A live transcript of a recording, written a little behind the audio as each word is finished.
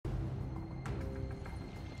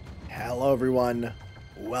Hello everyone,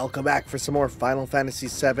 welcome back for some more Final Fantasy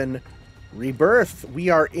VII Rebirth. We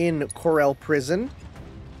are in Corel Prison.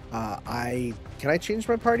 Can I change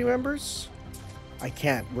my party members? I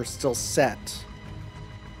can't, we're still set.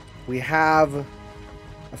 We have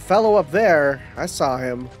a fellow up there, I saw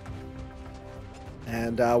him.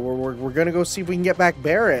 And we're gonna go see if we can get back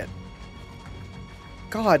Barrett.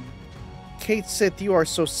 God, Kate Sith, you are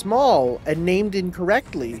so small and named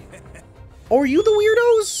incorrectly. Oh, are you the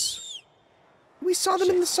weirdos? We saw them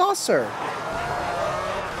in the saucer.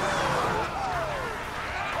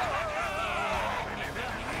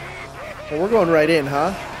 Well, we're going right in,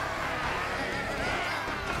 huh?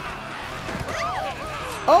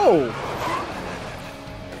 Oh!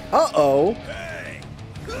 Uh-oh.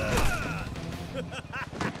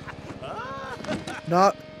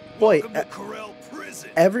 Not... Boy, Corel Prison.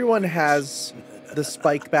 Everyone has the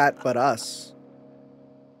spike bat but us.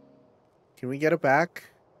 Can we get it back?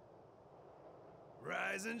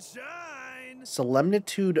 Rise and shine.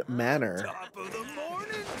 Solemnitude Manor. Top of the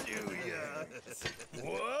morning to ya.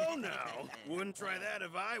 Whoa, now. Wouldn't try that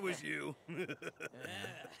if I was you.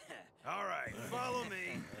 All right, follow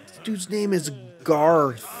me. This dude's name is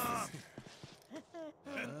Garth.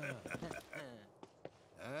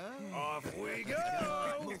 Off we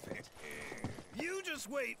go. You just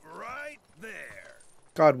wait right there.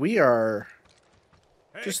 God, we are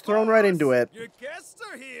Hey, just thrown right into it. Your guests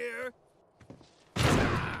are here.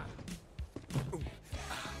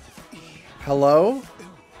 Hello?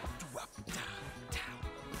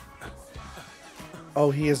 Oh,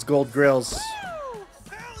 he has gold grills.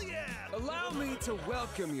 Hell yeah. Allow me to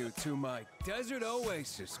welcome you to my desert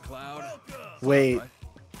oasis, Cloud. Welcome. Wait,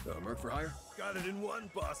 Merc for hire? Got it in one,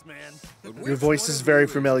 boss man. But your which voice one is of very you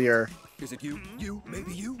familiar. Is it you,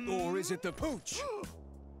 maybe you, or is it the pooch?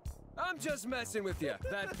 I'm just messing with you.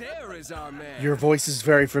 That there is our man. Your voice is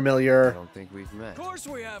very I familiar. don't think we've met. Of course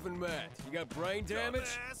we haven't met. You got brain damage?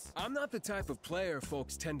 Dumbass. I'm not the type of player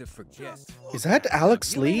folks tend to forget. Is that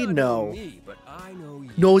Alex You may Lee? not know No. me, but I know you.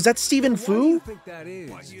 No, is that Stephen Why do you Fu? think that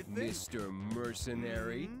is, you think? Mr.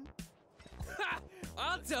 Mercenary? Ha!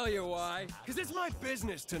 I'll tell you why. Because it's my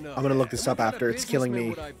business to know. I'm gonna look this And up what kind after, of it's killing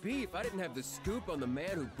businessman me. would I be if I didn't have the scoop on the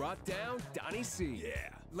man who brought down Donnie C? Yeah.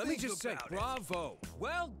 Let me think just say, about it. bravo.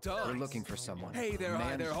 Well done. We're looking for someone. Hey there,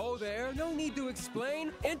 hi Man. there, ho there. No need to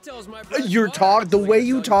explain. Intel's my Your talk, the way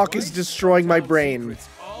you talk is destroying my brain. Secrets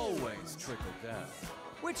always trickle down.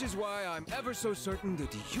 Which is why I'm ever so certain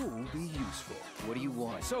that you'll be useful. What do you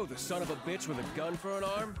want? So the son of a bitch with a gun for an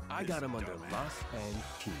arm, I got him under lock and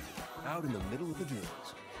key, out in the middle of the dunes.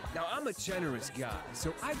 Now I'm a generous guy,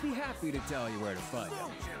 so I'd be happy to tell you where to find him.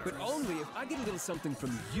 But only if I get a little something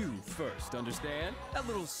from you first, understand? That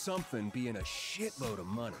little something being a shitload of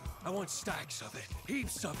money. I want stacks of it,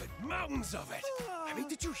 heaps of it, mountains of it. I mean,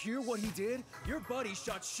 did you hear what he did? Your buddy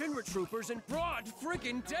shot Shinra troopers in broad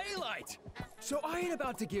friggin' daylight. So I ain't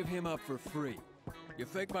about to give him up for free. You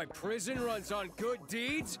think my prison runs on good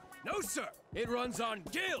deeds? No, sir. It runs on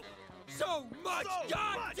guilt. So much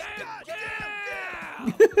goddamn guilt!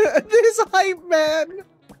 This hype man.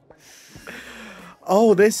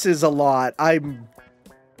 Oh, this is a lot. I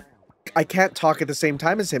can't talk at the same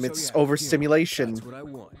time as him. It's So, yeah, overstimulation. That's what I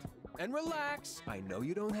want. And relax. I know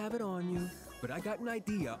you don't have it on you, but I got an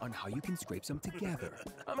idea on how you can scrape some together.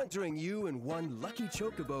 I'm entering you and one lucky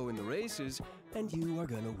chocobo in the races, and you are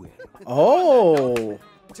gonna win. Oh.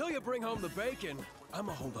 Until you bring home the bacon,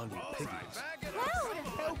 I'ma hold on to your piggies.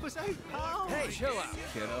 Help us out. Hey, chill out,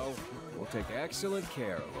 kiddo. We'll take excellent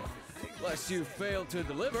care of them. Unless you fail to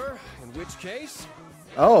deliver, in which case,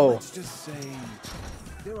 Oh. let's just say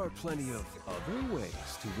there are plenty of other ways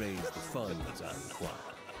to raise the funds on Quad.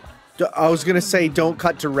 I was gonna say, don't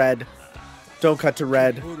cut to red. Don't cut to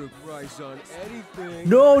red. Put a price on anything.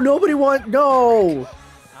 No, nobody want. No.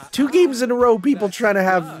 2 games in a row, people trying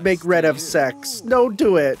to make red have sex. No,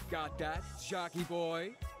 do it. Got that, jockey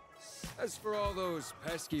boy? As for all those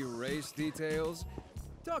pesky race details,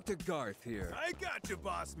 talk to Garth here. I got you,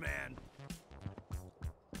 boss man.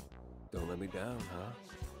 Don't let me down, huh?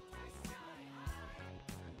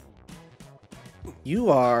 You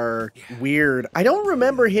are weird. I don't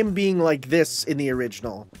remember him being like this in the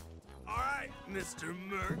original. All right, Mr.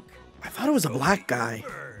 Merc. I thought it was a black guy.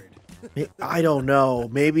 Bird. I don't know.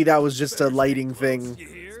 Maybe that was just a lighting thing. You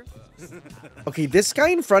hear? Okay, this guy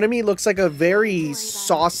in front of me looks like a very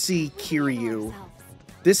saucy Kiryu.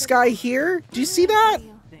 This guy here, do you see that?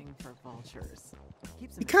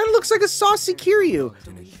 He kind of looks like a saucy Kiryu.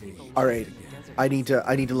 All right, I need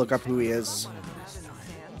to look up who he is.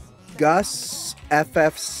 Gus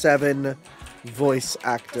FF7 voice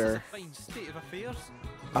actor.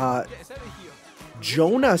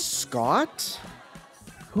 Jonah Scott?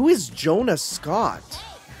 Who is Jonah Scott?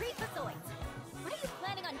 Hey, creepazoids! What are you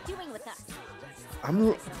planning on doing with us?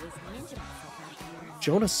 I'm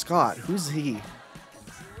Jonah Scott. Who's he?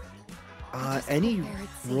 Any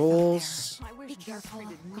roles? Be careful,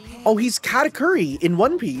 okay? Oh, he's Katakuri in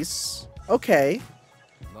One Piece. Okay.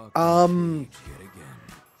 Yet again,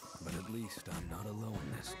 but at least I'm not alone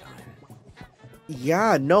this time.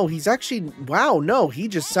 Yeah, no, he's actually... Wow, no, he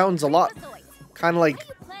just sounds a lot kind of like What are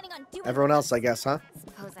you planning on doing everyone with else, I guess, huh? us?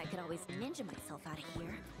 Suppose I could always ninja myself out of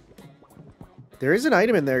here. There is an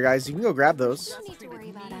item in there, guys. You can go grab those. Don't need to worry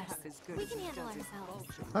about us. We can handle ourselves.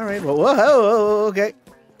 All right, well, whoa, okay.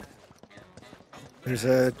 There's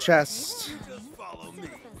a chest. You just follow me.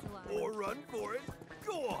 Or run for it.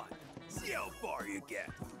 Go on. See how far you get.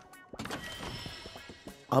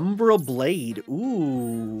 Umbral Blade.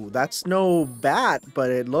 Ooh, that's no bat,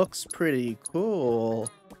 but it looks pretty cool.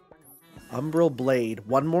 Umbral Blade.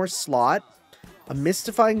 One more slot. A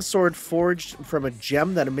mystifying sword forged from a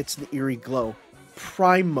gem that emits an eerie glow.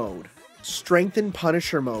 Prime mode. Strengthened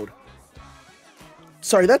Punisher mode.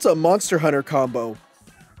 Sorry, that's a Monster Hunter combo.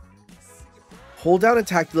 Hold down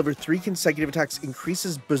attack, deliver 3 consecutive attacks,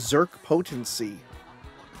 increases berserk potency.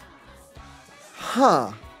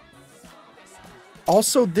 Huh.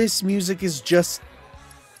 Also, this music is just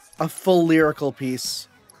a full lyrical piece.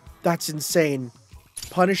 That's insane.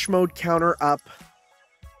 Punish mode counter up.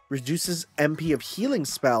 Reduces MP of healing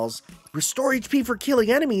spells. Restore HP for killing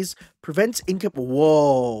enemies. Prevents income.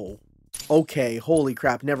 Whoa. Okay, holy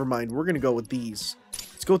crap. Never mind. We're going to go with these.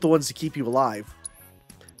 Let's go with the ones to keep you alive.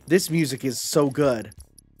 This music is so good.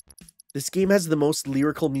 This game has the most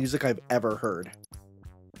lyrical music I've ever heard.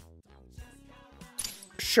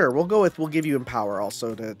 Sure, we'll give you Empower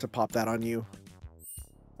also to pop that on you.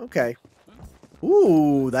 Okay.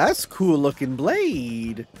 Ooh, that's cool looking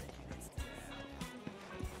blade.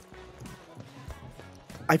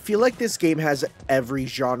 I feel like this game has every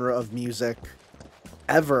genre of music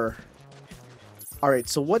ever. Alright,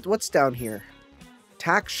 so what's down here?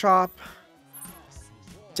 Tack Shop.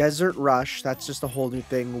 Desert Rush, that's just a whole new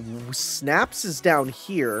thing. Snaps is down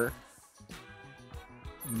here.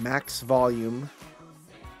 Max volume.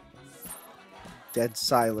 Dead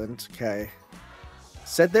Silent, okay.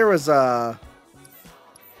 Said there was a...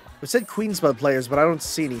 It said Queensbud players, but I don't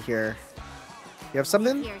see any here. You have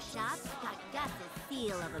something? Your shop's got Gus's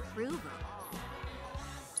seal of approval.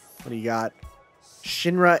 What do you got?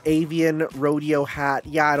 Shinra Avian Rodeo Hat.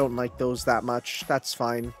 Yeah, I don't like those that much. That's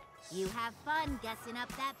fine. You have fun gussing up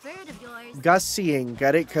that bird of yours. Gus seeing,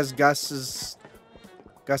 get it? Because Gus is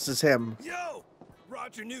him. Yo!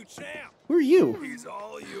 Brought your new champ. Who are you? He's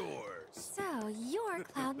all yours. So, you're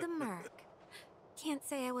Cloud the Merc. Can't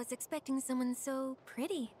say I was expecting someone so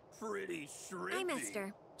pretty. Pretty shrimpy. I'm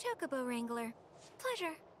Esther, Chocobo Wrangler.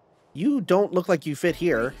 Pleasure. You don't look like you fit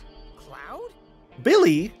here. Cloud?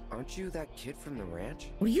 Billy? Aren't you that kid from the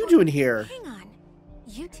ranch? What are you doing here? Hang on.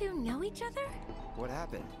 You two know each other? What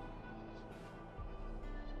happened?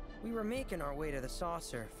 We were making our way to the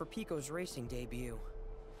saucer for Pico's racing debut,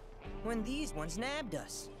 when these ones nabbed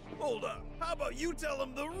us. Hold up. How about you tell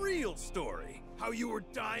him the real story? How you were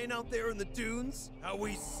dying out there in the dunes? How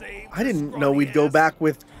we saved I didn't your know we'd go scrawny back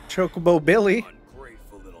with Chocobo Billy. ass?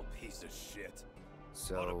 Ungrateful little piece of shit.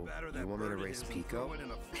 So, Oughta batter you that want me to bird of race his and Pico? throw it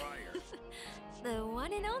in a fryer. The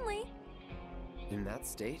one and only. In that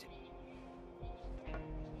state?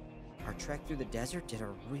 Our trek through the desert did a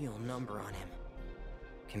real number on him.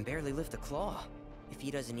 Can barely lift a claw. If he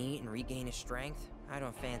doesn't eat and regain his strength, I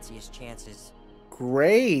don't fancy his chances.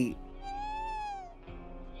 Great.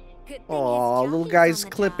 Good thing Aw, his little jockey's guy's on the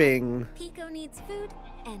job. clipping. Pico needs food,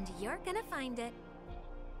 and you're gonna find it.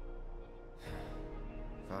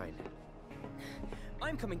 Fine.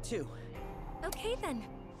 I'm coming too. Okay then.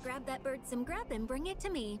 Grab that bird some grub and bring it to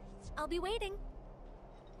me. I'll be waiting.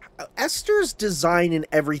 Esther's design and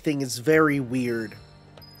everything is very weird.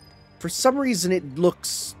 For some reason, it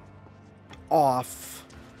looks off.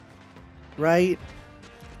 Right?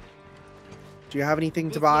 Do you have anything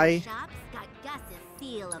to This buy? here shop's got Gus's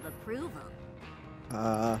seal of approval.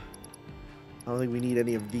 I don't think we need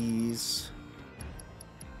any of these.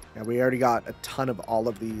 Yeah, we already got a ton of all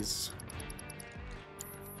of these.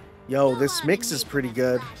 Yo, Go this on mix and is make pretty it as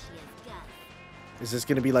good. flashy as Gus. Is this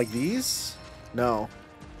gonna be like these? No.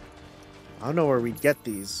 I don't know where we'd get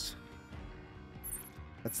these.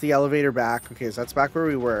 That's the elevator back. Okay, so that's back where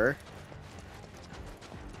we were.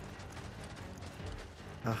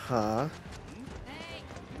 Uh-huh.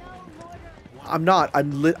 I'm not.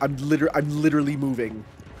 I'm literally moving.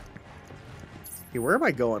 Okay, where am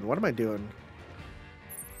I going? What am I doing?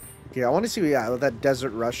 Okay, I want to see, yeah, what that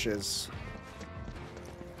desert rush is.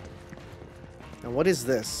 Now, what is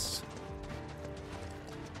this?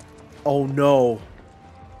 Oh, no.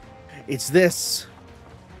 It's this.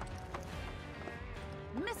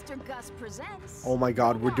 Mr. Gus presents. Oh, my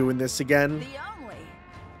God. We're doing this again. The only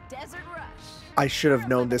Desert Rush. I should have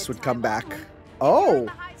known this would come back. If you're Oh. in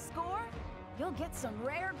the high score, you'll get some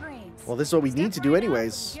rare greens. Well, this is what we need to do Step right up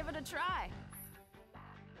anyways. and give it a try.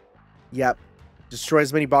 Yep. Destroy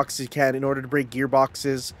as many boxes as you can. In order to break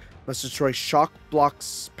gearboxes, must destroy shock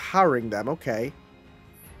blocks powering them. Okay.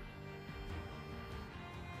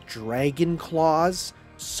 Dragon claws?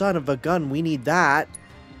 Son of a gun, we need that.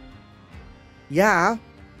 Yeah.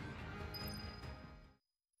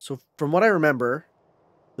 So from what I remember,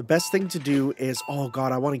 the best thing to do is... Oh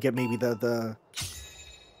god, I want to get maybe the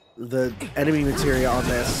enemy materia on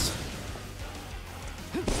this.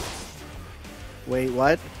 Wait,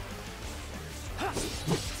 what?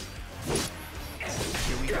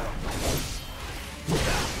 Here we go.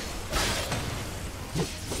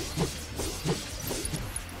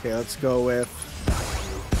 Okay, let's go with...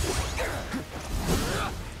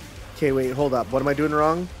 Okay, wait, hold up. What am I doing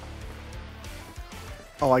wrong?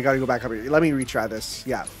 Oh, I gotta go back up here. Let me retry this.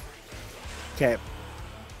 Yeah. Okay.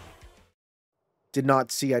 Did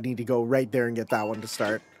not see I need to go right there and get that one to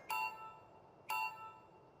start.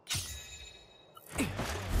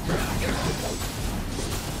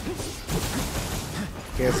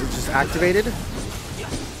 Okay, is it just activated?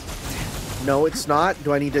 No, it's not.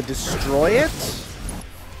 Do I need to destroy it?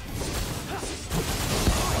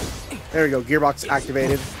 There we go. Gearbox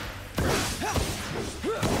activated.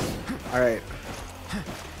 Alright.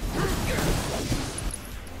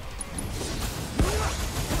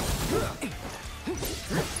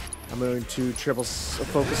 I'm going to triple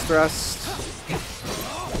focus thrust.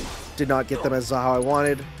 Did not get them as how I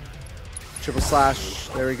wanted. Triple slash.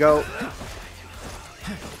 There we go.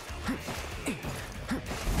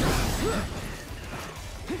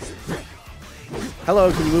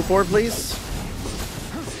 Hello, can you move forward, please?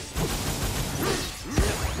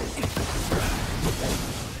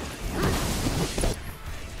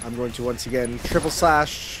 I'm going to once again triple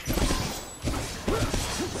slash.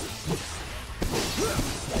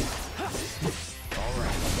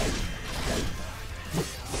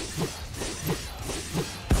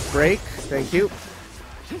 Break, thank you.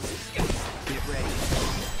 Get ready.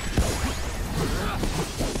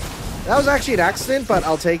 That was actually an accident, but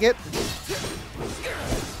I'll take it.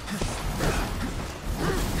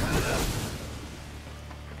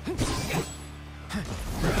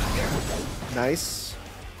 Nice.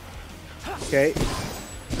 Okay.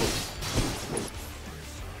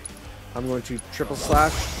 I'm going to triple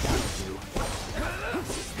slash.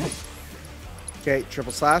 Okay,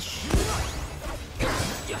 triple slash.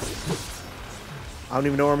 I don't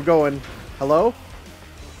even know where I'm going. Hello?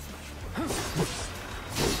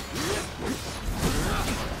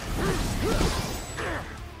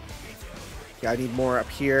 Okay, I need more up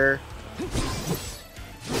here.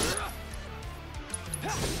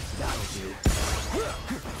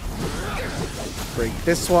 Break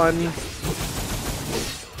this one.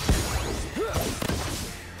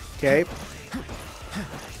 Okay.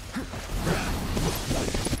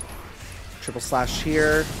 Triple slash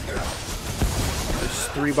here. There's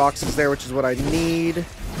 3 boxes there, which is what I need.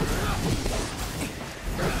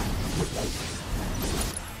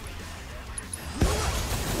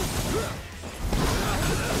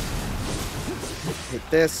 Hit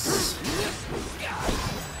this.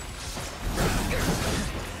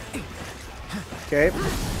 Okay.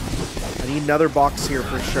 I need another box here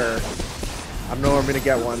for sure. I don't know where I'm going to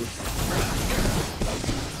get one.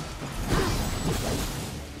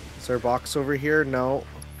 Is there a box over here? No.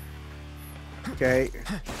 Okay.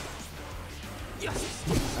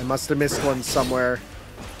 I must have missed one somewhere.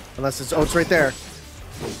 Unless it's... Oh, it's right there.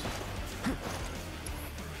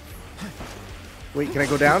 Wait, can I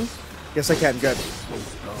go down? Yes, I can. Good.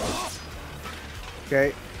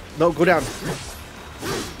 Okay. No, go down.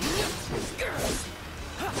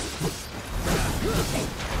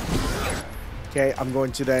 Okay, I'm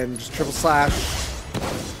going to then just triple slash.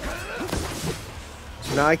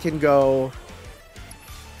 So now I can go...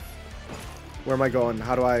 Where am I going?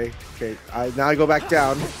 How do I... Okay, now I go back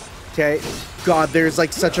down. Okay. God, there's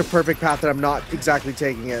like such a perfect path that I'm not exactly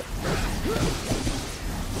taking it.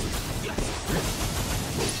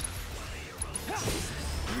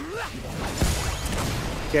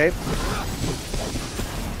 Okay.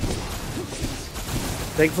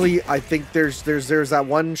 Thankfully, I think there's that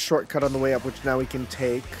one shortcut on the way up, which now we can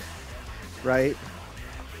take, right?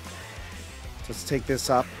 Let's take this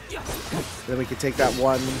up. Then we can take that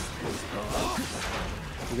one.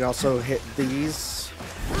 We can also hit these.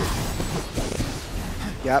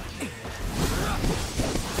 Yep.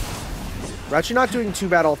 We're actually not doing too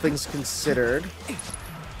bad, all things considered.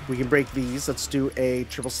 We can break these. Let's do a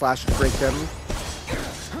triple slash to break them.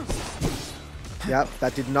 Yep,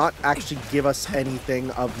 that did not actually give us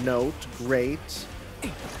anything of note. Great.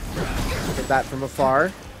 Hit that from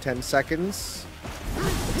afar. 10 seconds.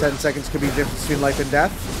 10 seconds could be the difference between life and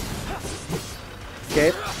death.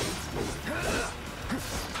 Okay.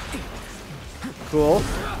 Cool.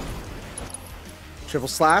 Triple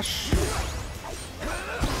slash.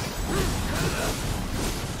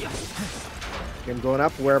 Okay, I'm going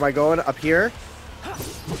up. Where am I going? Up here.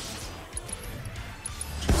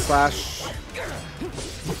 Triple slash.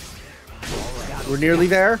 We're nearly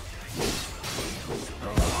there.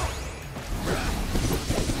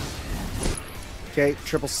 Okay,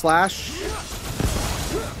 triple slash.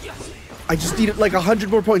 I just needed like 100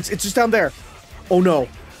 more points. It's just down there. Oh no.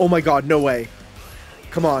 Oh my god, no way.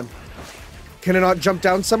 Come on. Can I not jump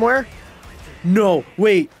down somewhere? No,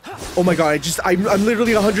 wait. Oh my god, I'm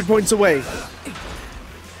literally 100 points away.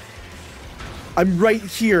 I'm right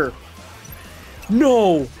here.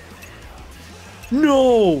 No.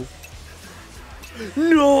 No.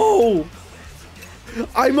 No.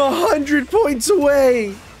 I'm 100 points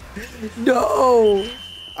away. No.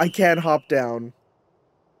 I can't hop down.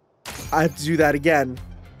 I have to do that again.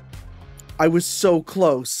 I was so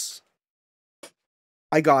close.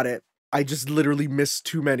 I got it. I just literally missed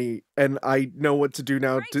too many, and I know what to do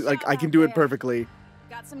now. I can do it perfectly.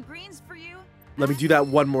 Got some greens for you. Let me do that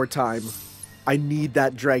one more time. I need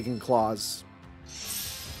that dragon claws.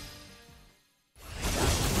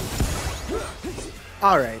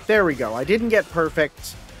 Alright, there we go. I didn't get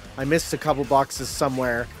perfect. I missed a couple boxes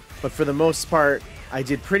somewhere, but for the most part, I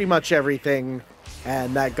did pretty much everything,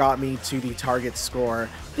 and that got me to the target score.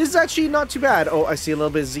 This is actually not too bad. Oh, I see a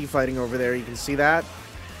little bit of Z fighting over there. You can see that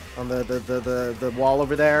on the wall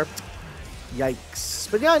over there.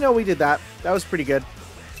 Yikes. But yeah, I know we did that. That was pretty good.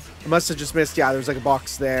 I must have just missed, yeah, there's like a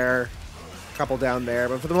box there, a couple down there,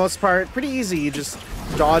 but for the most part, pretty easy. You just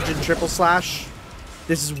dodge and triple slash.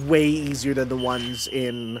 This is way easier than the ones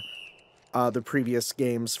in the previous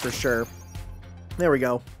games, for sure. There we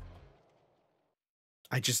go.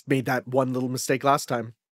 I just made that one little mistake last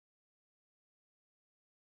time.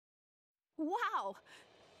 Wow.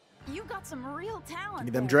 You got some real talent. Give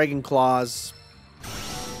me them there. dragon claws.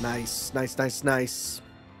 Nice, nice, nice, nice.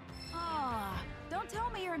 Ah, don't tell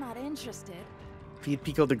me you're not interested. Feed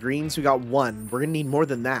Pico the greens. We got one. We're gonna need more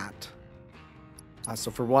than that.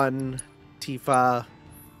 So for one, Tifa,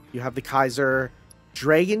 you have the Kaiser.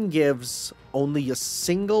 Dragon gives only a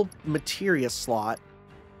single materia slot,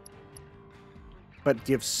 but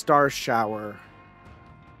gives Star Shower.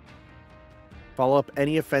 Follow up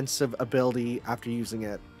any offensive ability after using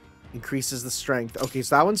it. Increases the strength. Okay,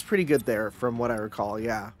 so that one's pretty good there from what I recall,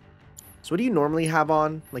 yeah. So what do you normally have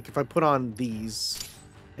on? Like if I put on these,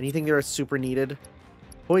 anything that are super needed?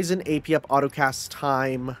 Poison, AP up, autocast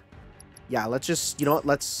time. Yeah, let's just, you know what,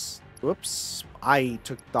 let's, whoops. I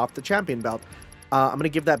took off the champion belt. I'm going to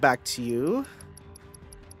give that back to you.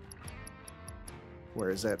 Where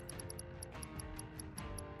is it?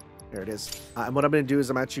 There it is. And what I'm going to do is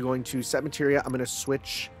I'm actually going to set materia. I'm going to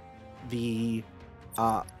switch the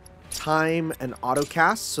time and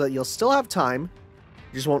autocast so that you'll still have time.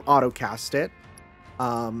 You just won't autocast it.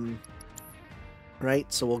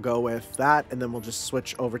 Right? So we'll go with that, and then we'll just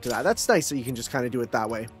switch over to that. That's nice that you can just kind of do it that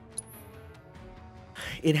way.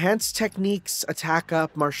 Enhanced techniques, attack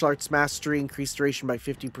up, martial arts mastery, increased duration by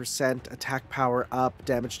 50%, attack power up,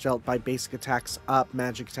 damage dealt by basic attacks up,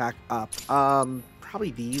 magic attack up.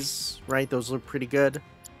 Probably these, right? Those look pretty good.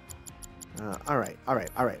 All right.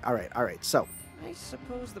 So, I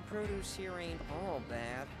suppose the produce here ain't all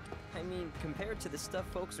bad. I mean, compared to the stuff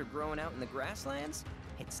folks are growing out in the grasslands,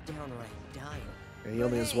 it's downright dire. yeah, he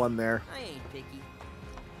only has one there. I ain't picky.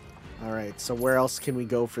 All right, so where else can we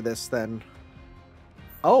go for this then?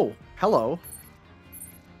 Oh, hello.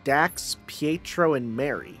 Dax, Pietro, and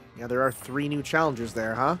Mary. Yeah, there are 3 new challengers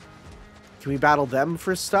there, huh? Can we battle them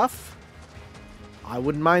for stuff? I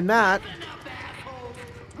wouldn't mind that.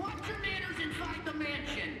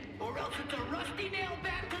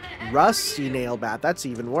 Rusty nail bat, that's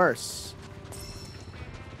even worse.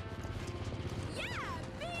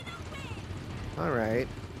 Alright.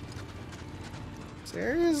 This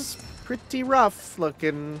area's pretty rough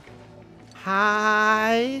looking.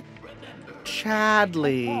 Hi,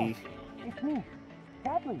 Chadley. It's me,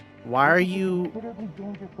 Chadley. Why are you... Considerably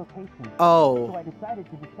dangerous location. Oh. So I decided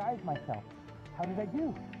to disguise myself. How did I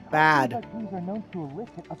do? Bad. Like these are known to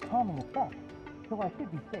elicit a calming effect, so I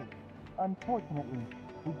should be safe. Unfortunately,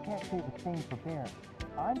 we can't say the same for Bear.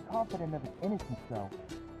 I'm confident of his innocence, though,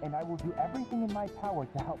 and I will do everything in my power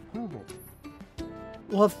to help prove it.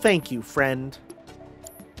 Well, thank you, friend.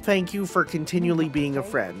 Thank you for continually being a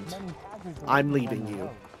friend. I'm leaving you.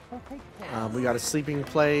 We got a sleeping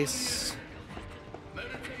place.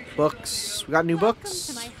 Books. We got new books.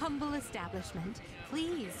 Welcome to my humble establishment.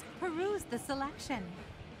 Please peruse the selection.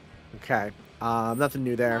 Okay. Nothing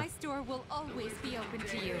new there. My store will always be open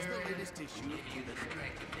to you.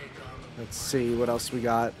 Let's see what else we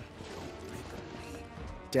got.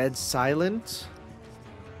 Dead Silent.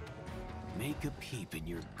 Make a peep and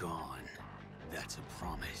you're gone. That's a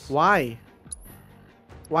promise. Why?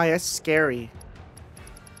 Why? That's scary.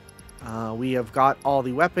 We have got all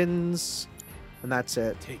the weapons, and that's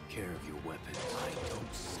it. Take care of your weapons. I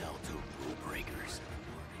don't sell to rule breakers.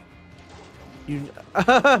 You.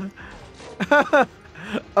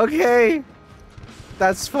 Okay.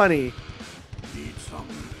 That's funny. Need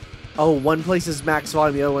something? Oh, one place is max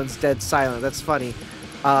volume, the other one's dead silent. That's funny.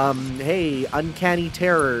 Hey, uncanny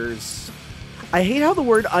terrors. I hate how the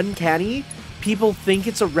word uncanny, people think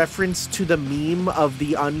it's a reference to the meme of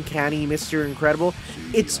the uncanny Mr. Incredible.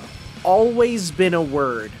 It's always been a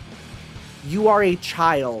word. You are a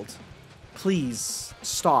child. Please,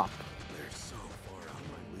 stop.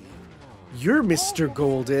 You're Mr.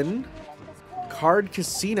 Golden. Card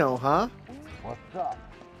Casino, huh? What's up?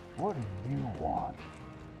 What do you want?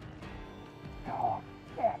 Oh,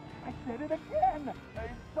 shit! I said it again!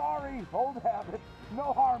 Sorry, old habit.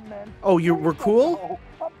 No harm meant. Oh, we're cool?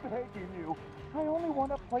 I'm begging you. I only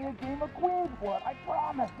want to play a game of Queenswood. I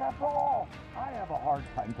promise, that's all. I have a hard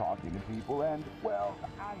time talking to people, and, well,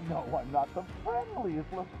 I know I'm not the friendliest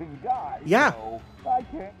looking guy. Yeah. So I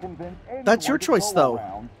can't convince anyone. That's your to choice, go though.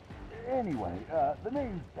 around. Anyway, the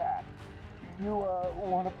name's Jack. You,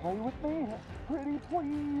 want to play with me? Pretty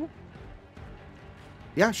please?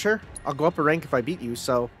 Yeah, sure. I'll go up a rank if I beat you,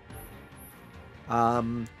 so...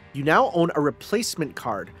 You now own a replacement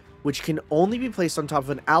card, which can only be placed on top of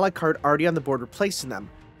an ally card already on the board, replacing them.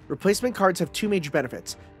 Replacement cards have two major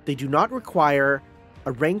benefits. They do not require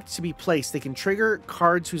a rank to be placed. They can trigger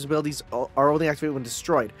cards whose abilities are only activated when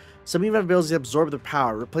destroyed. Some even have abilities that absorb their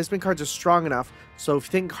power. Replacement cards are strong enough, so if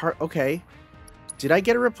you think... Okay. Did I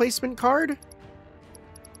get a replacement card?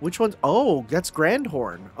 Which one's... Oh, that's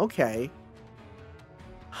Grandhorn. Okay.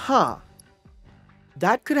 Huh.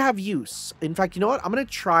 That could have use. In fact, you know what? I'm going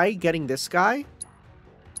to try getting this guy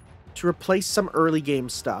to replace some early game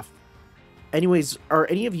stuff. Anyways, are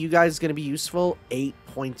any of you guys going to be useful? 8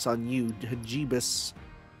 points on you, Jeebus.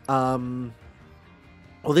 Oh,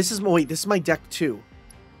 this is... Wait, this is my deck 2.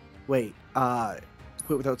 Wait,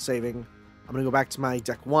 quit without saving. I'm going to go back to my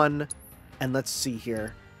deck 1, and let's see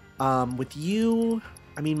here. With you...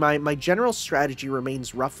 I mean, my general strategy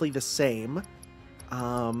remains roughly the same.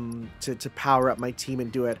 To power up my team and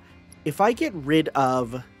do it. If I get rid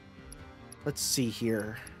of... Let's see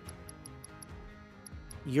here.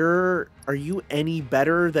 Are you any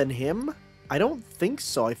better than him? I don't think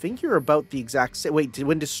so. I think you're about the exact same... Wait,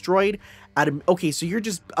 when destroyed... Okay, so you're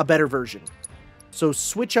just a better version. So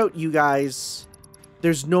switch out you guys.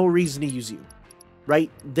 There's no reason to use you. Right?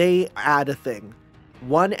 They add a thing.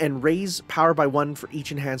 1 and raise power by 1 for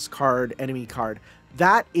each enhanced card, enemy card.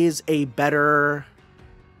 That is a better...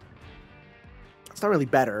 It's not really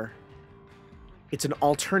better. It's an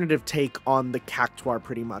alternative take on the Cactuar,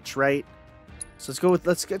 pretty much, right? So let's go with...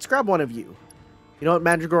 Let's grab one of you. You know what,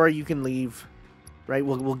 Mandragora, you can leave. Right?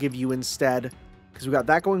 We'll give you instead. Because we got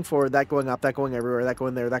that going forward, that going up, that going everywhere, that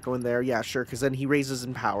going there, that going there. Yeah, sure, because then he raises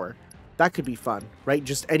in power. That could be fun, right?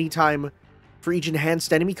 Just anytime for each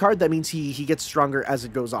enhanced enemy card, that means he gets stronger as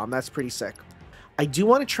it goes on. That's pretty sick. I do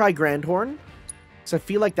want to try Grandhorn, because I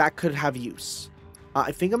feel like that could have use.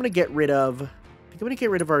 I think I'm going to get rid of... I'm going to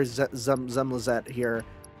get rid of our Zemlazet here.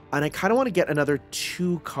 And I kind of want to get another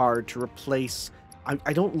 2 card to replace...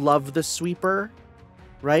 I don't love the Sweeper,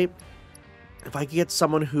 right? If I could get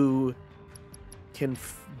someone who can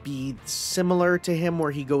be similar to him,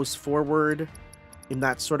 where he goes forward in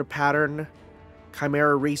that sort of pattern.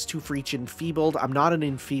 Chimera, raise 2 for each enfeebled. I'm not an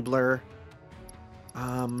enfeebler.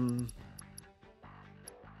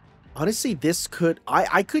 Honestly, this could...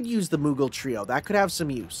 I could use the Moogle Trio. That could have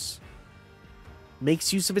some use.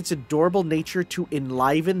 Makes use of its adorable nature to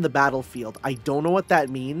enliven the battlefield. I don't know what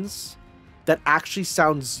that means. That actually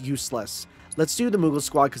sounds useless. Let's do the Moogle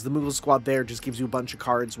Squad, because the Moogle Squad there just gives you a bunch of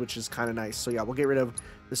cards, which is kind of nice. So yeah, we'll get rid of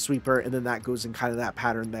the Sweeper, and then that goes in kind of that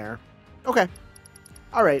pattern there. Okay.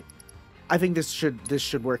 All right. I think this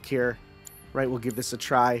should work here. Right, we'll give this a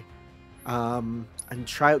try. And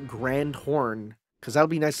try out Grandhorn, because that'll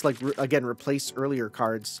be nice to, like, again, replace earlier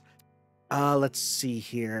cards. Let's see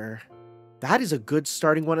here. That is a good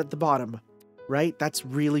starting one at the bottom, right? That's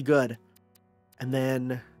really good. And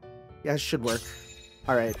then, yeah, it should work.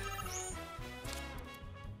 Alright.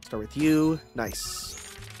 Start with you.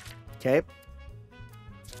 Nice. Okay.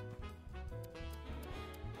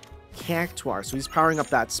 Cactuar. So he's powering up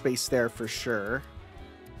that space there for sure.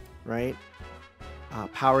 Right?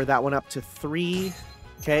 Power that one up to 3.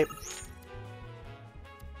 Okay.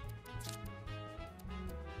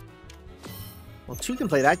 Well, 2 can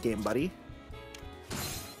play that game, buddy.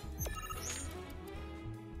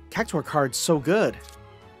 Cactuar card's so good.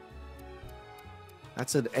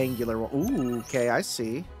 That's an angular one. Ooh, okay, I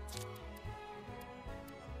see.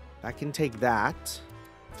 That can take that.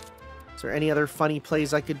 Is there any other funny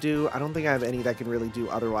plays I could do? I don't think I have any that can really do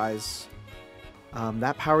otherwise.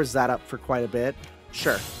 That powers that up for quite a bit.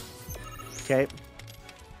 Sure. Okay.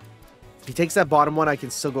 If he takes that bottom one, I can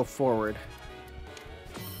still go forward.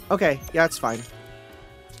 Okay, yeah, it's fine.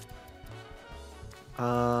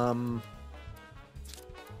 Don't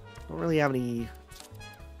really have any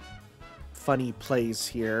funny plays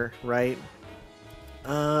here, right?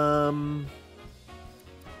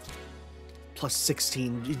 Plus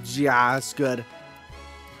 16. Yeah, that's good.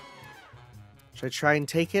 Should I try and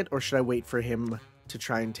take it, or should I wait for him to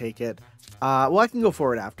try and take it? Well, I can go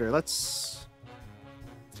forward after. Let's...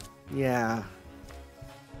 Yeah.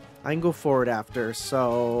 I can go forward after,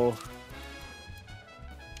 so...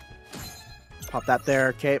 Pop that there,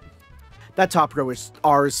 okay. That top row is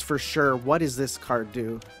ours for sure. What does this card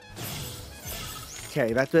do?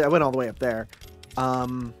 Okay, that went all the way up there.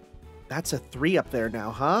 That's a 3 up there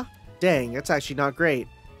now, huh? Dang, that's actually not great.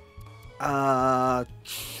 Well,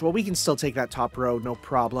 we can still take that top row, no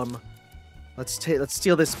problem. Let's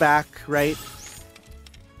steal this back, right?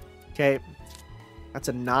 Okay. That's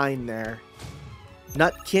a 9 there.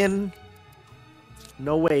 Nutkin.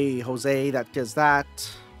 No way, Jose, that does that.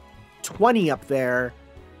 20 up there.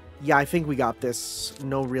 Yeah, I think we got this.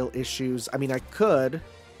 No real issues. I mean, I could.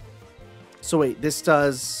 So wait, this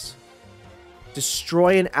does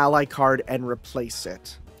destroy an ally card and replace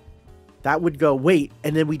it. That would go, wait,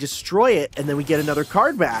 and then we destroy it, and then we get another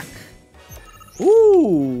card back.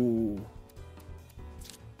 Ooh.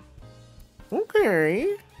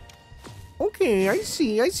 Okay. Okay, I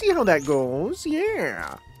see how that goes.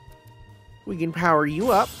 Yeah. We can power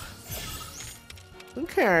you up.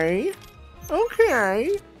 Okay.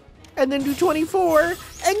 Okay. And then do 24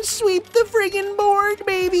 and sweep the friggin' board,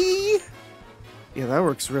 baby. Yeah, that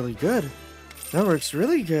works really good. That works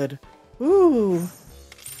really good. Ooh.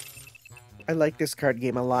 I like this card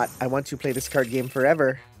game a lot. I want to play this card game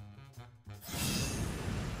forever.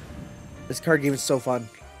 This card game is so fun.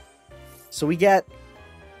 So we get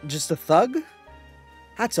just a thug?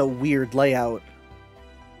 That's a weird layout.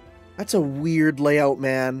 That's a weird layout,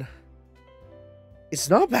 man. It's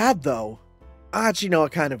not bad, though. Actually, no,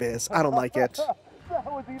 it kind of is. I don't like it. That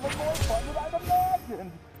was even more fun than I'd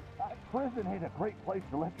imagined. Prison ain't a great place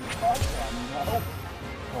to let your guard down, you know?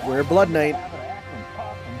 So We're Blood Knight. Acting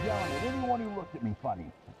tough and yelling at anyone who looked at me funny.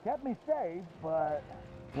 It kept me safe, but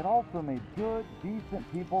it also made good, decent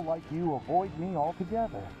people like you avoid me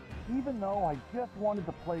altogether. Even though I just wanted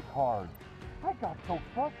to play cards. I got so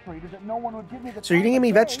frustrated that no one would give me the So you're gonna give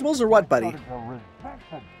me vegetables or what, buddy? I started to respect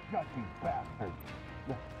the judgy bastard.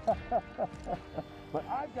 But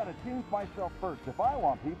I've got to change myself first if I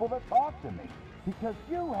want people to talk to me. Because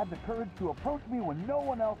you had the courage to approach me when no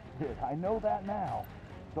one else did. I know that now.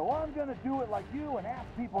 So I'm going to do it like you and ask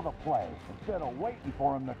people to play, instead of waiting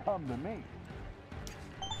for them to come to me.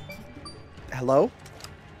 Hello?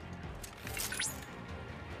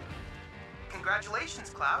 Congratulations,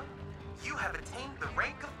 Cloud. You have attained the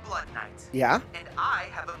rank of Blood Knight. Yeah? And I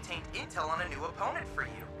have obtained intel on a new opponent for you.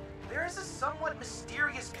 There is a somewhat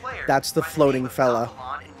mysterious player. That's the floating fella.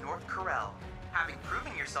 In North Corel. Having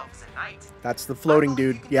proven yourself as a knight, That's the floating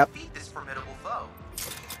dude. Yep. defeat this formidable foe.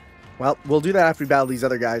 Well, we'll do that after we battle these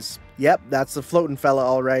other guys. Yep, that's the floating fella,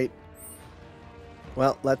 all right.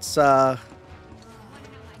 Well, let's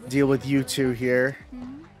deal with you two here.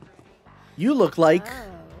 You look like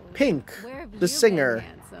Pink, the singer.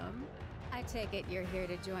 Handsome? I take it you're here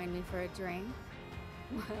to join me for a drink?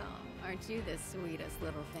 Well, aren't you the sweetest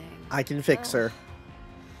little thing? I can fix her.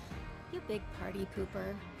 You big party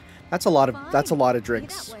pooper. That's a lot of Fine.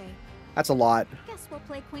 drinks. Be that way. That's a lot. Guess we'll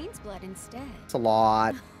play Queen's Blood instead. It's a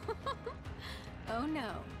lot. Oh no,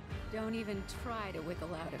 don't even try to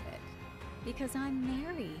wiggle out of it. Because I'm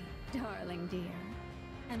Mary, darling dear.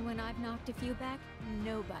 And when I've knocked a few back,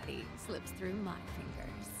 nobody slips through my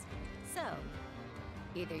fingers. So,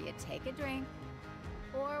 either you take a drink,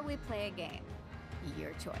 or we play a game.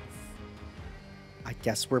 Your choice. I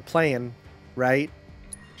guess we're playing, right?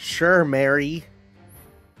 Sure, Mary.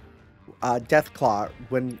 Deathclaw.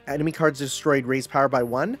 When enemy cards are destroyed, raise power by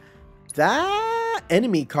 1. That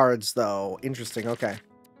enemy cards, though. Interesting. Okay.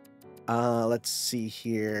 Let's see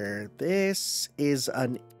here. This is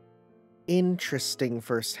an interesting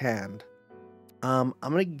first hand. I'm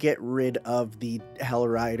gonna get rid of the Hell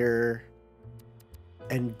Rider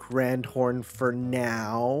and Grandhorn for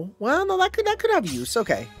now. Well, no, that could have use.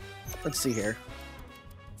 Okay. Let's see here.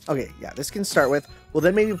 Okay, yeah, this can start with. Well,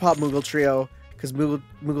 then maybe pop Moogle Trio, because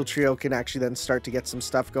Moogle Trio can actually then start to get some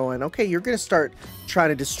stuff going. Okay, you're gonna start trying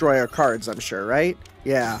to destroy our cards, I'm sure, right?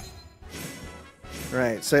 Yeah.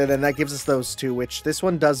 Right, so then that gives us those two, which this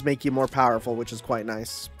one does make you more powerful, which is quite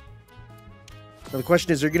nice. Now the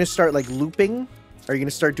question is, are you going to start, like, looping? Are you going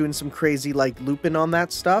to start doing some crazy, like, looping on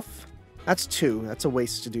that stuff? That's 2. That's a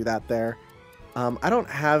waste to do that there. I don't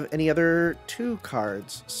have any other 2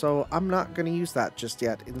 cards, so I'm not going to use that just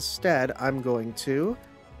yet. Instead, I'm going to...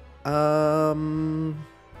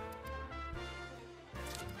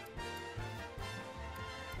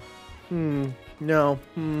 No.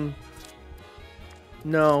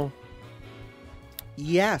 No.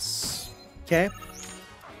 Yes. Okay.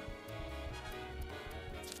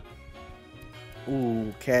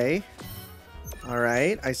 Okay. All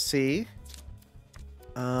right, I see.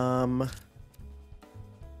 And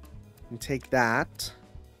take that.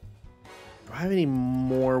 Do I have any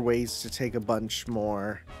more ways to take a bunch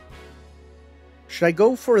more? Should I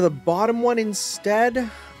go for the bottom one instead?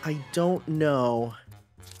 I don't know.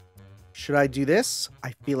 Should I do this?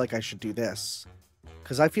 I feel like I should do this.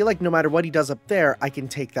 Because I feel like no matter what he does up there, I can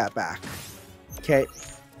take that back. Okay.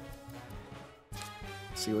 Let's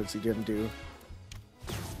see what's he gonna do.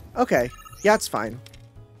 Okay. Yeah, it's fine.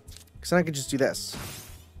 Because then I could just do this.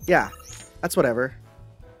 Yeah. That's whatever.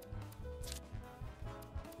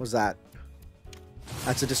 What's that?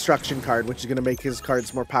 That's a destruction card, which is going to make his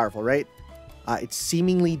cards more powerful, right? It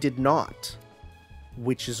seemingly did not.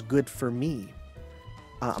 Which is good for me.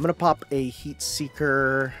 I'm going to pop a Heat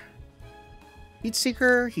Seeker... Heat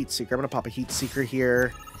Seeker? Heat Seeker. I'm going to pop a Heat Seeker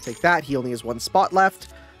here. Take that. He only has 1 spot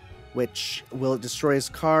left. Which, will it destroy his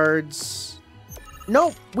cards?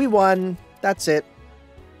 Nope. We won. That's it.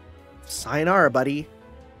 Sayonara, buddy.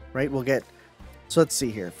 Right? We'll get... So let's see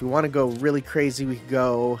here. If we want to go really crazy, we could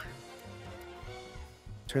go...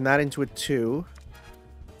 Turn that into a 2.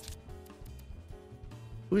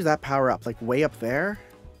 Who's that power up? Like, way up there?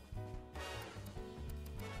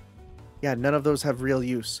 Yeah, none of those have real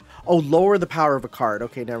use. Oh, lower the power of a card.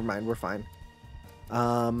 Okay, never mind. We're fine.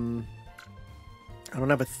 I don't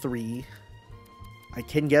have a 3. I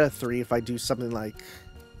can get a 3 if I do something like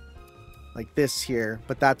this here.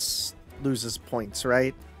 But that's loses points,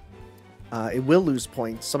 right? It will lose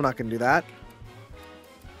points, so I'm not going to do that.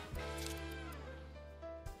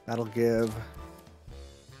 That'll give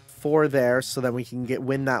 4 there, so then we can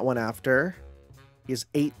win that one after. He has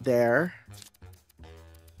 8 there.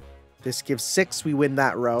 This gives 6, we win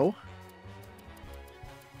that row.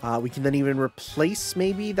 We can then even replace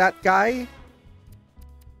maybe that guy.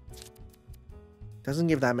 Doesn't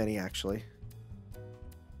give that many, actually.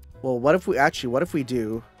 Well, what if we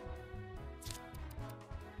do...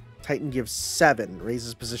 Titan gives 7,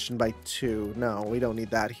 raises position by 2. No, we don't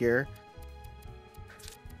need that here.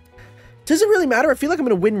 Does it really matter? I feel like I'm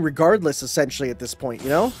going to win regardless, essentially, at this point, you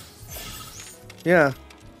know? Yeah.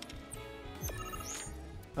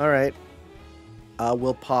 Alright.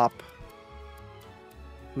 We'll pop...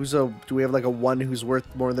 Do we have like a 1 who's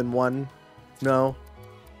worth more than 1? No.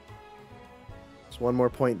 There's 1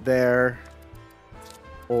 more point there.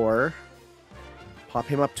 Or... Pop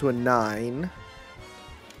him up to a 9.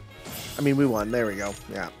 I mean, we won. There we go.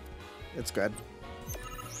 Yeah. It's good.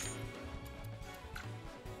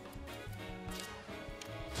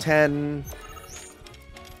 $10.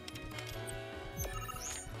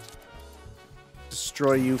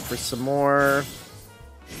 Destroy you for some more.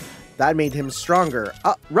 That made him stronger.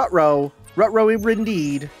 Rutrow. Rutrow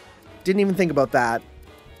indeed. Didn't even think about that.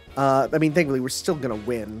 I mean, thankfully, we're still going to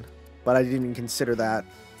win. But I didn't even consider that.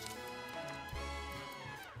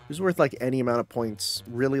 Who's worth, like, any amount of points?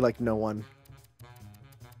 Really, like, no one.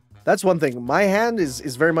 That's one thing. My hand is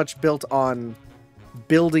very much built on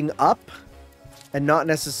building up and not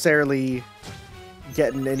necessarily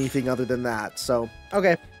getting anything other than that. So,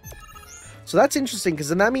 okay. So that's interesting, because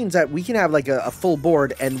then that means that we can have, like, a full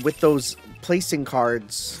board, and with those placing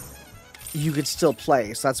cards, you could still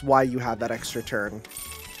play. So that's why you have that extra turn.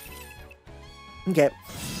 Okay.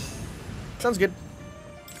 Sounds good.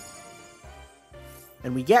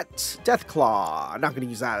 And we get Deathclaw. I'm not going to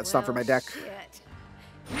use that. It's not for my deck. Shit.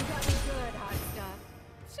 You got me good, hot stuff.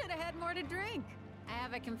 Should have had more to drink. I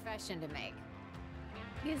have a confession to make.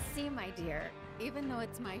 You see, my dear, even though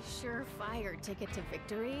it's my surefire ticket to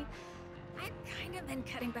victory, I've kind of been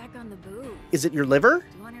cutting back on the booze. Is it your liver?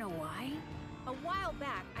 Do you want to know why? A while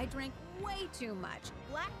back, I drank way too much,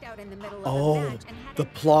 blacked out in the middle of Oh, a match, and had the a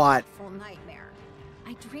plot. dreadful nightmare.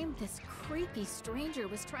 I dreamed this creepy stranger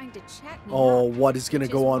was trying to chat me Oh, up, what is going to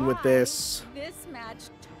which go is on with why this? This match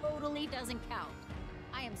totally doesn't count.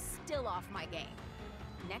 I am still off my game.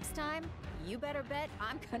 Next time, you better bet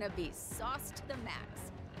I'm gonna be sauced to the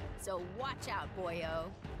max. So watch out, boyo.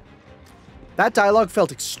 That dialogue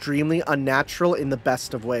felt extremely unnatural in the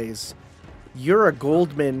best of ways. You're a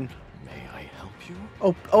Goldman. May I help you?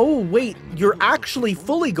 Oh, wait. You're actually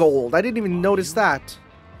fully gold. I didn't even notice that.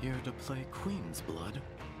 Here to play Queen's Blood?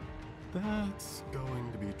 That's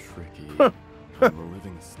going to be tricky. I'm a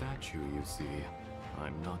living statue, you see.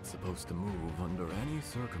 I'm not supposed to move under any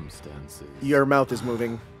circumstances. Your mouth is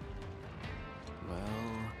moving. Well,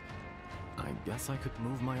 I guess I could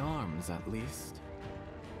move my arms at least.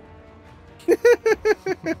 You're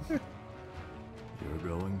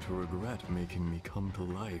going to regret making me come to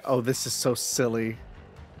life. Oh, this is so silly.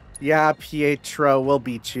 Yeah, Pietro, we'll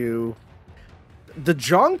beat you. The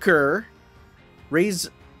Jonker raise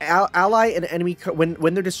ally and enemy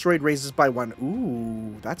when they're destroyed raises by 1.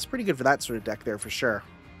 Ooh, that's pretty good for that sort of deck there for sure.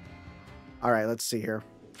 All right, let's see here.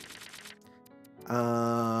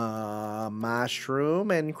 Mushroom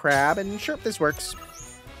and crab and sure, this works.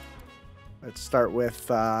 Let's start with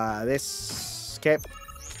this. Okay.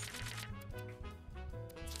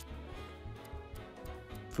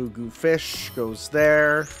 Fugu fish goes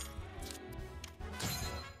there.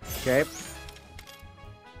 Okay.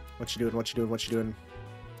 What you doing? What you doing? What you doing?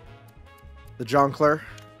 The Jonkler.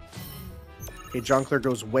 Okay, Jonkler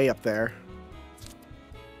goes way up there.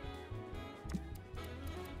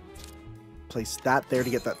 Place that there to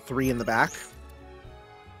get that 3 in the back.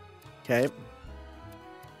 Okay.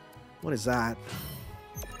 What is that?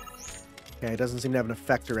 Okay, it doesn't seem to have an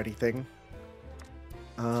effect or anything.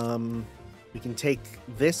 We can take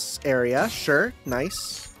this area. Sure,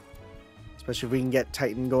 nice. Especially if we can get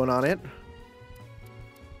Titan going on it.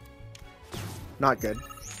 Not good.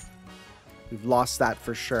 We've lost that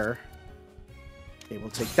for sure. Okay, we'll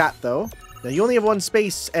take that, though. Now, you only have 1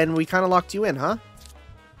 space, and we kind of locked you in, huh?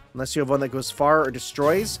 Unless you have one that goes far or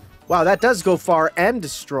destroys. Wow, that does go far and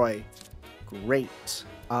destroy. Great.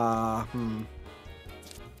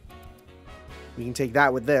 We can take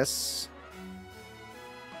that with this.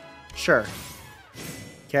 Sure.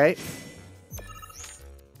 Okay.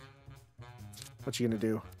 What you gonna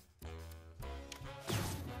do?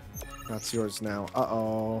 That's yours now.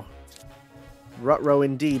 Uh-oh. Ruh-roh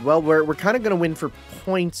indeed. Well, we're kind of gonna win for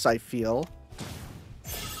points, I feel.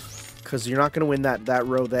 Because you're not gonna win that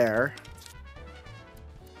row there.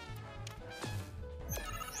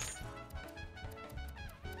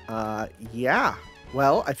 Yeah.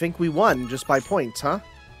 Well, I think we won just by points, huh?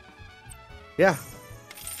 Yeah.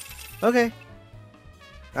 Okay.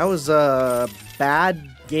 That was a bad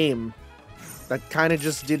game. That kind of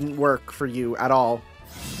just didn't work for you at all.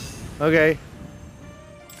 Okay.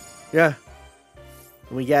 Yeah.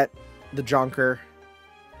 We get the Jonker.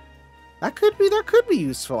 That could be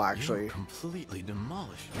useful, actually. You completely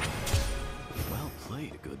demolished me. Well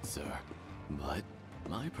played, good sir. But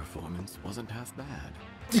my performance wasn't half bad.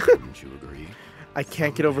 Wouldn't you agree? I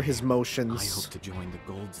can't get over his motions. I hope to join the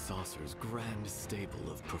Gold Saucer's grand stable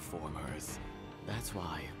of performers. That's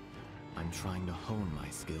why I'm trying to hone my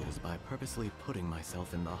skills by purposely putting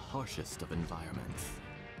myself in the harshest of environments.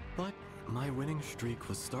 But my winning streak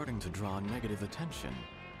was starting to draw negative attention,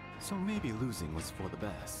 so maybe losing was for the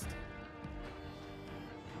best.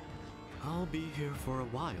 I'll be here for a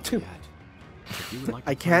while yet. If you would like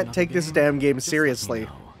to I play can't another take this game, damn game just let me seriously.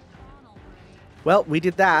 know. Well, we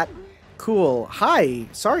did that. Cool. Hi.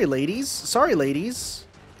 Sorry, ladies. Sorry, ladies.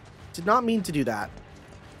 Did not mean to do that.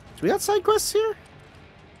 Do we got side quests here?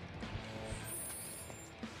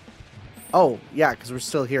 Oh, yeah, because we're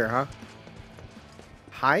still here, huh?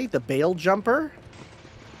 Hi, the Bale Jumper.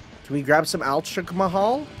 Can we grab some Alchuk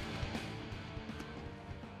Mahal?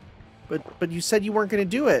 But you said you weren't going to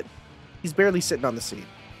do it. He's barely sitting on the seat.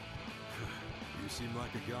 You seem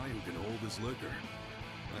like a guy who can hold his liquor.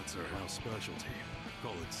 That's our house specialty.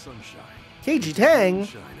 Call it sunshine. KG Tang?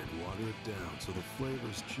 Sunshine and water it down so the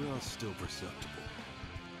flavor's just still perceptible.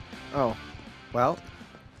 Oh, well.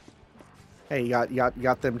 Hey, you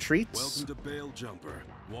got them treats? Welcome to Bale Jumper,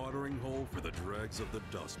 watering hole for the dregs of the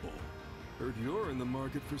Dust Bowl. Heard you're in the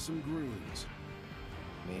market for some greens.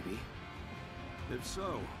 Maybe. If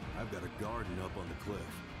so, I've got a garden up on the cliff.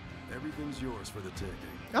 Everything's yours for the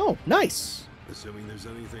taking. Oh, nice. Assuming there's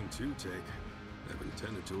anything to take. Haven't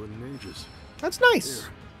tended to it in ages. That's nice.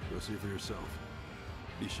 Here, go see for yourself.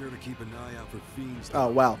 Be sure to keep an eye out for fiends. Oh,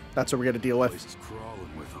 well, that's what we're gonna deal with. Place is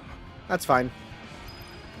crawling with them. That's fine.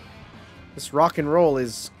 This rock and roll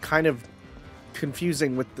is kind of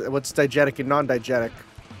confusing with what's diegetic and non-diegetic.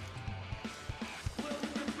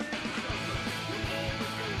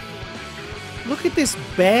 Look at this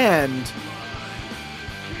band.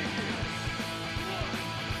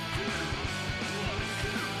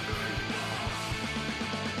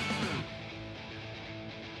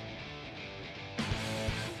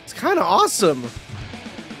 It's kind of awesome.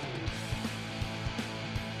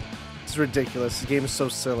 It's ridiculous. This game is so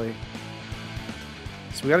silly.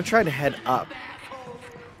 So we gotta try to head up.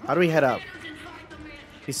 How do we head up?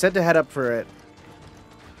 He said to head up for it.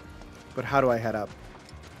 But how do I head up?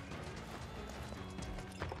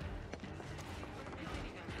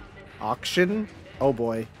 Auction? Oh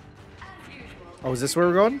boy. Oh, is this where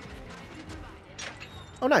we're going?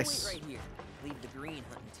 Oh, nice. Right here. Leave the green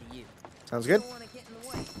hunting to you. Sounds good. Don't wanna get in the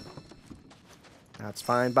way. That's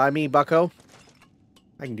fine by me, bucko.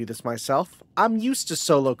 I can do this myself. I'm used to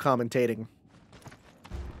solo commentating.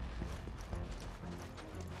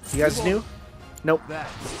 You guys new? Nope. That.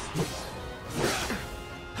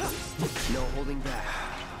 No holding back.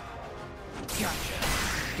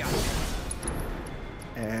 Gotcha.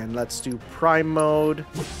 And let's do Prime mode.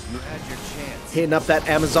 You had your chance. Hitting up that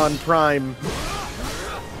Amazon Prime.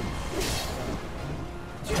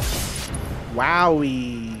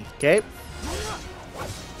 Wowie. Okay.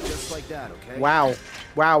 Just like that, okay? Wow.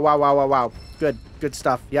 Wow. Good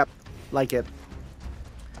stuff. Yep. Like it.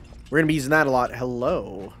 We're going to be using that a lot.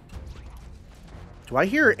 Hello. Do I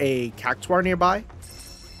hear a cactuar nearby?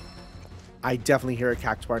 I definitely hear a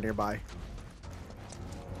cactuar nearby.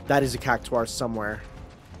 That is a cactuar somewhere.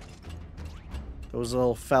 Those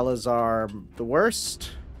little fellas are the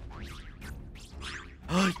worst.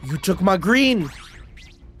 You took my green!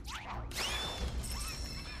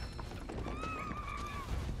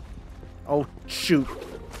 Oh, shoot.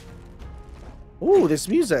 Ooh, this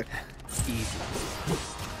music. Easy.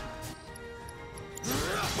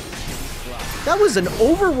 That was an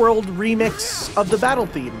overworld remix of the battle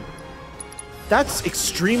theme. That's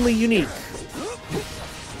extremely unique.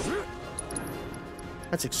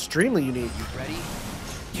 That's extremely unique. You ready?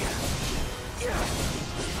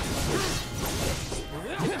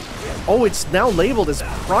 Oh, it's now labeled as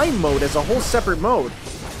Prime mode, as a whole separate mode.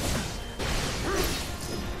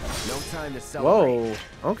 No time to celebrate.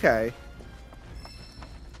 Whoa. Okay.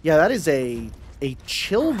 Yeah, that is a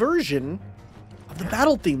chill version of the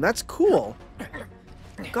battle theme. That's cool.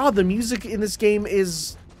 God, the music in this game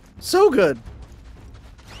is so good.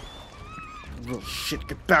 Oh, shit,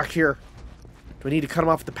 get back here. Do I need to cut him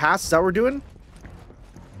off at the pass? Is that what we're doing?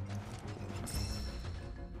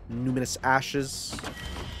 Numinous Ashes.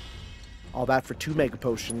 All that for 2 Mega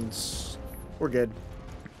Potions. We're good.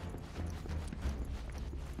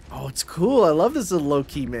 Oh, it's cool. I love this little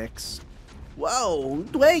low-key mix. Whoa,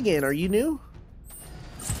 Dwagon, are you new?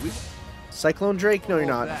 Cyclone Drake? No, you're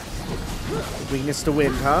not. Weakness to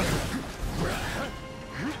wind, huh?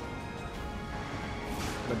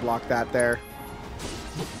 I'm gonna block that there.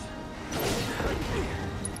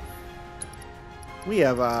 We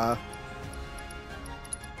have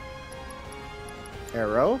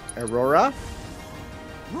Aurora.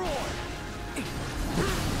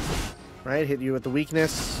 Right, hit you with the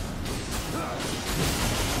weakness.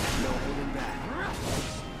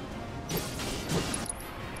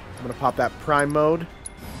 I'm gonna pop that Prime mode.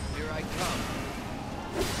 Here I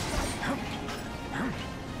come.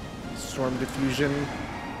 Storm diffusion.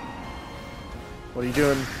 What are you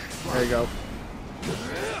doing? There you go.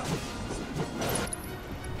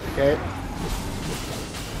 Okay.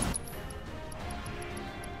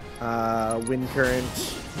 Wind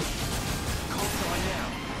current.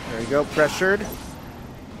 There you go, pressured.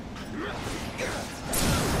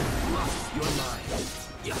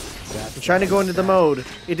 I'm trying to go into the mode.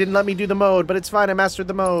 It didn't let me do the mode, but it's fine. I mastered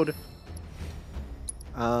the mode.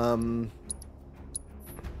 Might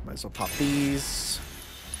as well pop these.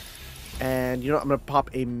 And you know what? I'm going to pop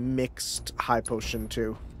a mixed high potion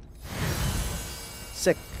too.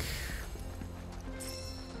 Sick.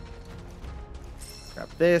 Grab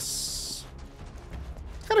this.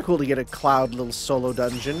 It's kind of cool to get a Cloud little solo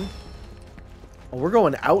dungeon. Oh, we're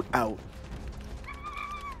going out.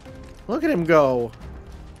 Look at him go.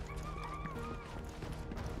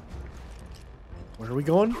 Where are we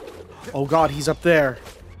going? Oh god, he's up there.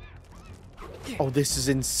 Oh, this is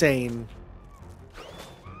insane.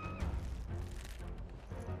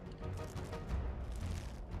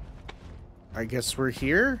 I guess we're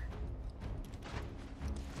here?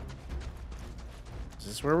 Is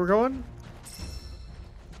this where we're going?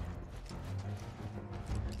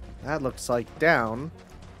 That looks like down.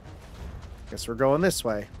 Guess we're going this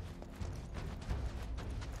way.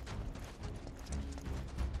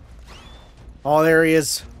 Oh, there he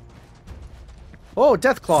is. Oh,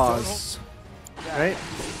 death claws. Right? All right.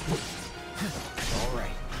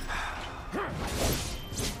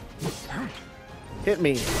 Hit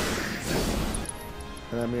me.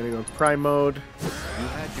 And I'm gonna go prime mode. You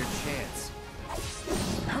had your chance.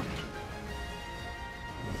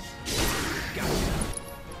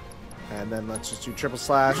 And then let's just do triple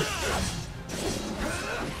slash.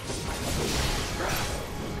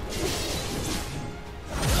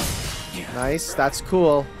 Nice, that's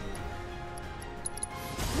cool.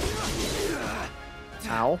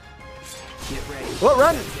 Ow. Get ready. What,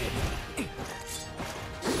 run?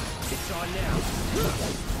 It's on now.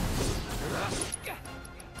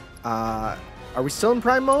 Are we still in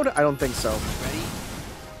prime mode? I don't think so. Ready?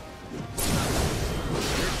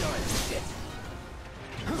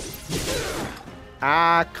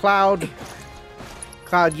 Ah, Cloud.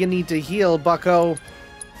 Cloud, you need to heal, bucko.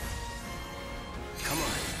 Come on.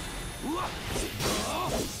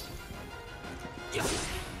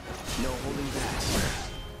 No holding back.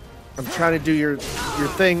 I'm trying to do your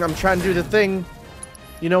thing. I'm trying to do the thing.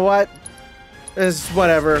 You know what? It's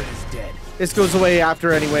whatever. It's dead. This goes away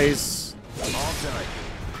after anyways. All done.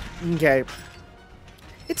 Okay.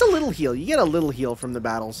 It's a little heal. You get a little heal from the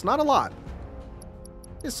battles. Not a lot.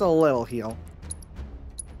 Just a little heal.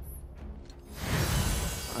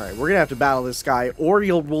 Alright, we're gonna have to battle this guy, or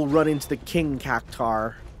we'll run into the King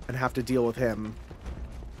Cactuar and have to deal with him.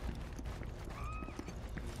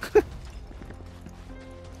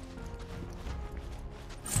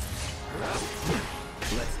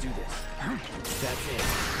 Let's do this. That's it.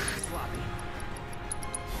 Sloppy.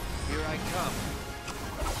 Here I come.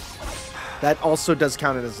 That also does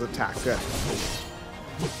count as an attack. Good.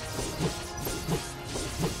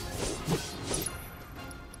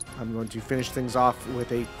 I'm going to finish things off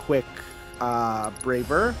with a quick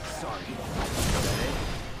Braver. Sorry.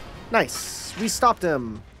 Nice. We stopped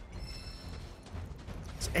him.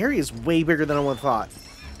 This area is way bigger than I would have thought.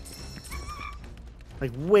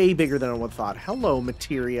 Like, way bigger than I would have thought. Hello,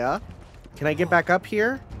 materia. Can I get back up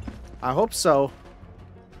here? I hope so.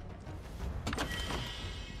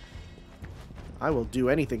 I will do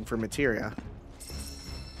anything for materia.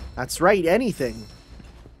 That's right, anything.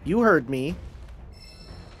 You heard me.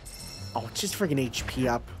 Oh, it's just friggin' HP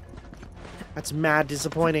up. That's mad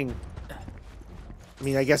disappointing. I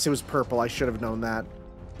mean, I guess it was purple. I should have known that.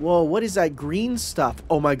 Whoa, what is that green stuff?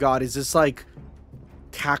 Oh my god, is this like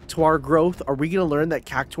Cactuar growth? Are we gonna learn that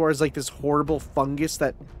Cactuar is like this horrible fungus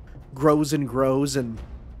that grows and grows and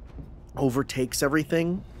overtakes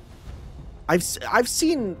everything? I've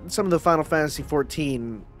seen some of the Final Fantasy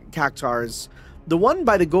XIV Cactuars. The one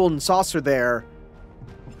by the golden saucer there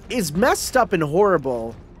is messed up and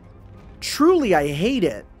horrible. Truly, I hate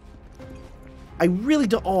it. I really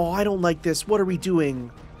don't. Oh, I don't like this. What are we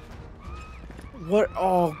doing? What?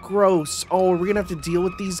 Oh, gross. Oh, are we gonna have to deal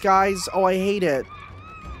with these guys? Oh, I hate it.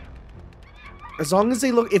 As long as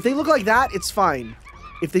they look, if they look like that, it's fine.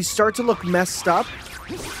 If they start to look messed up,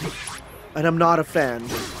 and I'm not a fan.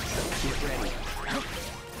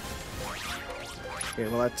 Okay,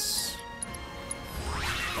 well, let's...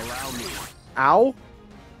 Allow me. Ow.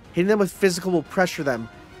 Hitting them with physical will pressure them.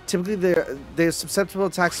 Typically, they're susceptible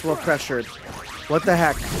attacks while pressured. What the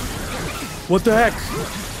heck? What the heck?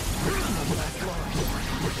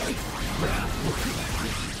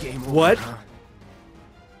 What?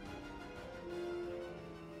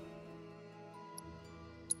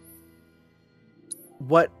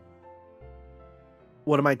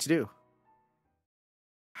 What am I to do?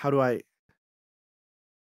 How do I...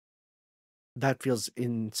 That feels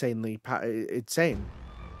insanely insane.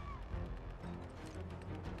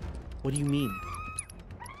 What do you mean?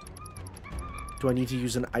 Do I need to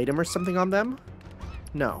use an item or something on them?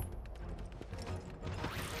 No.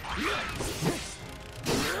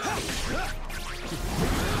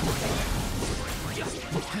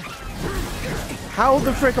 How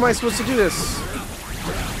the frick am I supposed to do this?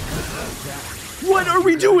 What are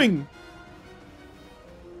we doing?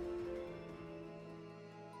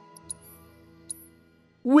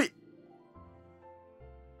 Wait.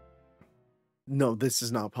 No, this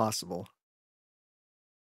is not possible.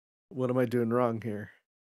 What am I doing wrong here?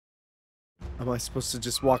 Am I supposed to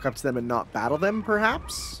just walk up to them and not battle them,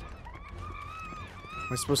 perhaps?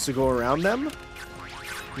 Am I supposed to go around them?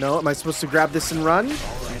 No, am I supposed to grab this and run?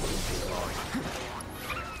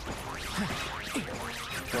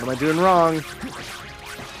 What am I doing wrong?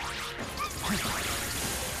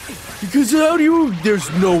 Because how do you... There's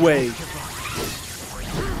no way.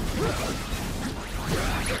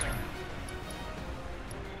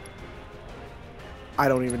 I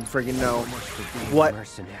don't even friggin' know. What?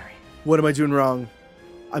 What am I doing wrong?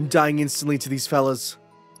 I'm dying instantly to these fellas.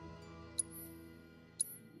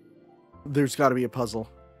 There's gotta be a puzzle.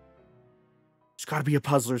 There's gotta be a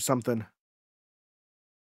puzzle or something.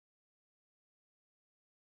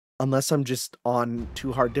 Unless I'm just on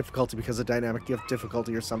too hard difficulty because of dynamic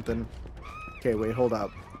difficulty or something. Okay, wait, hold up.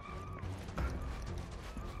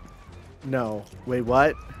 No. Wait,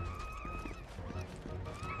 what?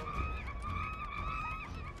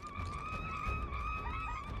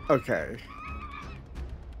 Okay.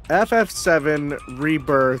 FF7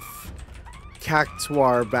 Rebirth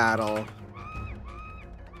Cactuar Battle.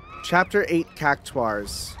 Chapter 8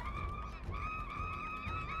 Cactuars.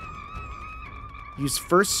 Use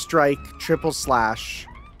first strike, triple slash.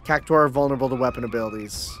 Cactuar are vulnerable to weapon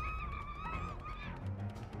abilities.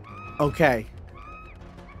 Okay.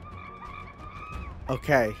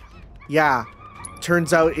 Okay. Yeah.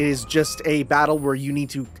 Turns out it is just a battle where you need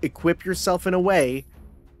to equip yourself in a way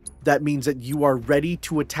that means that you are ready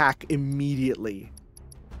to attack immediately.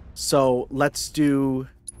 So let's do...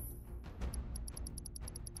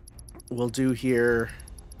 We'll do here...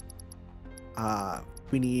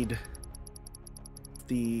 we need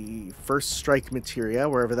the first strike materia,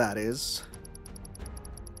 wherever that is.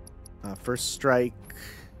 First strike...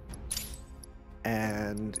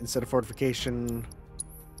 And instead of fortification,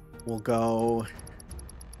 we'll go...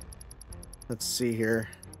 Let's see here.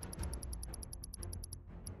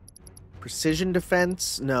 Precision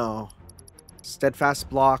defense? No. Steadfast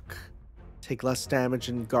block. Take less damage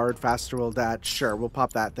and guard faster will that. Sure, we'll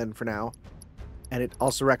pop that then for now. And it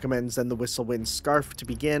also recommends then the Whistle Wind Scarf to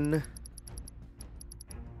begin.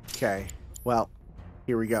 Okay. Well,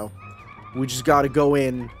 here we go. We just gotta go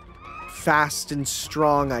in fast and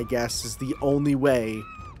strong, I guess, is the only way.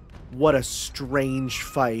 What a strange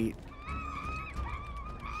fight.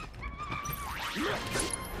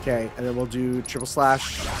 Okay, and then we'll do triple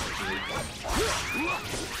slash.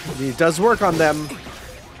 It does work on them.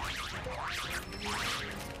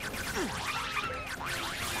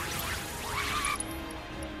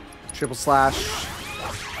 Triple slash.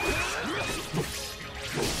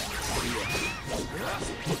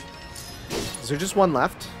 Is there just one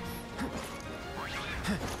left?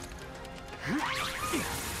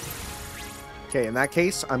 Okay, in that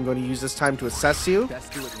case, I'm going to use this time to assess you.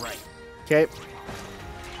 Best do it right. Okay.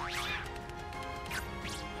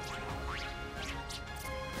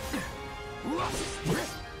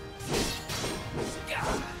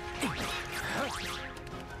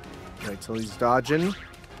 Wait till he's dodging.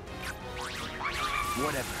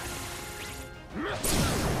 Whatever.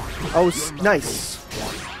 Oh, nice.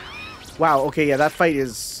 Wow, okay, yeah, that fight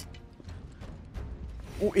is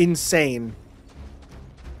insane.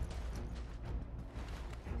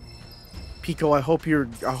 Pico, I hope you're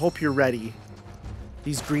ready.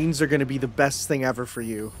 These greens are going to be the best thing ever for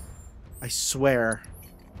you. I swear.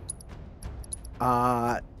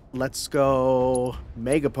 Let's go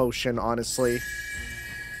Mega Potion, honestly.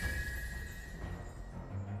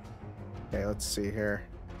 Okay, let's see here.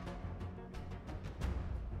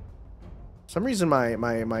 For some reason my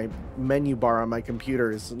menu bar on my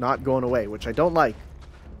computer is not going away, which I don't like.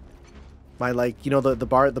 My, like, you know, the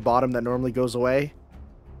bar at the bottom that normally goes away?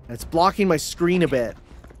 And it's blocking my screen a bit.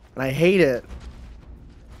 And I hate it.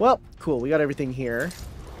 Well, cool, we got everything here.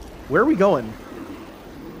 Where are we going?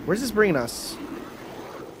 Where's this bringing us?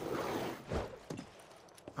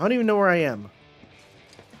 I don't even know where I am.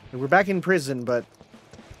 We're back in prison, but...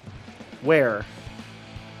 Where?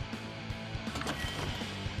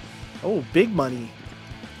 Oh, big money.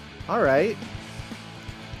 Alright.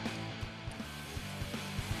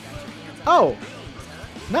 Oh!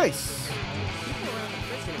 Nice!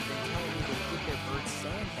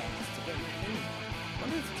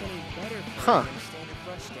 Huh.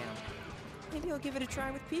 Maybe I'll give it a try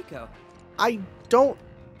with Pico. I don't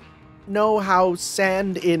know how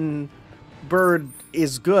sand in Bird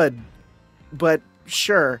is good, but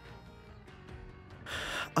sure.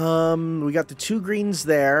 We got the 2 greens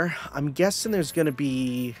there. I'm guessing there's gonna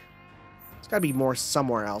be... There's gotta be more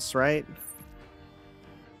somewhere else, right?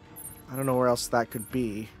 I don't know where else that could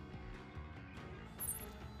be.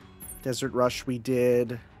 Desert Rush we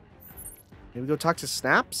did. Maybe go talk to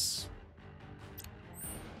Snaps?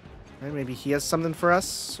 Right, maybe he has something for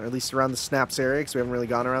us, or at least around the Snaps area, because we haven't really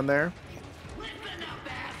gone around there.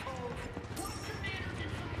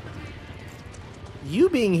 You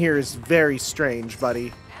being here is very strange,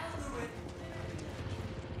 buddy.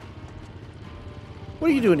 What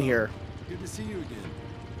are you doing here? Good to see you again.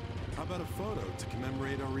 How about a photo to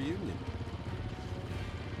commemorate our reunion?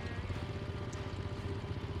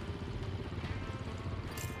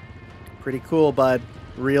 Pretty cool, bud.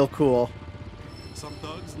 Real cool. Some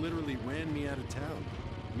thugs literally ran me out of town.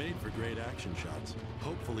 Made for great action shots.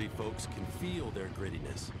 Hopefully folks can feel their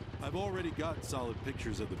grittiness. I've already got solid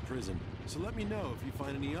pictures of the prison, so let me know if you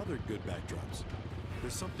find any other good backdrops.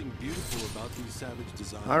 There's something beautiful about these savage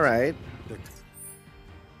designs. All right.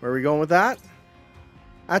 Where are we going with that?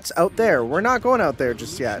 That's out there. We're not going out there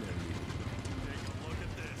just yet.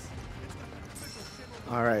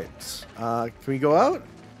 All right. Can we go out?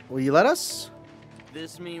 Will you let us?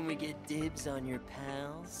 This mean we get dibs on your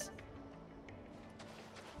pals?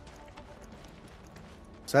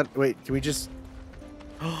 Is that... Wait, can we just...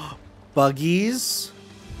 Buggies?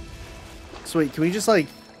 So wait, can we just like...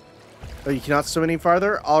 Oh, you cannot swim any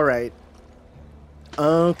farther? Alright.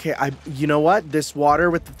 Okay, you know what? This water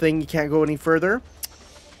with the thing you can't go any further.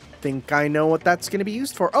 Think I know what that's going to be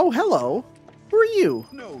used for. Oh, hello. Who are you?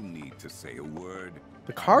 No need to say a word.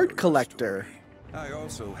 The card collector. I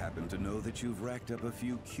also happen to know that you've racked up a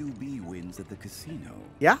few QB wins at the casino.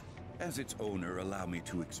 Yeah? As its owner, allow me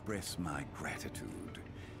to express my gratitude.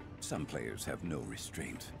 Some players have no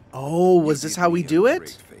restraint. Oh, was this how we do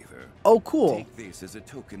it? Oh, cool. Take this as a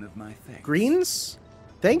token of my thanks. Greens?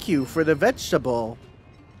 Thank you for the vegetable.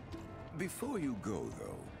 Before you go,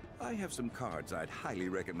 though, I have some cards I'd highly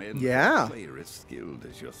recommend Yeah. for a player as skilled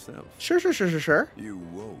as yourself. Sure. You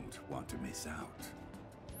won't want to miss out.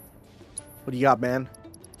 What do you got, man?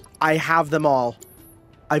 I have them all.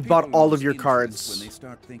 I bought all of your When cards. they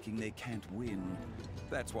start thinking they can't win,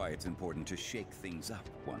 that's why it's important to shake things up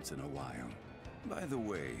once in a while. By the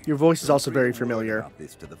way, Your voice is don't also very breathe a word familiar. about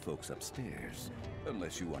this to the folks upstairs,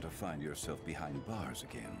 unless you want to find yourself behind bars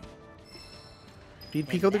again. Feed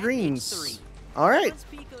Pico the greens. All right. Once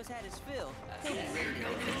Pico's had his fill, he'll be ready to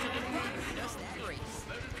go just that race.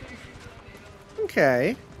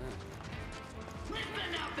 Okay.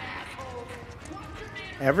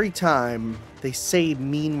 Every time they say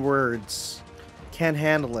mean words, can't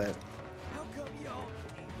handle it.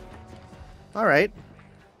 All right.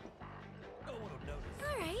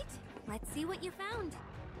 Alright, let's see what you found.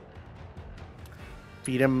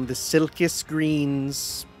 Feed him the silkiest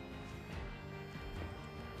greens.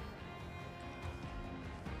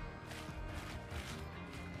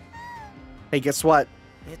 Hey, guess what?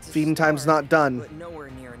 It's a Feeding time's start, not done. but nowhere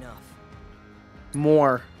near enough.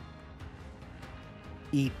 More.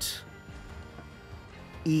 Eat.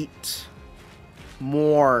 Eat.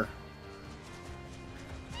 More.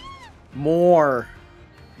 More.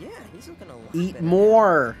 Yeah, he's looking a lot Eat better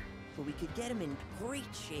more. now. But we could get him in great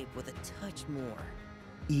shape with a touch more.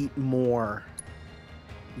 Eat more.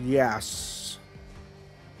 Yes.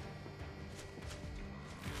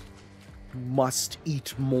 Must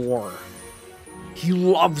eat more. He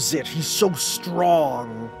loves it. He's so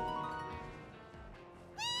strong.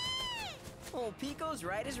 Old Pico's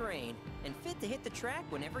right as rain, and fit to hit the track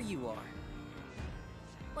whenever you are.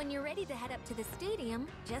 When you're ready to head up to the stadium,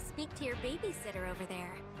 just speak to your babysitter over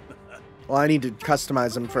there. Well, I need to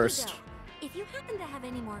customize him Before you first. go, if you happen to have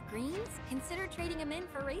any more greens, consider trading them in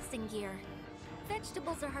for racing gear.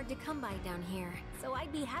 Vegetables are hard to come by down here, so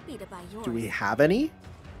I'd be happy to buy yours. Do we have any?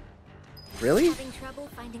 Really? Having trouble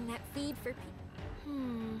finding that feed for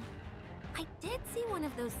I did see one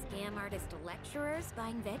of those scam artist lecturers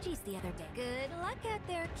buying veggies the other day. Good luck out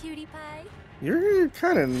there, cutie pie. You're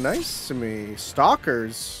kind of nice to me.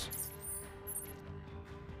 Stalkers.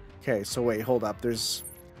 Okay, so wait, hold up. There's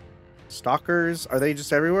stalkers. Are they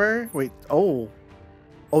just everywhere? Wait, oh.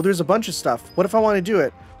 Oh, there's a bunch of stuff. What if I want to do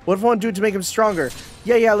it? What if I want to do it to make him stronger?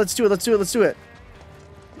 Yeah, let's do it. Let's do it.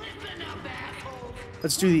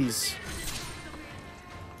 Let's do these.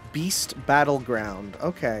 Beast Battleground.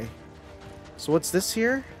 Okay. So what's this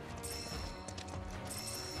here?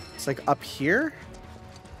 It's like up here?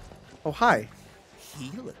 Oh, hi.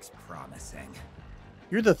 He looks promising.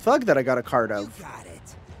 You're the thug that I got a card of. You got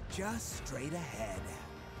it. Just straight ahead.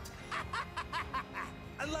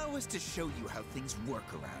 Allow us to show you how things work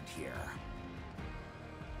around here.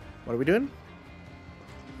 What are we doing?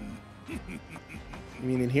 You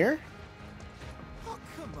mean in here? Oh,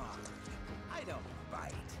 come on. I don't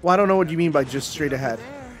bite. Well, I don't know what you mean by just straight ahead.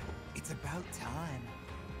 It's about time.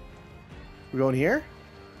 We going here?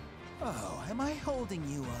 Oh, am I holding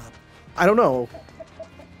you up? I don't know.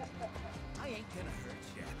 I ain't gonna hurt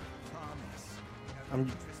you. Promise. I'm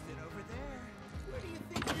Interested over there? Where do you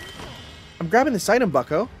think you're going? I'm grabbing this item,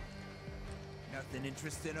 bucko. Nothing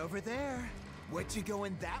interesting over there. What you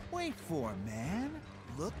going that way for, man?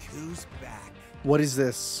 Look who's back. What is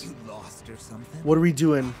this? You lost or something? What are we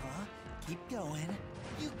doing? Uh-huh. Keep going.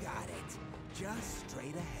 You got it. Just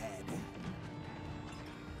straight ahead.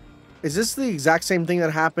 Is this the exact same thing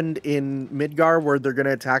that happened in Midgar where they're going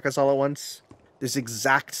to attack us all at once? This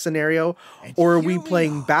exact scenario? Or are we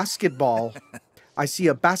playing basketball? I see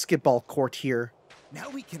a basketball court here. Now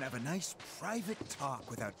we can have a nice private talk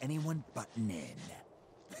without anyone butting in.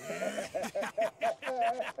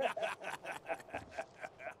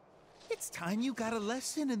 It's time you got a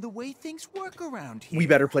lesson in the way things work around here. We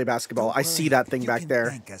better play basketball. I see that thing back there.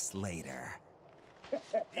 Thank us later.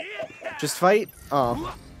 Just fight?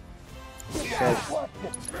 Oh. Okay.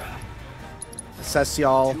 Assess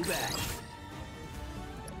y'all.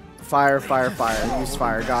 Fire, fire, fire. Use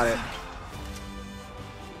fire. Got it.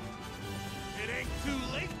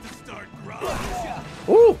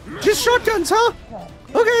 Ooh, just shotguns, huh?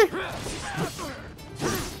 Okay.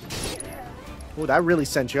 Oh, that really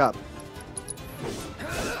sent you up.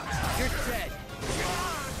 You're dead.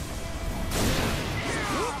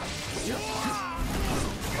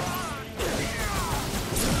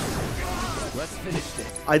 Let's finish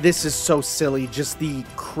this. This is so silly, just the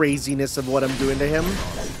craziness of what I'm doing to him.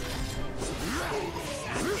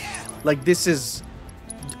 Like, this is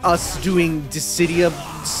us doing Dissidia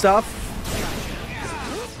stuff.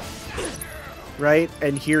 Right?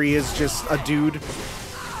 And here he is, just a dude.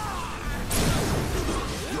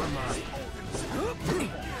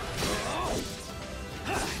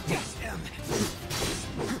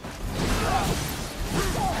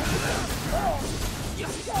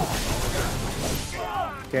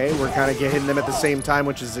 Okay, we're kind of hitting them at the same time,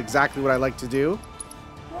 which is exactly what I like to do.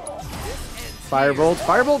 Firebolt.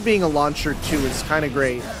 Firebolt being a launcher, too, is kind of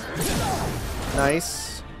great.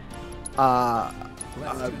 Nice.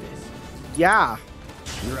 Yeah.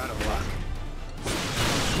 You're out of luck.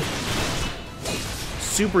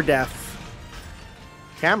 Super death.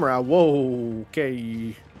 Camera. Whoa.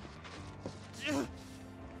 Okay.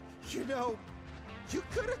 You know, you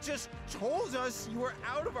could have just told us you were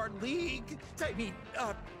out of our league. I mean,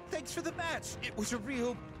 thanks for the match. It was a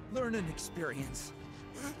real learning experience.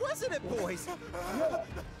 Wasn't it, boys?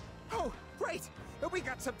 Oh, right. We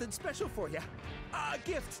got something special for you. A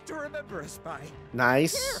gift to remember us by.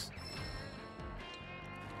 Nice. Here.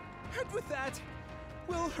 And with that,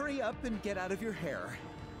 we'll hurry up and get out of your hair.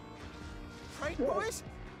 Right, boys?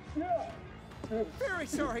 Yeah. Very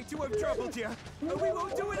sorry to have troubled you. We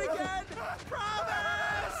won't do it again.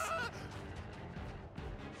 Promise!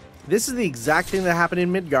 This is the exact thing that happened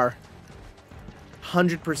in Midgar.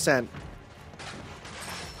 100%.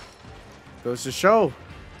 Goes to show.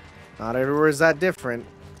 Not everywhere is that different.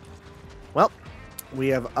 Well, we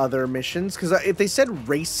have other missions. Because if they said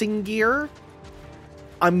racing gear,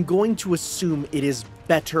 I'm going to assume it is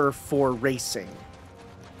better for racing.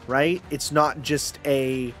 Right? It's not just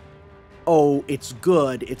a, oh, it's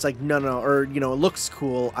good. It's like, no, no, or, you know, it looks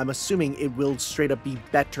cool. I'm assuming it will straight up be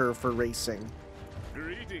better for racing.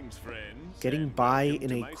 Greetings, friends. Getting by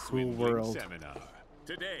in a cruel world. Seminar.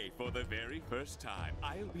 Today, for the very first time,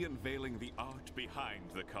 I'll be unveiling the art behind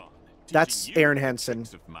the con. That's Aaron Hansen.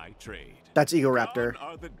 Of my trade. That's Egoraptor. Gone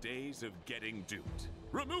are the days of getting duped.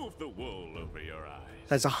 Remove the wool over your eyes.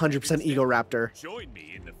 That's 100% Egoraptor. Join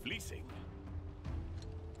me in the fleecing.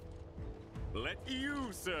 Let you,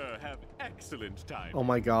 sir, have excellent time. Oh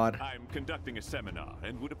my god. I'm conducting a seminar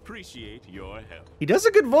and would appreciate your help. He does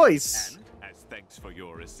a good voice. And, as thanks for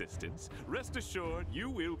your assistance, rest assured you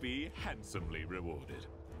will be handsomely rewarded.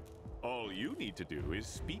 All you need to do is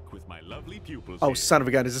speak with my lovely pupils. Oh, son of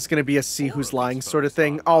a gun. Is this going to be a see who's lying sort of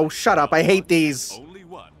thing? Oh, shut up. I hate these. Only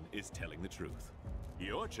one is telling the truth.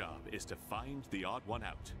 Your job is to find the odd one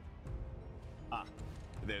out. Ah,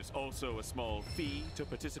 there's also a small fee to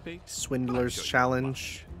participate. Swindler's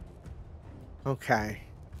Challenge. Okay.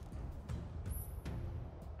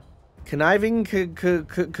 Conniving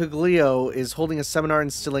Caglio is holding a seminar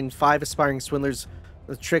instilling 5 aspiring swindlers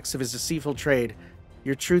the tricks of his deceitful trade.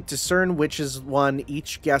 Your truth, discern which is one.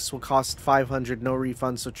 Each guess will cost 500, no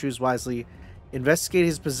refund, so choose wisely. Investigate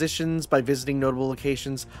his positions by visiting notable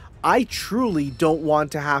locations. I truly don't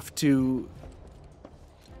want to have to...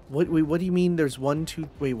 What do you mean there's 1, 2...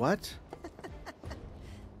 Wait, what?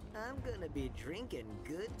 I'm gonna be drinking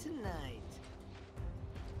good tonight.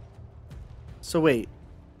 So wait.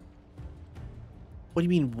 What do you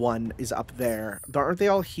mean 1 is up there? Aren't they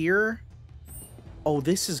all here? Oh,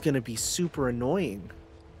 this is gonna be super annoying.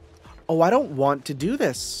 Oh, I don't want to do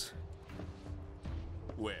this.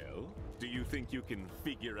 Well, do you think you can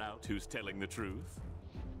figure out who's telling the truth?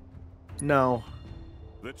 No.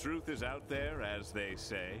 The truth is out there, as they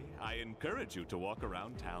say. I encourage you to walk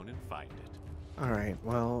around town and find it. Alright,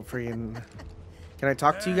 well, freaking... Can I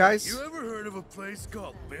talk to you guys? You ever heard of a place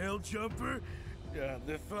called Bail Jumper?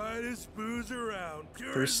 The finest booze around. Pure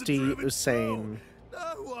as the Thirsty driven Usain. snow.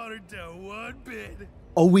 Not watered down one bit.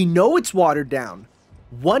 Oh, we know it's watered down.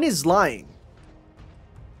 One is lying.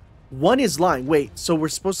 One is lying. Wait, so we're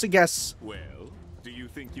supposed to guess... Well, do you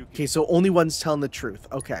think you can... Okay, so only one's telling the truth.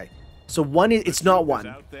 Okay. So one is... It's not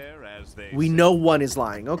one. We know one is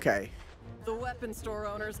lying. Okay. The weapon store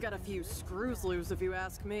owner's got a few screws loose, if you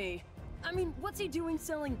ask me. I mean, what's he doing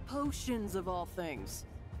selling potions of all things?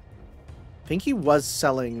 I think he was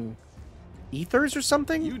selling ethers or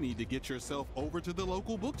something? You need to get yourself over to the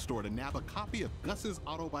local bookstore to nab a copy of Gus's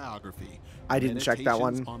autobiography. I didn't check that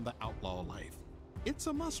one. Meditations on the Outlaw Life. It's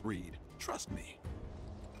a must-read. Trust me.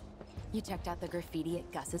 You checked out the graffiti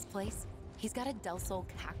at Gus's place? He's got a Del Sol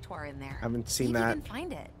cactuar in there. I haven't seen See if that. you can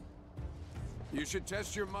find it. You should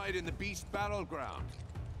test your might in the Beast Battleground.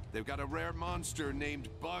 They've got a rare monster named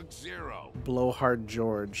Bug Zero. Blowhard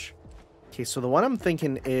George. Okay, so the one I'm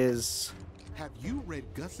thinking is... Have you read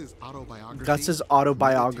Gus's autobiography? Gus's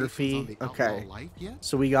autobiography. Okay.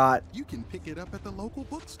 So we got... You can pick it up at the local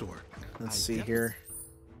bookstore. Let's see here.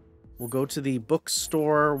 We'll go to the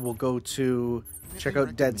bookstore. We'll go to... Check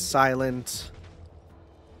out Dead Silent.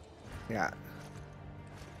 Yeah.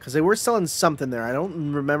 Because they were selling something there. I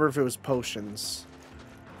don't remember if it was potions.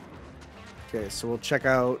 Okay, so we'll check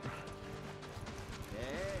out...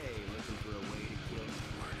 Hey, looking for a way to kill the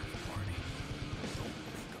murder party. Don't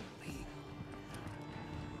make a leap.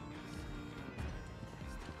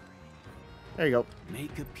 There you go.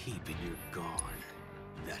 Make a peep and you're gone.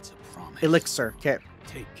 That's a promise. Elixir. Okay.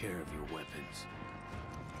 Take care of your weapons.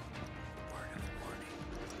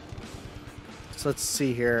 So let's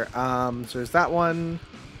see here. So there's that one.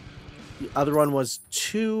 The other one was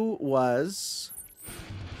 2 was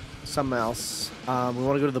something else. We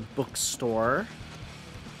want to go to the bookstore.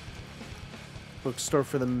 Bookstore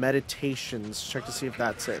for the meditations. Check to see if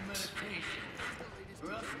that's it.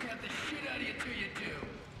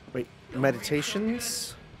 Wait,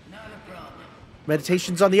 meditations?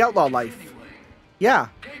 Meditations on the Outlaw Life. Yeah.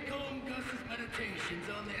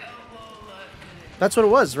 That's what it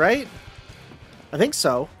was, right? I think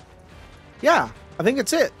so. Yeah, I think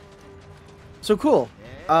it's it. So cool.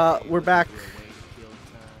 We're back.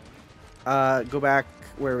 Go back.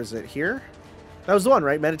 Where was it? Here? That was the one,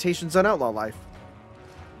 right? Meditations on Outlaw Life.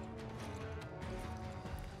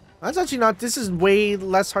 That's actually not... This is way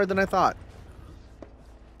less hard than I thought.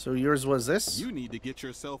 So yours was this? You need to get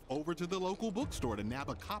yourself over to the local bookstore to nab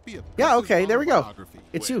a copy of Yeah, Gus's okay, there we go. autobiography.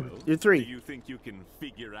 It's you. You're 3. Do you think you can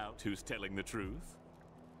figure out who's telling the truth?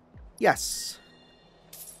 Yes.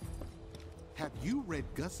 Have you read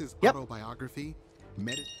Gus's Yep. autobiography?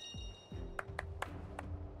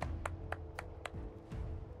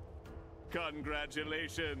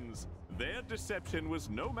 Congratulations! Their deception was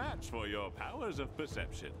no match for your powers of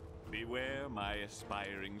perception. Beware my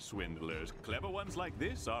aspiring swindlers. Clever ones like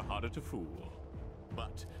this are harder to fool.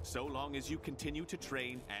 But so long as you continue to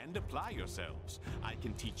train and apply yourselves, I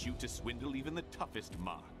can teach you to swindle even the toughest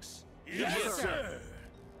marks. Yes, sir!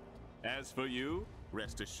 As for you,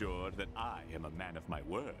 rest assured that I am a man of my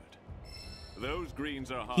word. Those greens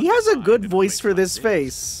are hard He has to a find good in voice place for like this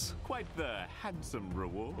face. Quite the handsome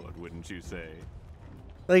reward, wouldn't you say?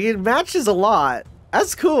 Like, it matches a lot.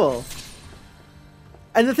 That's cool.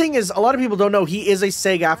 And the thing is, a lot of people don't know he is a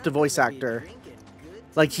SAG-AFTRA voice actor.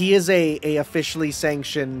 Like, he is a officially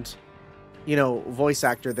sanctioned, you know, voice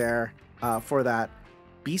actor there for that.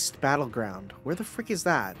 Beast Battleground. Where the frick is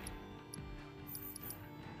that?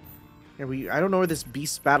 Yeah, I don't know where this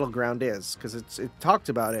Beast Battleground is, because it talked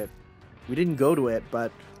about it. We didn't go to it,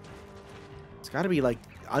 but it's got to be, like,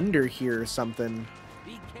 under here or something.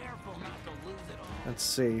 Be careful not to lose it all. Let's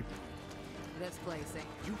see. This place ain't.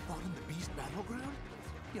 You fought in the Beast Battleground?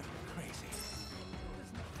 You're crazy.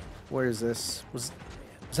 Where is this? Was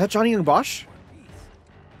that Johnny Young Bosch?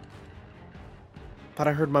 Thought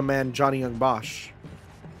I heard my man Johnny Young Bosch.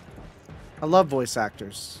 I love voice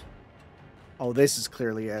actors. Oh, this is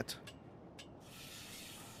clearly it.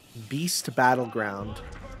 Beast Battleground.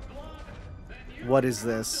 What is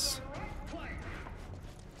this?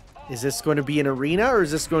 Is this going to be an arena, or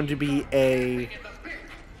is this going to be a...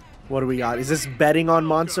 What do we got? Is this betting on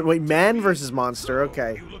monster? Wait, man versus monster.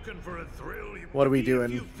 Okay. What are we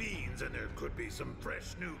doing? Fiends, and there could be some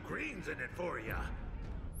fresh new greens in it for ya.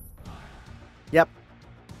 Yep.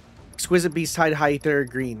 Exquisite Beast Hide Hider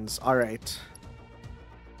Greens. Alright.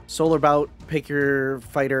 Solar Bout, pick your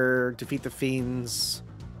fighter, defeat the fiends.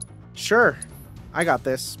 Sure. I got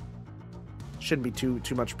this. Shouldn't be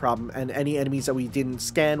too much problem. And any enemies that we didn't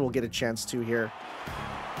scan, we'll get a chance to here.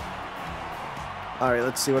 Alright,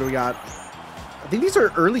 let's see what do we got. I think these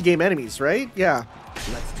are early game enemies, right? Yeah.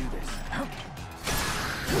 Let's do this.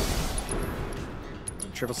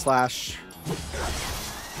 Triple slash.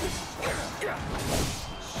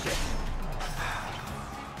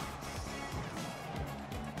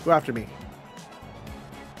 Go after me.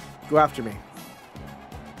 Go after me.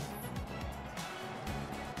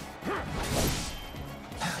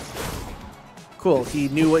 Cool, he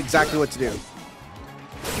knew exactly what to do.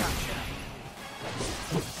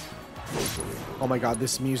 Oh my god,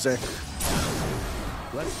 this music.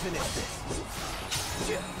 Let's finish this.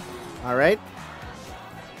 Alright.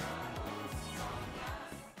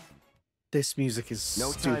 This music is No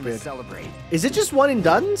stupid. time to celebrate. Is it just one and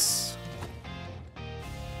done's?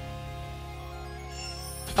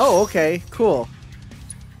 Oh, okay, cool.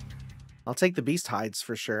 I'll take the beast hides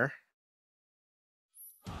for sure.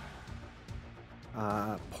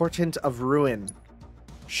 Portent of Ruin.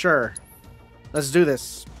 Sure. Let's do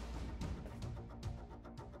this.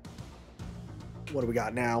 What do we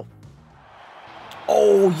got now?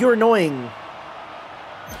 Oh, you're annoying.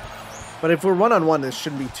 But if we're one-on-one, this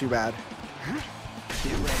shouldn't be too bad.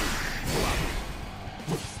 Get ready.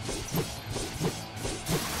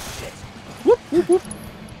 Whoop, whoop, whoop.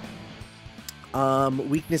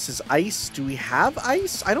 Weakness is ice. Do we have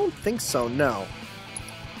ice? I don't think so, no.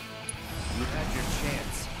 You had your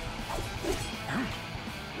chance.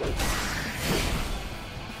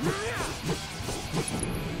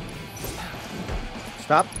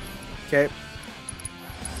 Stop. Okay.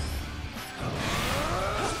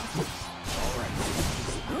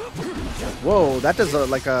 Whoa, that does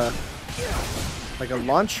like a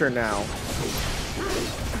launcher now.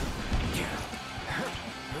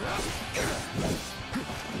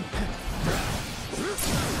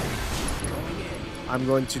 I'm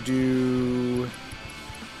going to do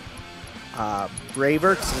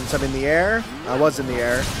Braver since I'm in the air. I was in the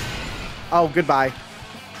air. Oh, goodbye.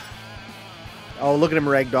 Oh, look at him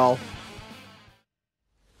ragdoll.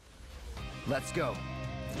 Let's go.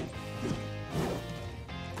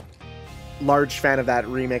 Large fan of that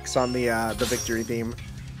remix on the victory theme.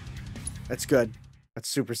 That's good. That's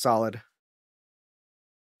super solid.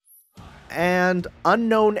 And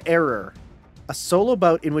Unknown Error. A solo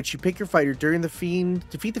bout in which you pick your fighter during the fiend,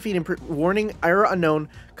 defeat the fiend, and warning, error unknown,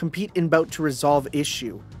 compete in bout to resolve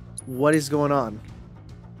issue. What is going on?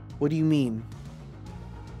 What do you mean?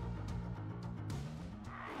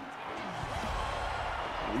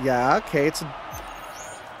 Yeah, okay, it's a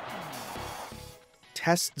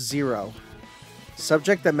Test 0.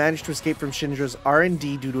 Subject that managed to escape from Shinra's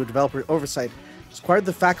R&D due to a developer oversight has acquired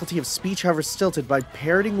the faculty of speech, however stilted, by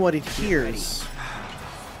parroting what it hears.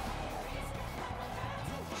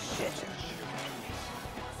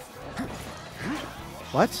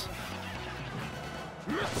 What?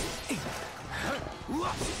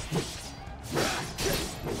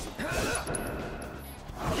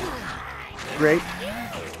 Great.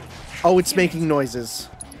 Oh, it's making noises.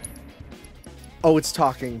 Oh, it's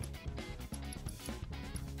talking.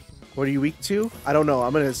 What are you weak to? I don't know.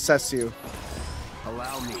 I'm gonna assess you.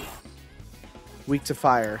 Allow me. Weak to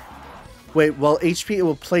fire. Wait, well, HP, it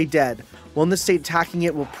will play dead. While in the state, attacking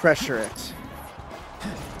it will pressure it.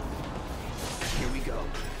 Here we go.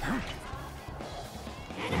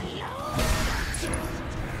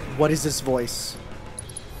 What is this voice?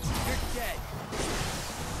 You're dead.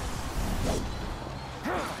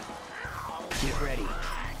 Get ready.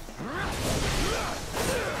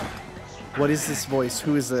 What is this voice?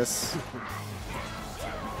 Who is this?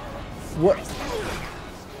 What?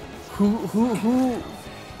 Who?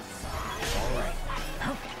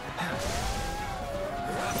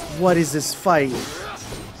 What is this fight?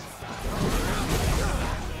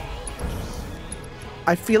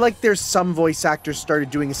 I feel like there's some voice actors started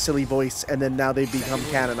doing a silly voice and then now they've become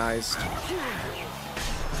canonized.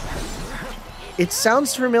 It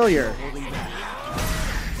sounds familiar.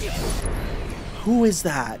 Who is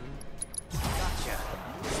that?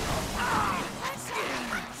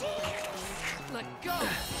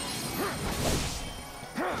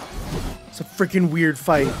 It's a freaking weird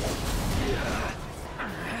fight.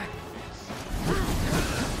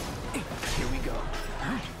 Here we go.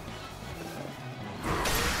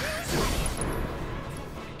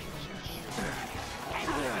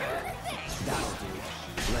 That'll do.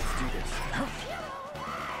 Let's do this.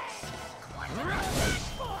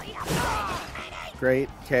 Great.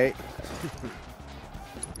 Okay.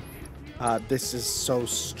 This is so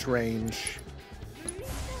strange.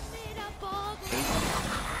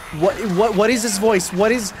 What is this voice?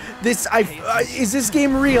 What is this? Is this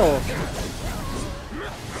game real?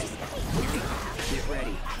 Get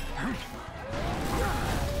ready.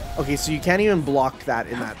 Okay, so you can't even block that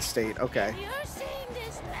in that state. Okay.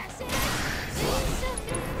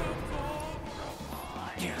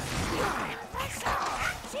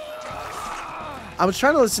 I was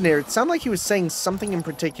trying to listen here. It sounded like he was saying something in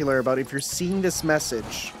particular about if you're seeing this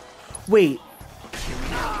message. Wait.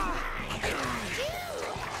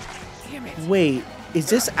 Wait, is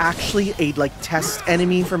this actually a, like, test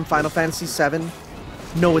enemy from Final Fantasy VII?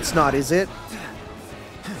 No, it's not, is it?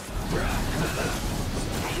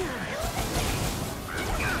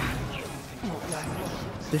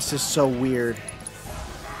 This is so weird.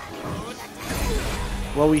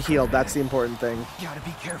 Well, we healed. That's the important thing. Gotta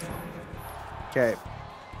be careful. Okay.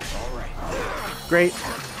 Great.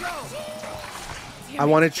 I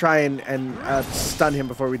want to try and stun him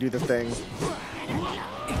before we do the thing.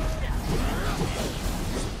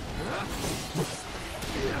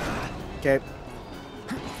 Okay.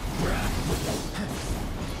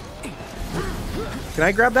 Can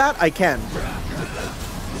I grab that? I can.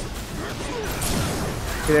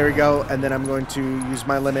 Okay, there we go. And then I'm going to use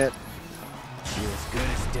my limit. You're as good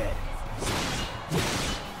as dead.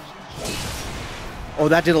 Oh,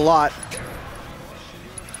 that did a lot.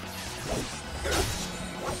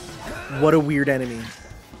 What a weird enemy.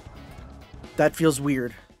 That feels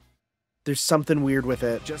weird. There's something weird with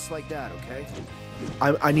it. Just like that, okay?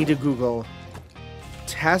 I need to Google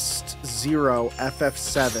Test 0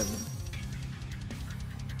 FF7.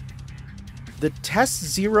 The Test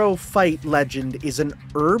 0 fight legend is an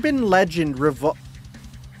urban legend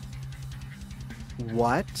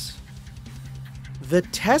What? The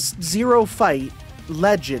Test 0 fight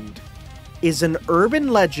legend is an urban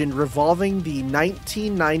legend revolving the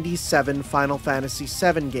 1997 Final Fantasy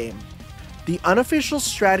VII game. The unofficial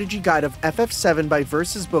strategy guide of FF7 by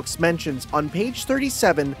Versus Books mentions on page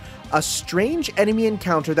 37 a strange enemy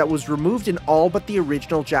encounter that was removed in all but the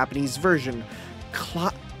original Japanese version.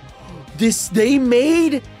 They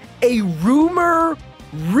made a rumor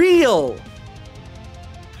real!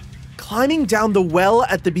 Climbing down the well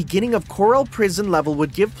at the beginning of Corel Prison level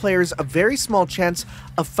would give players a very small chance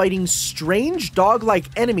of fighting strange dog-like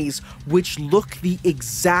enemies which look the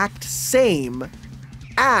exact same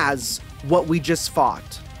as what we just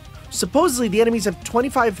fought. Supposedly, the enemies have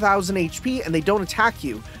 25,000 HP and they don't attack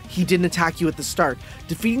you. He didn't attack you at the start.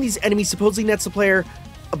 Defeating these enemies supposedly nets the player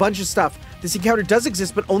a bunch of stuff. This encounter does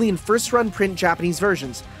exist, but only in first-run print Japanese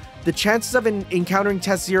versions. The chances of encountering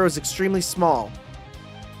Test 0 is extremely small.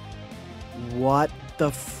 What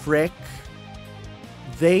the frick?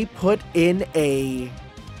 They put in a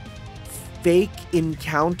fake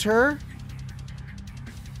encounter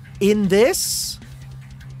in this?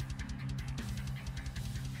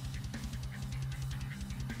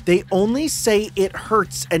 They only say it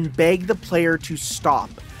hurts and beg the player to stop.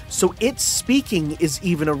 So its speaking is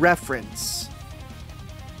even a reference.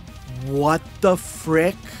 What the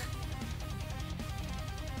frick?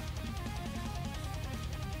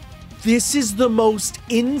 This is the most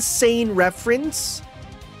insane reference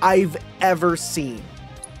I've ever seen.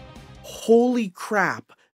 Holy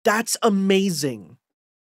crap. That's amazing.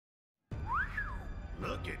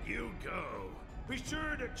 Look at you go. Be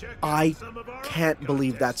sure to check I out some of our can't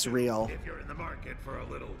believe that's real. if you're in the market for a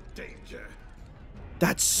little danger.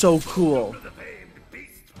 That's so cool. The famed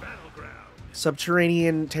Beast Battleground.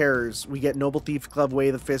 Subterranean Terrors. We get Noble Thief Glove, Way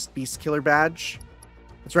of the Fist, Beast Killer Badge.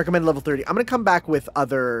 Let's recommend level 30. I'm going to come back with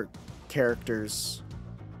other characters.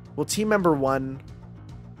 Well, team member 1.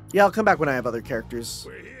 Yeah, I'll come back when I have other characters.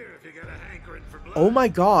 We're here if you got a hankering for blood. Oh my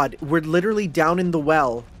god, we're literally down in the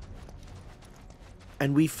well.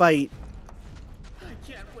 And we fight.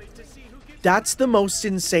 That's the most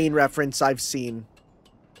insane reference I've seen.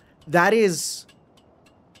 That is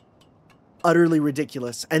utterly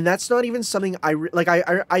ridiculous. And that's not even something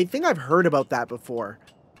I think I've heard about that before.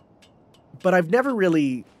 But I've never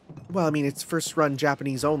really, well, I mean, it's first run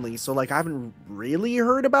Japanese only, so like I haven't really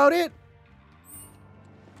heard about it.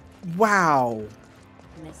 Wow.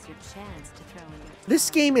 Miss your chance to throw in your This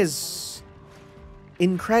game is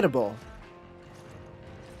incredible.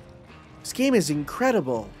 This game is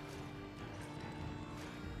incredible.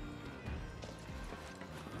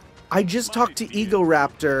 I just talked to Ego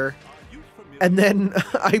Raptor, and then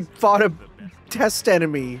I fought a test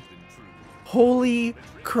enemy. Holy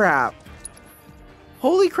crap.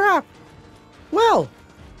 Holy crap. Well,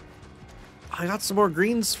 I got some more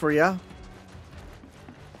greens for you.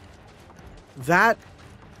 That,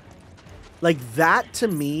 like, that to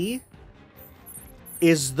me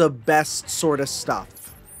is the best sort of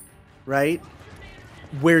stuff, right?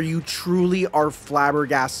 Where you truly are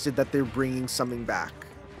flabbergasted that they're bringing something back.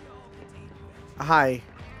 Hi.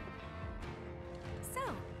 So,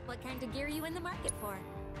 what kind of gear are you in the market for?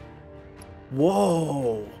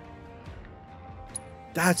 Whoa.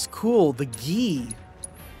 That's cool. The Gi.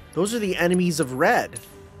 Those are the enemies of Red.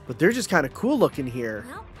 But they're just kind of cool looking here.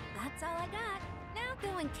 Well, that's all I got.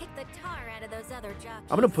 other jockeys.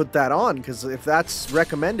 I'm gonna put that on, because if that's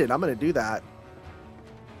recommended, I'm gonna do that.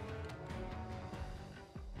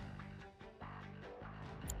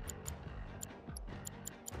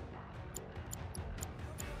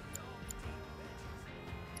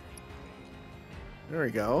 There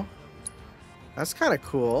we go. That's kind of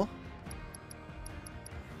cool.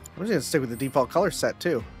 I'm just gonna stick with the default color set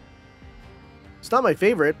too. It's not my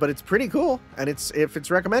favorite, but it's pretty cool. And if it's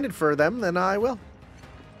recommended for them, then I will.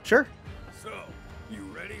 Sure. So, you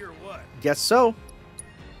ready or what? Guess so.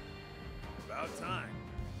 About time.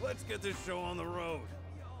 Let's get this show on the road.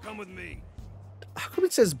 Come with me. How come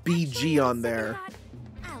it says BG on there?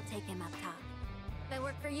 I'll take him up top. That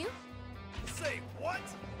work for you? Say what?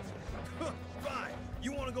 Fine.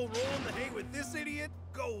 You want to go roll in the hay with this idiot?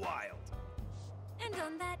 Go wild. And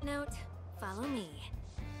on that note, follow me.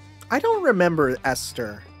 I don't remember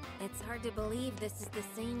Esther. It's hard to believe this is the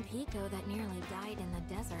same Pico that nearly died in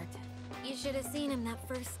the desert. You should have seen him that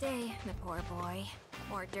first day, the poor boy.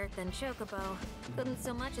 More dirt than Chocobo. Couldn't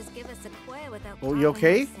so much as give us a quail without. Oh, you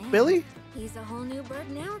okay, Billy? He's a whole new bird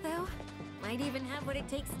now, though. Might even have what it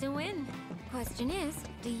takes to win. Question is,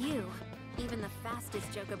 do you? Even the fastest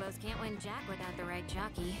Chocobos can't win Jack without the right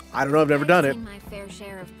jockey. I don't know, I've never done it. I've seen my fair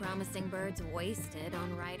share of promising birds wasted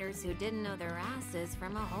on riders who didn't know their asses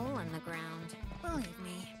from a hole in the ground. Believe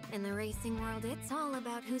me, in the racing world, it's all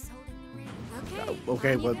about who's holding the reins. Okay.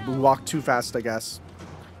 Okay, well, we walked too fast, I guess.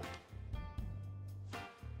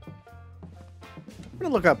 I'm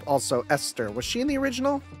gonna look up also Esther. Was she in the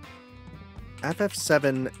original?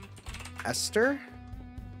 FF7 Esther?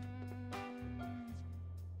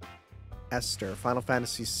 Esther, Final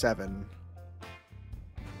Fantasy VII.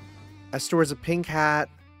 Esther wears a pink hat.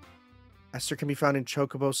 Esther can be found in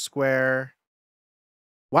Chocobo Square.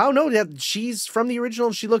 Wow, no, she's from the original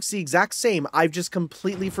and she looks the exact same. I've just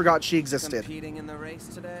completely forgot she existed. Competing in the race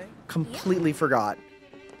today? Completely forgot.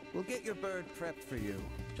 We'll get your bird prepped for you.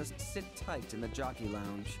 Just sit tight in the jockey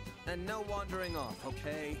lounge. And no wandering off,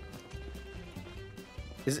 okay?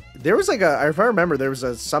 There was like if I remember, there was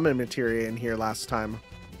a summon materia in here last time.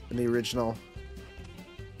 In the original.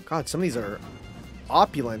 God, some of these are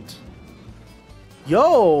opulent.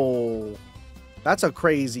 Yo! That's a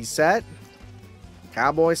crazy set.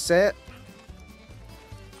 Cowboy set.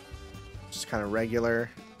 Just kind of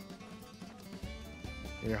regular.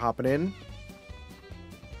 You're hopping in.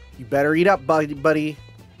 You better eat up, buddy.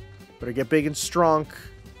 Better get big and strong.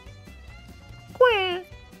 Quack.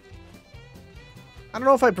 I don't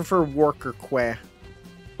know if I prefer Work or Quack.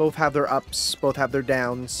 Both have their ups, both have their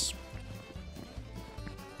downs.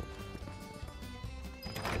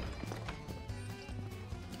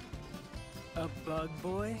 A bug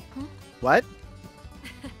boy? What?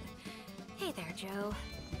 Hey there, Joe.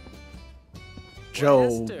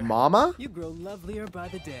 Joe, Esther, Mama? You grow lovelier by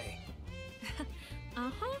the day.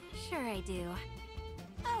 Uh-huh, sure I do.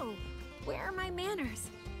 Oh, where are my manners?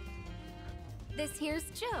 This here's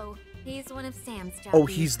Joe. He's one of Sam's jockeys. Oh,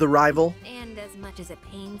 he's the rival? And as much as it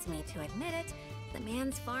pains me to admit it, the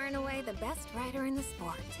man's far and away the best rider in the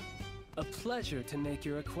sport. A pleasure to make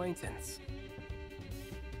your acquaintance.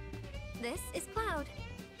 This is Cloud,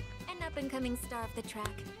 an up-and-coming star of the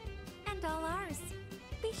track, and all ours.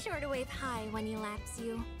 Be sure to wave hi when he laps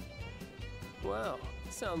you. Well,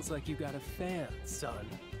 sounds like you got a fan, son.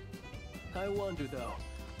 I wonder though,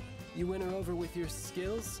 you win her over with your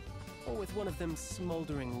skills? Or with one of them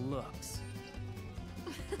smoldering looks?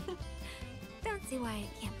 Don't see why it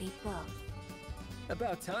can't be both.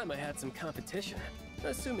 About time I had some competition.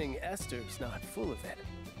 Assuming Esther's not full of it.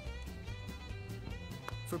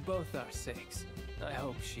 For both our sakes, I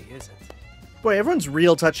hope she isn't. Boy, everyone's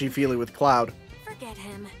real touchy-feely with Cloud. Forget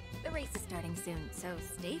him. The race is starting soon, so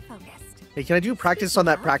stay focused. Hey, can I do practice on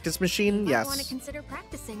that practice machine? I want to Yes. consider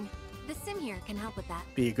practicing. The sim here can help with that.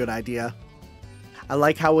 Be a good idea. I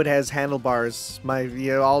like how it has handlebars.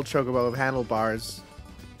 All Chocobo have handlebars.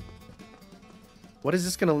 What is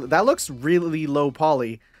this gonna... That looks really low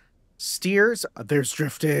poly. Steers. There's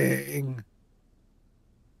drifting.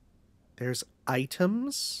 There's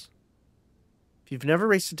items. If you've never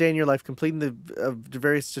raced a day in your life, completing the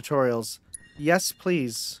various tutorials. Yes,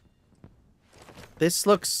 please. This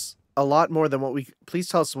looks a lot more than what we... Please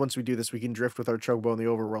tell us once we do this, we can drift with our Chocobo in the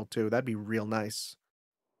overworld too. That'd be real nice.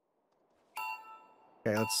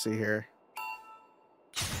 Okay, let's see here.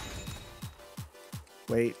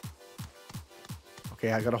 Wait.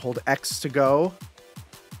 Okay, I gotta hold X to go.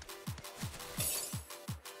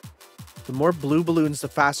 The more blue balloons, the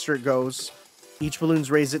faster it goes. Each balloon's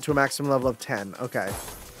raised it to a maximum level of 10. Okay.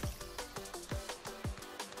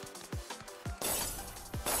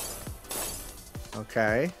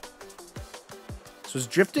 Okay. So is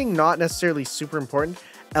drifting not necessarily super important?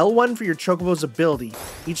 L1 for your chocobo's ability.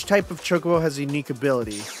 Each type of chocobo has a unique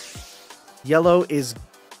ability. Yellow is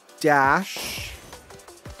dash.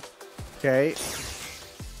 Okay.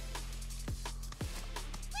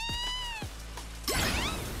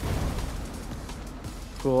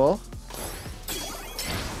 Cool.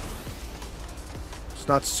 It's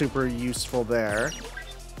not super useful there.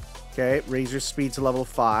 Okay, raise your speed to level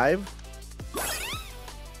 5.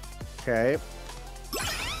 Okay.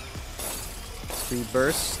 Speed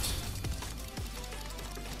burst.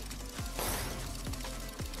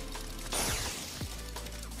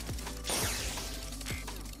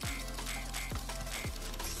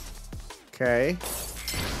 Okay.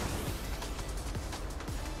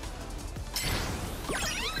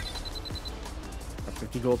 Got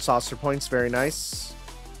 50 gold saucer points, very nice.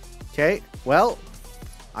 Okay, well,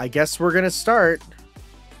 I guess we're gonna start.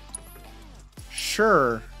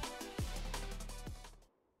 Sure.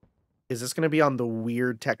 Is this gonna be on the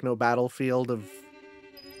weird techno battlefield of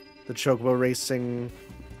the chocobo racing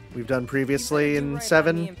we've done previously in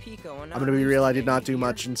 7? I'm gonna be real, I did not do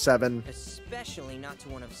much in 7. Especially not to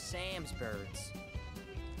one of Sam's birds.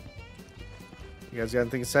 You guys got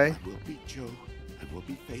anything to say? I will beat Joe. I will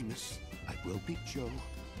be famous. I will beat Joe.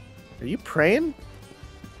 Are you praying?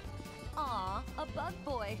 Aw, a bug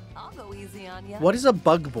boy. I'll go easy on ya. What is a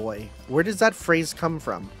bug boy? Where does that phrase come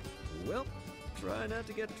from? Well, try not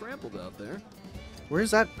to get trampled out there.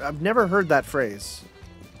 Where's that? I've never heard that phrase.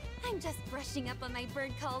 I'm just brushing up on my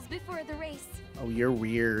bird calls before the race. Oh, you're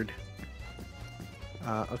weird.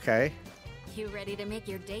 Okay. You ready to make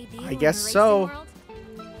your debut I guess in the racing so. world?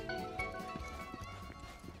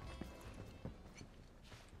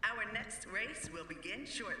 Our next race will begin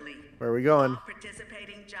shortly. Where are we going? All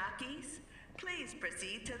participating jockeys, please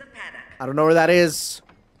proceed to the paddock. I don't know where that is.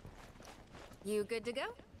 You good to go?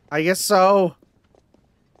 I guess so.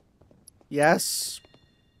 Yes.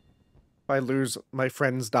 If I lose, my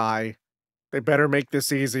friends die. They better make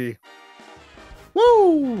this easy.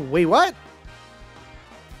 Woo! Wait, what?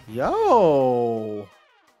 Yo!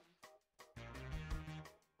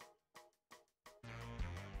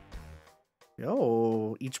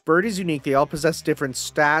 Yo, each bird is unique. They all possess different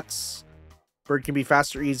stats. Bird can be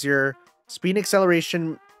faster, easier. Speed and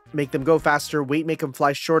acceleration make them go faster. Weight make them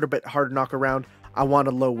fly shorter but harder to knock around. I want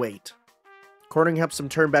a low weight. Cornering helps them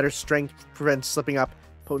turn better. Strength prevents slipping up.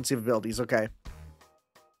 Potency of abilities. Okay.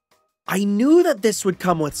 I knew that this would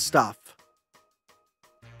come with stuff.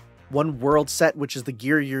 One world set, which is the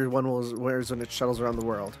gear your one wears when it shuttles around the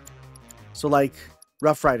world. So like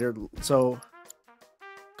Rough Rider. So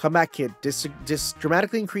Comeback Kid.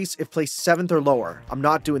 Dramatically increase if placed 7th or lower. I'm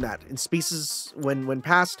not doing that. In species when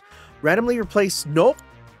passed, randomly replace. Nope.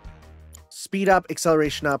 Speed up,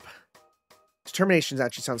 acceleration up. Determinations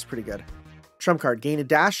actually sounds pretty good. Trump card. Gain a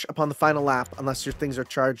dash upon the final lap unless your things are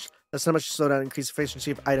charged. That's not much to slow down. Increase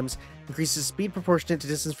efficiency of items. Increases speed proportionate to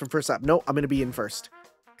distance from first lap. No, I'm going to be in first.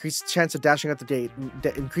 Increase chance of dashing out the gate.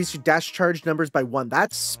 Increase your dash charge numbers by 1.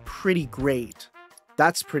 That's pretty great.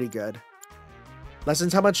 That's pretty good.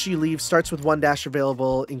 Lessens how much you leave. Starts with 1 dash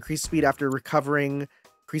available. Increase speed after recovering.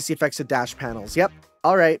 Increase the effects of dash panels. Yep.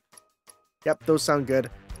 All right. Yep, those sound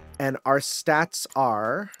good. And our stats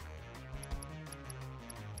are...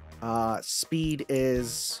 speed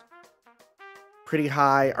is pretty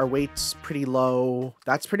high. Our weight's pretty low.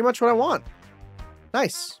 That's pretty much what I want.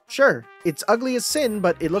 Nice. Sure. It's ugly as sin,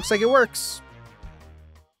 but it looks like it works.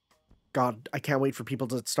 God, I can't wait for people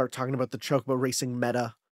to start talking about the chocobo racing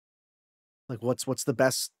meta. Like, what's the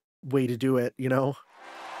best way to do it, you know?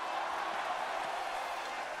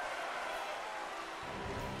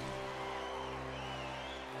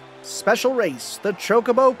 Special race, the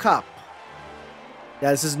Chocobo Cup.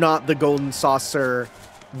 Yeah, this is not the Golden Saucer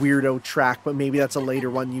weirdo track, but maybe that's a later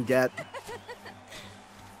one you get.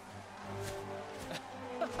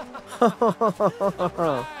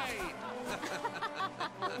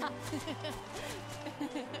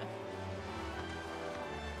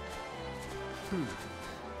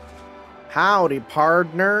 Howdy,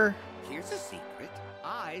 partner. Here's a secret.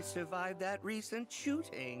 I survived that recent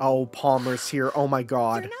shooting. Oh, Palmer's here. Oh my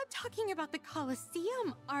god. You're not talking about the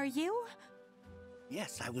Colosseum, are you?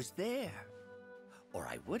 Yes, I was there. Or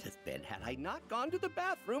I would have been had I not gone to the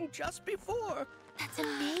bathroom just before. That's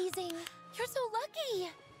amazing. You're so lucky.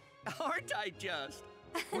 Aren't I just?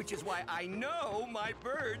 Which is why I know my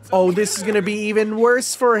birds. Oh, this is gonna be even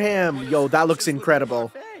worse for him. Yo, that looks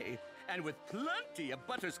incredible. And with plenty of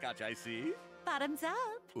butterscotch, I see. Bottoms up.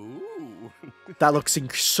 Ooh. That looks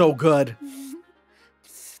so good.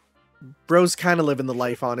 Bro's kind of living the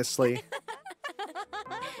life, honestly.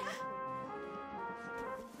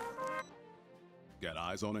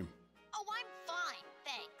 Eyes on him. Oh, I'm fine,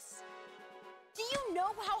 thanks. Do you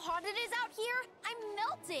know how hot it is out here? I'm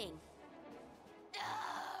melting.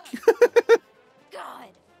 Ugh. God,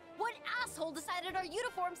 what asshole decided our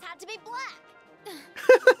uniforms had to be black?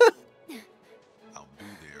 I'll be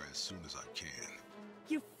there as soon as I can.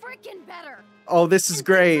 You freaking better. Oh, this is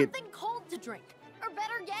great. Something cold to drink, or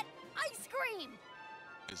better yet, ice cream.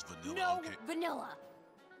 Is vanilla No okay? vanilla.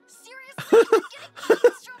 Seriously, I'm getting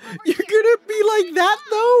heat You're gonna be like that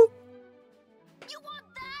though? You want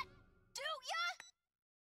that? Do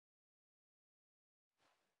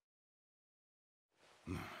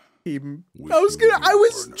ya? I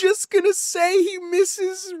was just gonna say he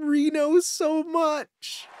misses Reno so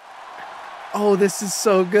much. Oh, this is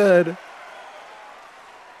so good.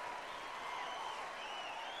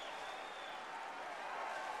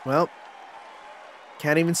 Well,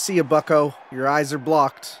 can't even see you, bucko. Your eyes are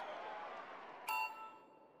blocked.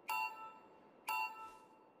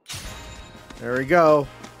 There we go.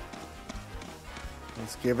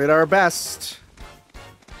 Let's give it our best.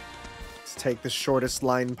 Let's take the shortest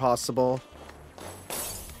line possible.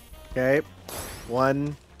 Okay.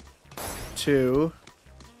 1, 2.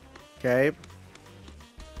 Okay.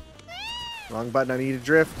 Wrong button, I need to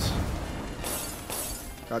drift.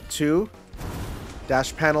 Got 2.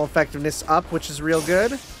 Dash panel effectiveness up, which is real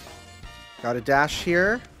good. Got a dash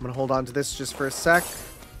here. I'm gonna hold on to this just for a sec.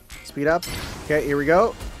 Speed up. Okay, here we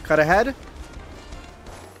go. Cut ahead.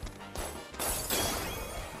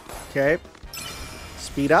 Okay.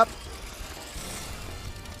 Speed up.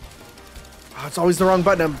 Oh, it's always the wrong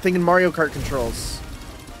button. I'm thinking Mario Kart controls.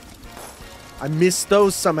 I missed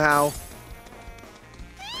those somehow.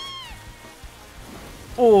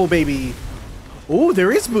 Oh, baby. Oh,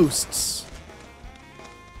 there is boosts.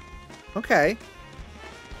 Okay.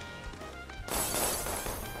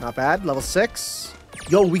 Not bad. Level 6.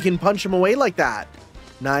 Yo, we can punch him away like that.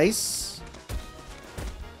 Nice.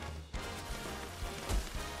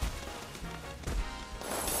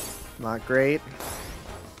 Not great.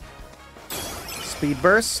 Speed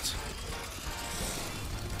burst.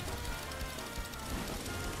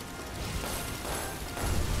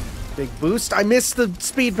 Big boost. I missed the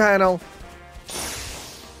speed panel.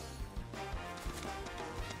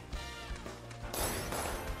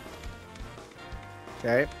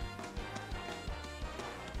 Okay.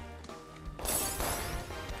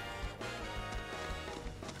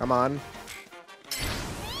 Come on.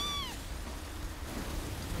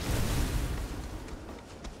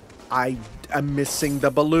 I am missing the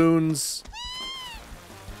balloons.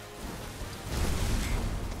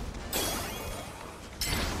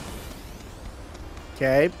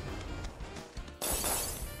 Okay.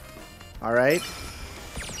 All right.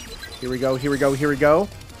 Here we go, here we go, here we go.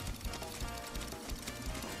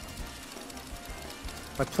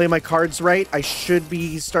 If I play my cards right, I should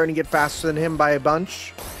be starting to get faster than him by a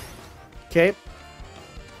bunch. Okay.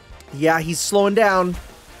 Yeah, he's slowing down.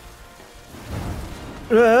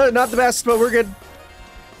 Not the best, but we're good.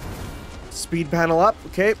 Speed panel up.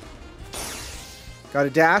 Okay. Got a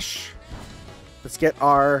dash. Let's get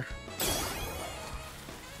our...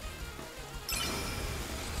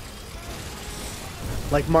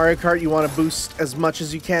 Like Mario Kart, you want to boost as much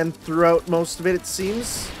as you can throughout most of it, it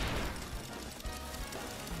seems.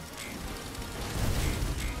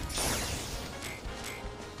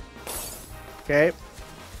 Okay.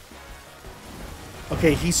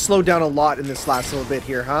 Okay, he slowed down a lot in this last little bit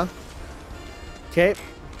here, huh? Okay.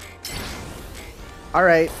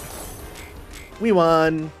 Alright. We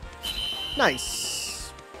won.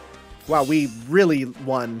 Nice. Wow, we really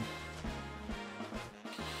won.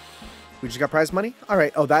 We just got prize money?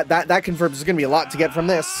 Alright. Oh, that confirms there's gonna be a lot to get from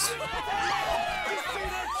this.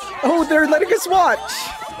 Oh, they're letting us watch!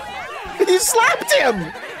 You slapped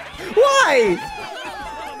him! Why?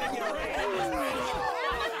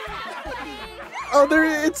 Oh,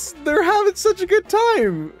 they're having such a good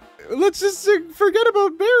time. Let's just forget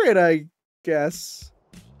about Barrett, I guess.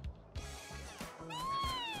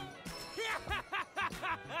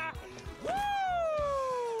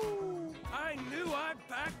 I knew I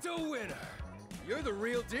backed a winner. You're the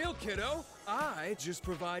real deal, kiddo. I just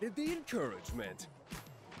provided the encouragement.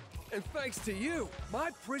 And thanks to you,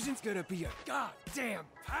 my prison's gonna be a goddamn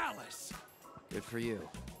palace. Good for you.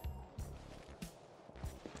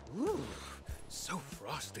 Ooh. So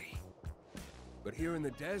frosty. But here in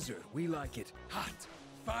the desert, we like it hot,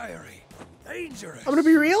 fiery, dangerous. I'm gonna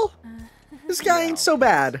be real. This guy ain't so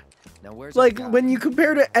bad. Now where's like when you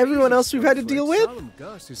compare to everyone else we've had to deal with,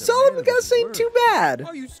 Solemn Gus ain't too bad.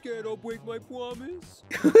 Are you scared I'll break my promise?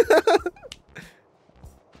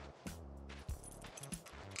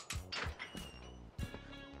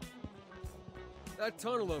 That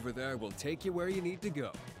tunnel over there will take you where you need to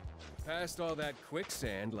go. Past all that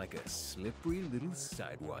quicksand like a slippery little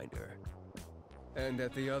sidewinder. And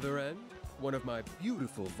at the other end, one of my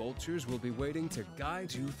beautiful vultures will be waiting to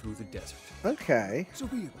guide you through the desert. Okay. So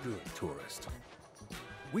be a good tourist.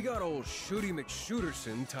 We got old Shooty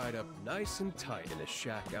McShooterson tied up nice and tight in a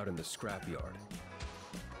shack out in the scrapyard.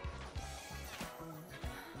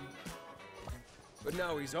 But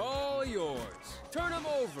now he's all yours. Turn him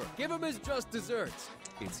over. Give him his just desserts.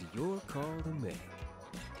 It's your call to make.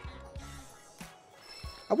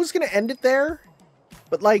 I was gonna end it there,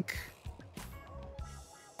 but like,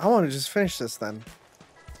 I want to just finish this then.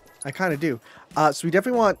 I kind of do. So we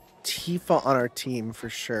definitely want Tifa on our team for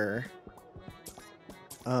sure.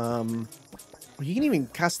 You can even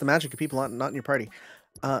cast the magic of people not in your party.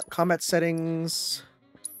 Combat settings,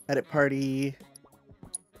 edit party.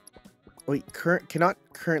 Wait, cannot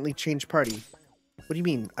currently change party. What do you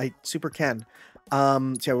mean? I super can.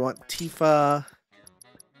 So yeah, we want Tifa.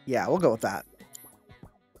 Yeah, we'll go with that.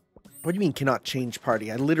 What do you mean cannot change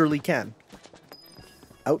party? I literally can.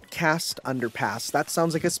 Outcast Underpass. That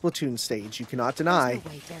sounds like a Splatoon stage. You cannot deny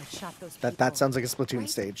that sounds like a Splatoon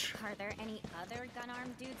stage. Are there any other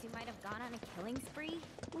gun-armed dudes who might have gone on a killing spree?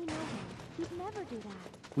 We know him. He'd never do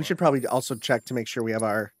that. We should probably also check to make sure we have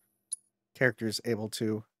our characters able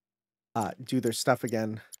to do their stuff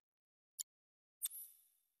again.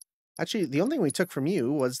 Actually, the only thing we took from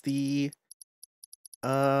you was the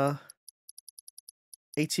ATB,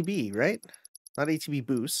 right? Not ATB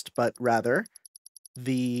boost, but rather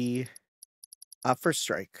the first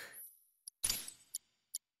strike.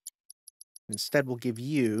 Instead, we'll give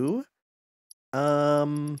you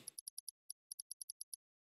let's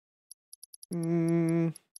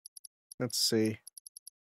see.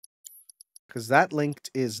 Because that linked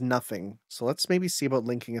is nothing. So let's maybe see about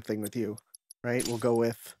linking a thing with you. Right? We'll go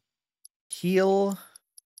with heal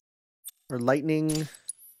or lightning.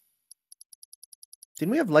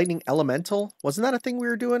 Didn't we have lightning elemental? Wasn't that a thing we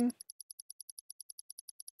were doing?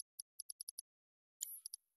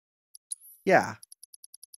 Yeah.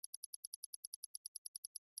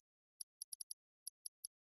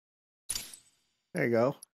 There you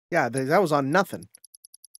go. Yeah, that was on nothing.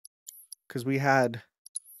 Because we had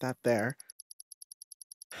that there.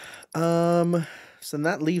 So then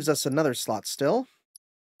that leaves us another slot still.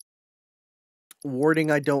 Warding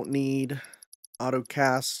I don't need.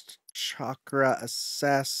 Autocast, chakra,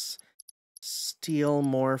 assess, steel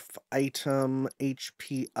morph, item,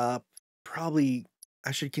 HP up. Probably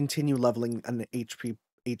I should continue leveling an HP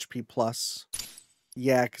plus.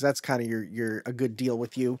 Yeah, because that's kind of your a good deal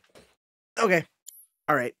with you. Okay.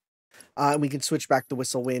 All right. We can switch back the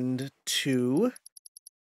Whistle Wind to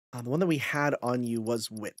the one that we had on you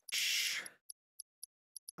was which?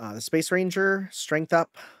 The Space Ranger, strength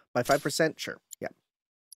up by 5%. Sure. Yeah.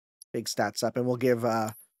 Big stats up, and we'll give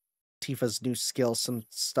Tifa's new skill some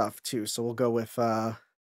stuff too. So we'll go with I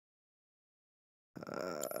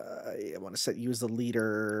want to use the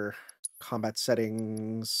leader, combat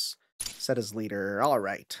settings, set as leader. All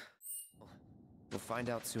right. We'll find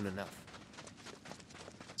out soon enough.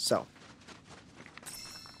 So,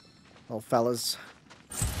 old fellas.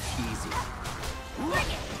 Easy.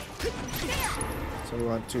 So we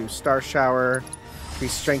want to Star Shower,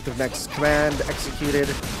 increase strength of next command, executed.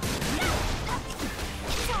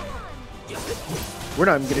 We're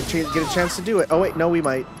not even gonna get a chance to do it. Oh wait, no, we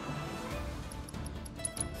might.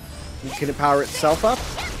 Can it power itself up?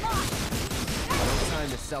 No time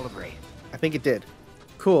to celebrate. I think it did.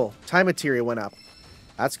 Cool. Time material went up.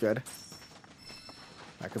 That's good.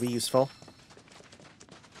 That could be useful.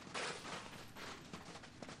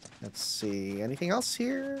 Let's see. Anything else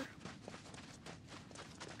here?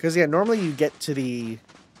 Because yeah, normally you get to the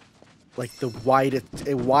wide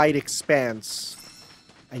expanse,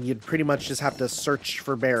 and you'd pretty much just have to search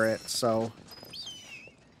for Barrett. So,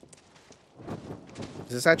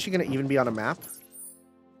 is this actually going to even be on a map?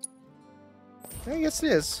 Yeah, yes,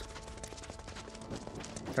 it is.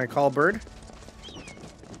 Can I call a bird?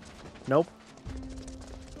 Nope.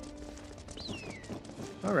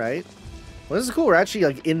 All right. Well, this is cool. We're actually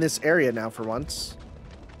like in this area now for once.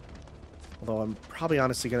 Although I'm probably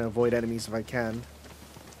honestly going to avoid enemies if I can.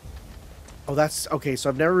 Oh, that's... Okay, so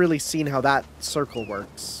I've never really seen how that circle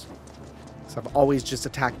works. So I've always just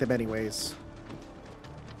attacked them anyways.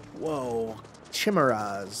 Whoa.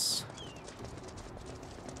 Chimeras.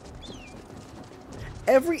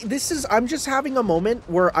 I'm just having a moment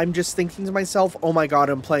where I'm just thinking to myself, oh my god,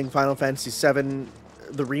 I'm playing Final Fantasy VII,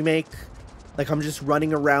 the remake. Like, I'm just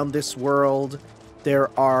running around this world.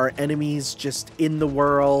 There are enemies just in the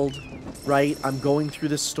world, right? I'm going through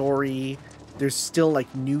the story. there's still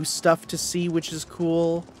like new stuff to see, which is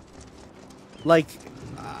cool. Like,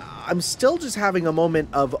 I'm still just having a moment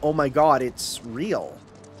of, oh my god, it's real.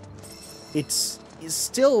 It's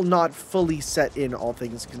still not fully set in, all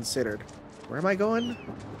things considered. Where am I going?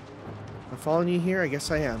 I'm following you here? I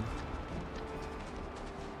guess I am.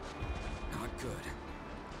 Not good.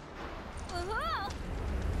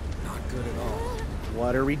 Not good at all.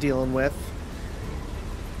 What are we dealing with?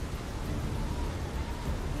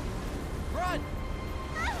 Run!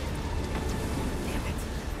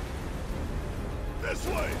 This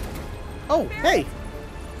way! Oh, hey!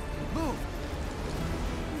 Move!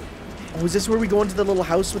 Oh, is this where we go into the little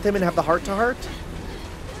house with him and have the heart-to-heart?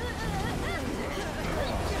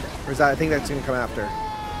 Or is that, I think that's gonna come after.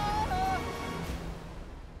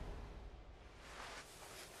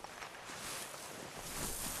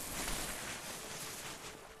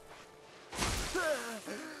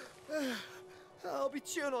 I'll be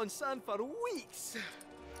chewing on sand for weeks.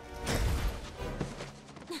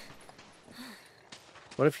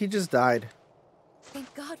 What if he just died?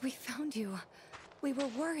 Thank God we found you. We were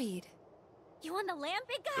worried. You on the lamp,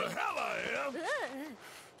 big guy? The hell I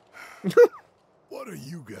am! What are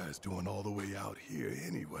you guys doing all the way out here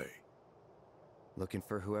anyway? Looking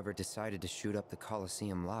for whoever decided to shoot up the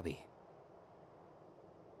Coliseum lobby.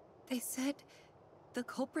 They said the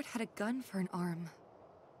culprit had a gun for an arm.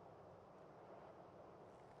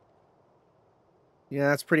 Yeah,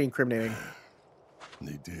 that's pretty incriminating.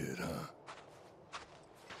 They did, huh?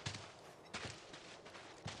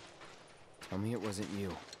 Tell me it wasn't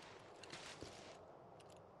you.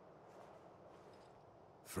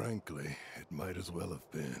 Frankly, it might as well have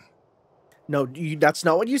been. No, that's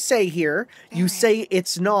not what you say here. You say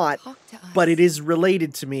it's not, but it is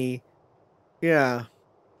related to me. Yeah.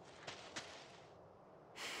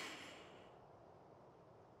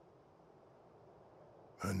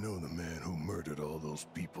 I know the man who murdered all those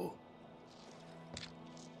people.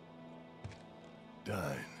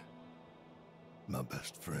 Dine. My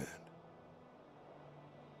best friend.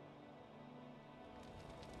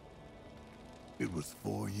 It was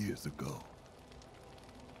 4 years ago.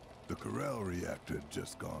 The Corel reactor had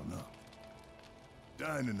just gone up.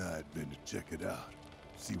 Dine and I had been to check it out,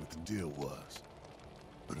 see what the deal was.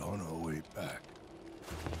 But on our way back...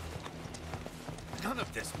 None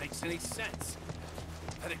of this makes any sense.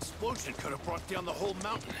 That explosion could have brought down the whole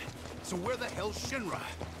mountain. So where the hell's Shinra?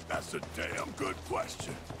 That's a damn good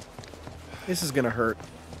question. This is gonna hurt.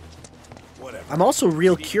 Whatever. I'm also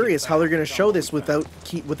real curious how they're gonna show this without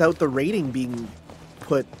the rating being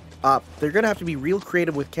put up. They're gonna have to be real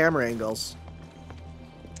creative with camera angles.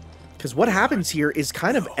 Because what happens here is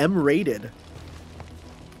kind of M-rated.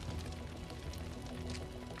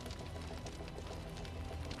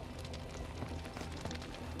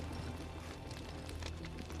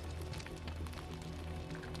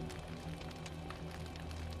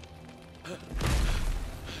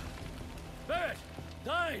 Barrett!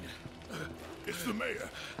 Dine! It's the mayor.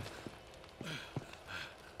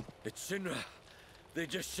 It's Shinra. They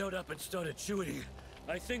just showed up and started shooting.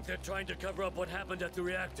 I think they're trying to cover up what happened at the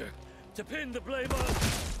reactor. To pin the blame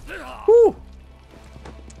on... Woo!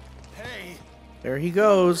 Hey! There he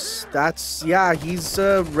goes. That's, yeah, he's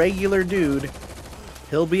a regular dude.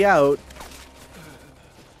 He'll be out.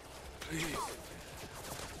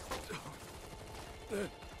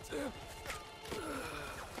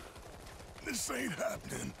 This ain't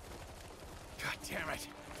happening. God damn it.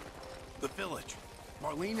 The village.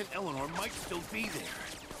 Marlene and Eleanor might still be there.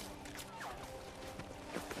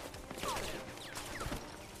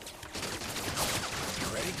 You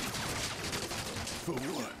ready? For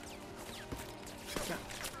what?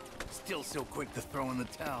 Still so quick to throw in the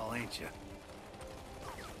towel, ain't you?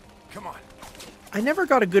 Come on. I never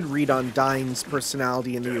got a good read on Dine's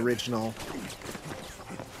personality in the original.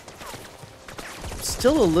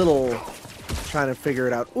 Still a little trying to figure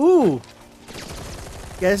it out. Ooh!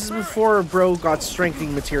 Yeah, this is before bro got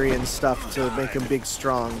strengthening materia and stuff to make him big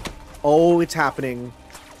strong. Oh, it's happening.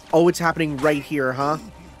 Oh, it's happening right here, huh?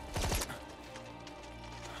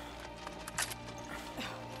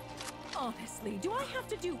 Honestly, do I have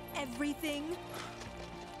to do everything?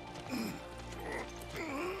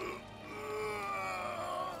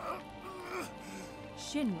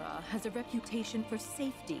 Shinra has a reputation for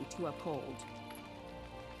safety to uphold,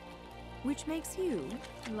 which makes you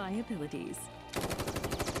liabilities.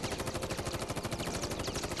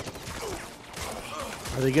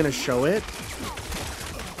 Are they gonna show it?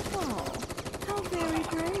 Oh, how very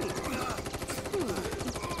brave.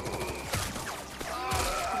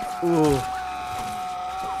 Ooh.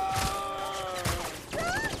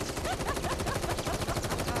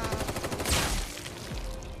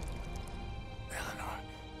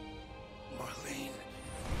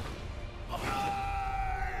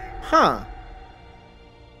 Huh.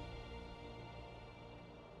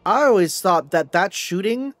 I always thought that that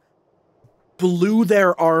shooting blew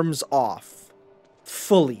their arms off.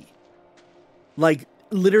 Fully. Like,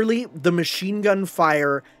 literally, the machine gun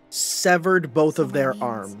fire severed both of their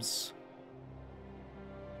arms.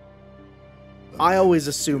 I always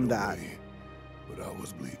assumed that. But I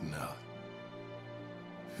was bleeding out.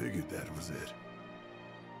 Figured that was it.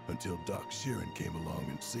 Until Doc Sheeran came along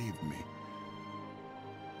and saved me.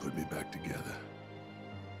 Put me back together.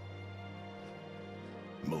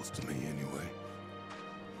 Mostly, anyway.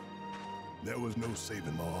 There was no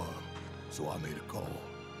saving my arm, so I made a call.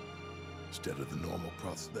 Instead of the normal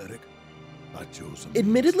prosthetic, I chose something.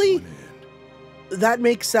 Admittedly, that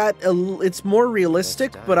makes that it's more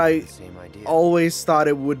realistic, but I always thought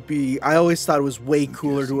it would be. I always thought it was way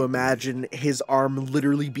cooler to imagine his arm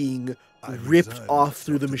literally being ripped off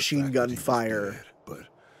through the machine gun fire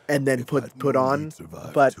and then put on.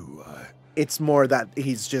 But it's more that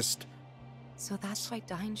he's just So that's why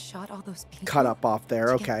Dine shot all those people? cut up off there.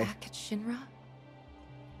 To Okay. get back at Shinra?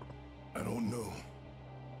 I don't know.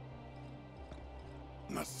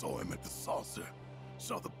 And I saw him at the saucer.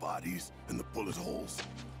 Saw the bodies and the bullet holes.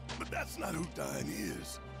 But that's not who Dine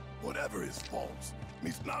is. Whatever his faults,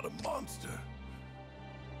 he's not a monster.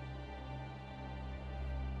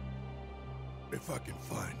 If I can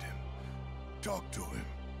find him, talk to him,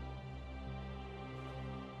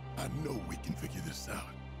 I know we can figure this out.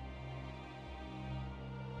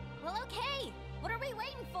 Well, okay. What are we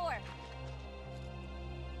waiting for?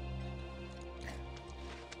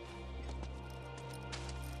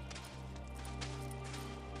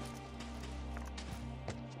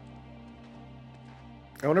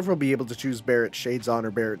 I wonder if we'll be able to choose Barrett shades on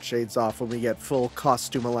or Barrett shades off when we get full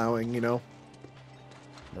costume allowing, you know?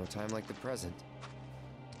 No time like the present.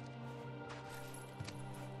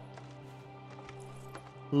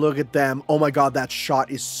 Look at them. Oh my god, that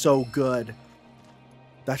shot is so good.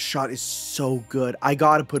 That shot is so good. I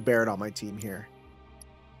gotta put Barrett on my team here.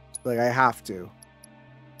 Like, I have to.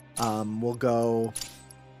 We'll go...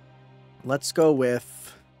 Let's go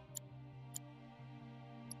with...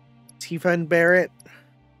 Tifa and Barrett.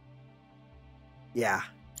 Yeah.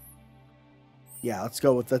 Yeah, let's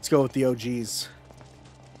go with the OGs.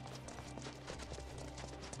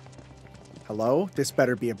 Hello? This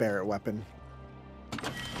better be a Barrett weapon.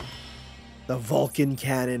 The Vulcan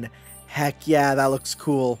cannon. Heck yeah, that looks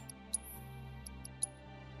cool.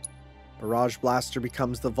 Barrage Blaster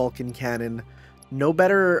becomes the Vulcan cannon. No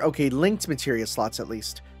better... Okay, linked materia slots at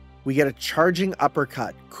least. We get a charging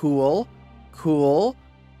uppercut. Cool. Cool.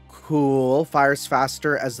 Cool. Fires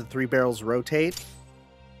faster as the 3 barrels rotate.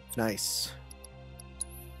 Nice.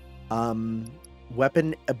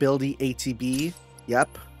 Weapon ability ATB.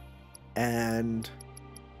 Yep. And...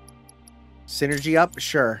 Synergy up?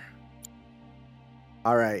 Sure.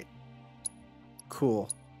 Alright. Cool.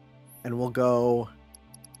 And we'll go...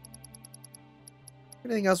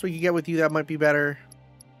 Anything else we could get with you that might be better?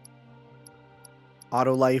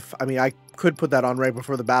 Auto life. I mean, I could put that on right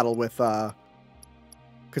before the battle with...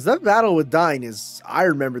 Because that battle with Dine is... I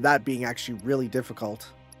remember that being actually really difficult.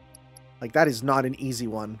 Like, that is not an easy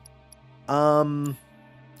one.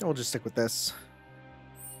 We'll just stick with this.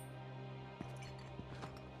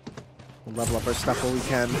 We'll level up our stuff while we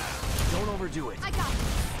can. Don't overdo it. I got it.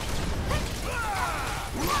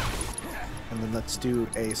 And then let's do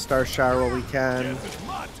a star shower while we can.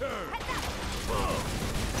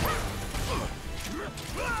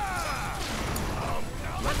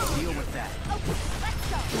 Let's deal with that.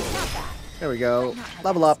 There we go.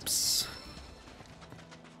 Level ups.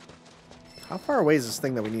 How far away is this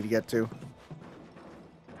thing that we need to get to?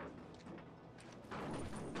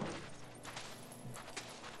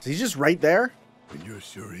 Is he just right there? And you're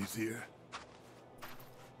sure he's here?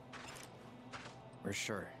 We're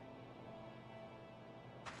sure.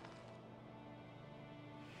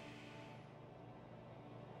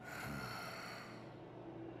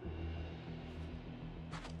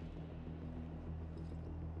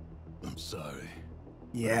 I'm sorry.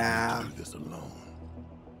 Yeah. I can't do this alone.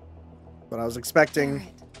 What I was expecting.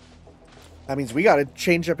 That means we gotta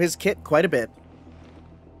change up his kit quite a bit.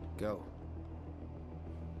 Go.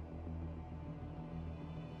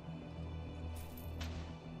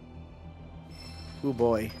 Oh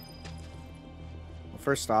boy. Well,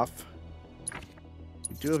 first off,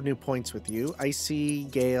 we do have new points with you. Icy,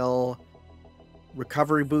 Gale,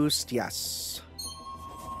 recovery boost, yes.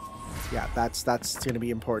 Yeah, that's gonna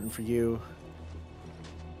be important for you.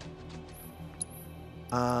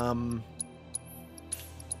 Pop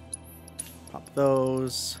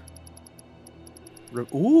those.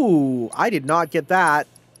 Ooh, I did not get that.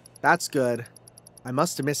 That's good. I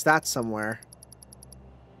must have missed that somewhere.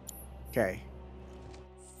 Okay.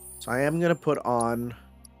 So I am going to put on...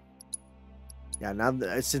 Yeah,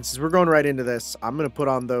 now since we're going right into this, I'm going to put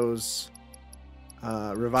on those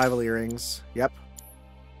revival earrings. Yep.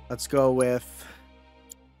 Let's go with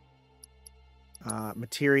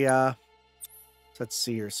materia. So let's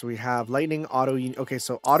see here. So we have lightning, auto... Okay,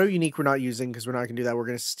 so auto unique we're not using because we're not going to do that. We're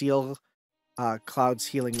going to steal Cloud's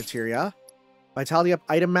healing materia. Vitality up,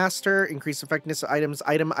 item master, increase effectiveness of items,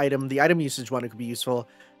 item. The item usage one, it could be useful.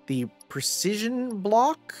 The precision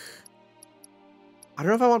block. I don't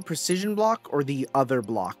know if I want precision block or the other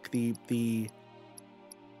block, the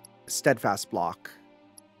steadfast block.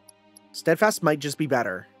 Steadfast might just be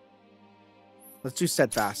better. Let's do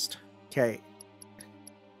steadfast. Okay.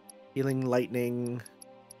 Healing, lightning.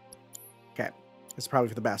 Okay. It's probably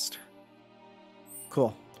for the best.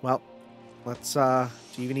 Cool. Well, let's, do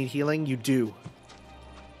you even need healing? You do.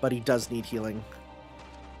 But he does need healing.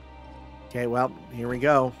 Okay, well, here we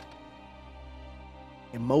go.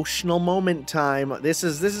 Emotional moment time. This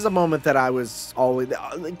is a moment that I was always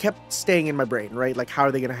kept staying in my brain, right? Like, how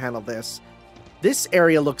are they going to handle this? This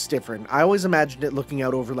area looks different. I always imagined it looking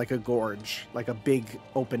out over like a gorge, like a big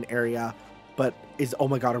open area. But oh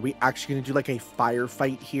my god, are we actually going to do like a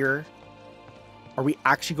firefight here? Are we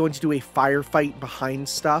actually going to do a firefight behind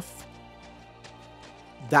stuff?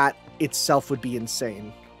 That itself would be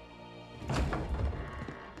insane.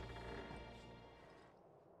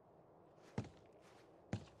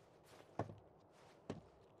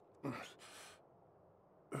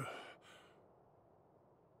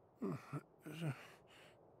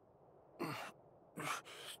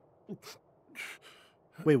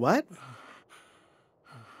 Wait, what?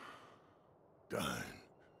 Dine,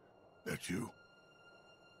 that you?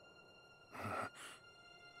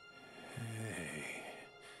 Hey,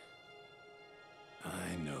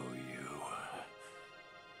 I know you.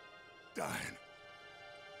 Dine,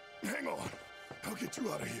 hang on. I'll get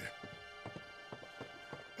you out of here.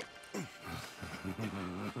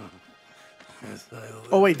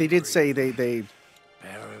 Oh wait, they did say they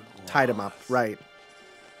tied him up, right?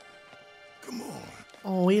 Come on.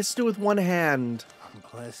 Oh, he has to do it with one hand.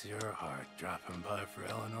 Bless your heart, dropping by for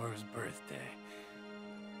Eleanor's birthday.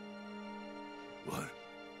 What?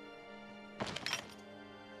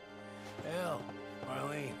 Hell,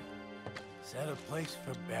 Marlene, set a place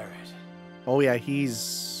for Barrett. Oh yeah,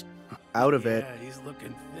 he's out of it. Yeah, he's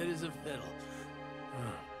looking fit as a fiddle.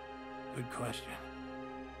 Huh. Good question.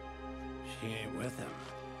 She ain't with him.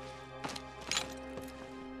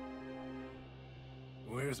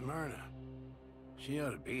 Where's Myrna? She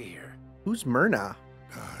ought to be here. Who's Myrna?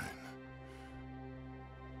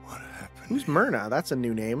 What happened? Who's Myrna? That's a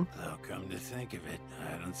new name. Though come to think of it,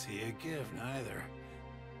 I don't see a give neither.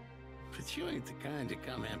 But you ain't the kind to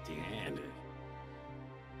come empty-handed.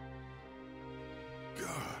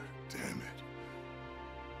 God damn it.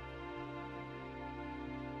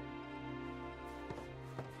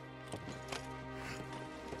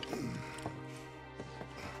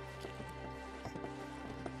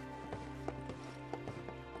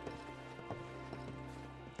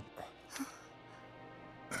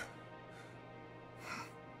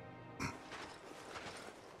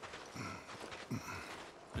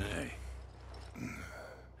 Hey.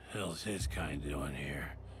 Hell's his kind doing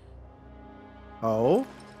here? Oh?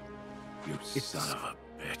 You son of a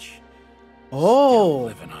bitch. Oh.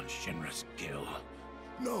 Still living on Shinra's gill.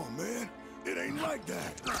 No, man. It ain't like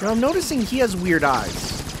that. Now I'm noticing he has weird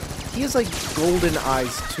eyes. He has like golden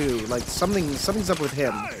eyes too. Like something's up with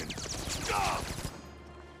him. Stop.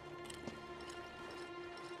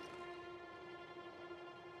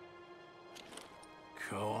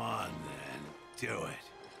 Go on then. Do it.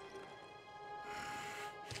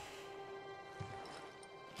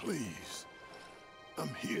 Please. I'm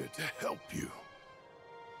here to help you.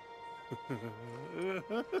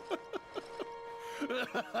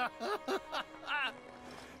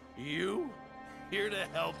 You? Here to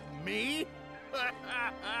help me?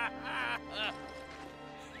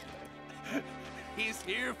 He's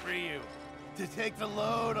here for you. To take the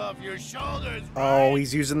load off your shoulders, right? Oh,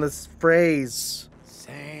 he's using this phrase.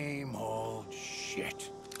 Same old shit.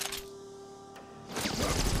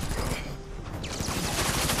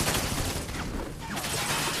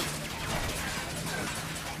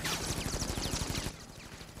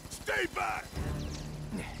 Stay back!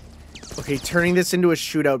 Okay, turning this into a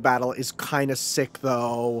shootout battle is kind of sick,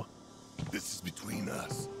 though. This is between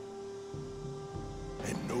us.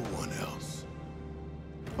 And no one else.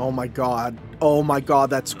 Oh my god. Oh my god,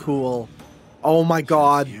 that's cool. Oh my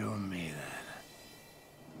god. You and me,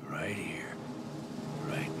 then. Right here.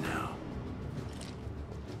 Right now.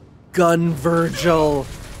 gun Virgil.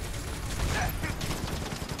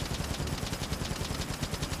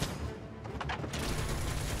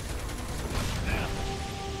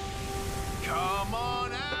 Come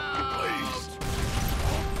on out!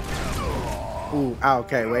 Ooh, ah,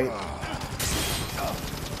 okay, wait.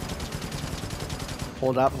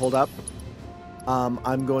 Hold up, hold up.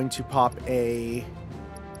 I'm going to pop a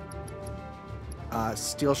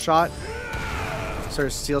steel shot. Sorry,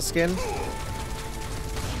 steel skin.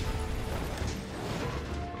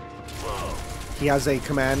 He has a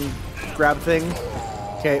command grab thing.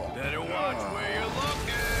 Okay.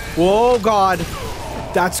 Whoa, God.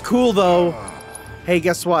 That's cool, though. Hey,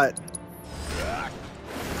 guess what?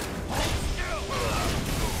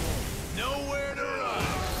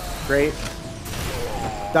 Great.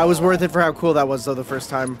 That was worth it for how cool that was, though, the first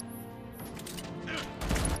time.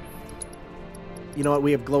 You know what?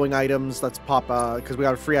 We have glowing items. Let's pop, because we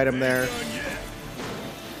got a free item there.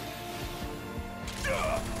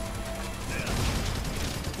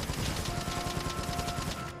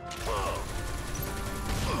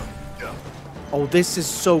 Oh, this is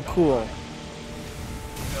so cool.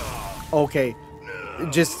 Okay.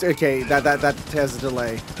 Just, okay, that has a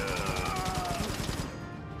delay.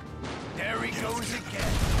 There he goes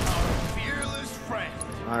again, our fearless friend.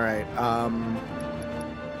 Alright,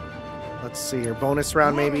 let's see here. Bonus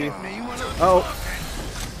round, maybe? Oh!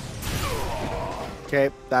 Okay,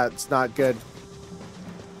 that's not good.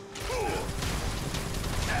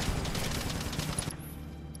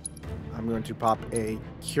 I'm going to pop a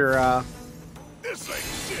Cura.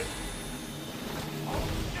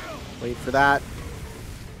 Wait for that.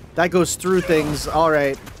 That goes through things.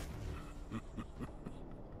 Alright.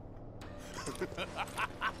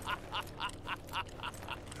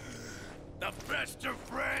 The best of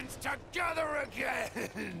friends together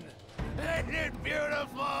again! Ain't it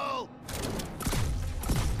beautiful?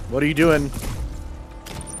 What are you doing?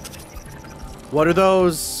 What are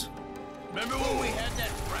those? Remember when we had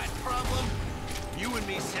that rat problem? You and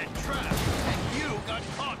me set traps, and you got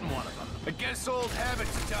caught in one of them. I guess old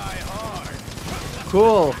habits die hard.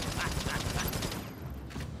 Cool.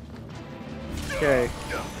 Okay.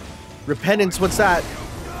 Repentance, what's that?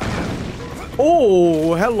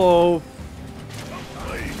 Oh, hello.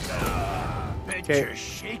 Okay. You're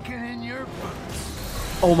shaking in your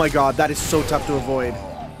boots. Oh my god, that is so tough to avoid.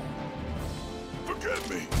 Forgive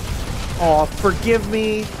me. Oh, forgive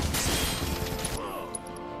me.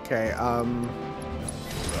 Okay,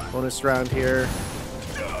 bonus round here.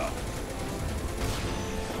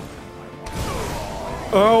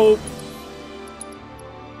 Oh.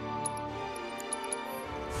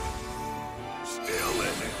 Still in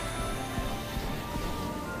it.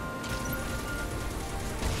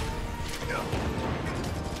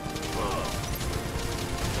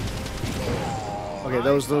 Okay,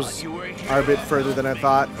 those are a bit further than I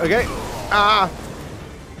thought. Okay. Ah.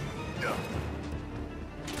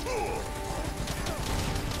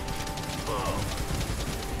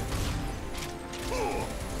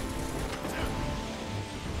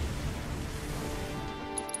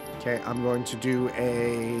 Okay, I'm going to do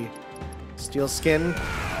a steel skin.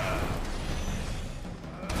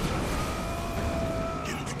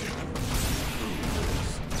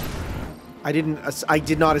 I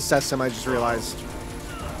did not assess him, I just realized.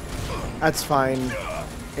 That's fine.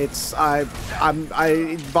 It's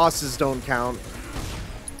bosses don't count.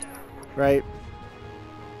 Right?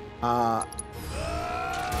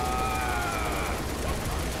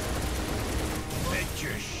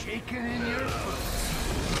 You're shaking in your boots.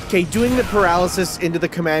 Okay, doing the paralysis into the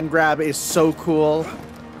command grab is so cool.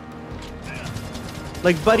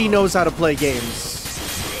 Like, Buddy knows how to play games.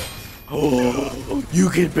 Oh, you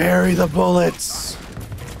can bury the bullets.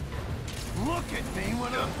 Look at me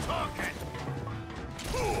when I'm talking.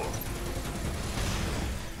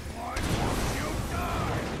 Why won't you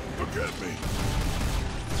die? Forgive me.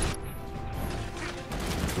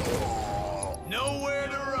 Nowhere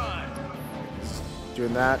to run.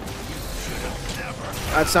 Doing that.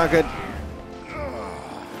 That's not good.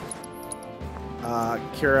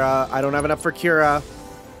 Cura. I don't have enough for Cura.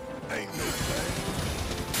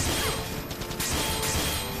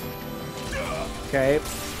 Okay.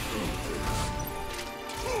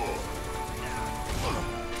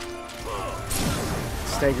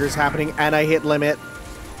 Stagger's happening, and I hit limit.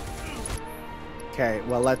 Okay,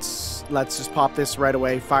 well let's just pop this right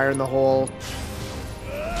away. Fire in the hole.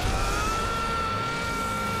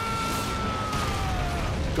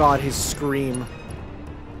 God, his scream.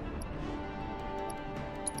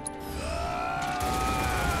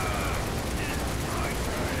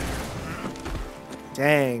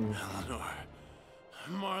 Dang. Eleanor.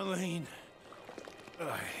 Marlene.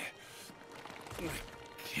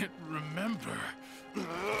 can't remember.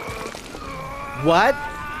 What?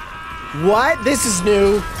 What? This is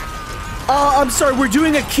new. Oh, I'm sorry. We're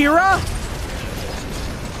doing Akira?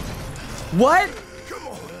 What? Come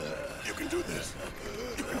on. You can do this.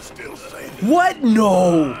 You can still save it. What?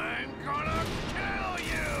 No. I'm gonna kill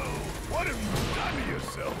you! What have you done to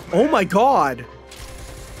yourself? Oh my god.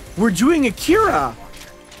 We're doing Akira.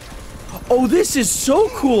 Oh, this is so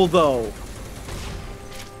cool though.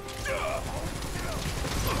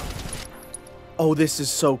 Oh, this is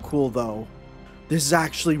so cool though. This is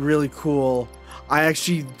actually really cool. I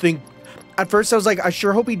actually think, at first I was like, I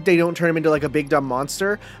sure hope they don't turn him into like a big dumb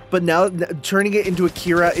monster, but now turning it into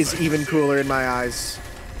Akira is even cooler in my eyes.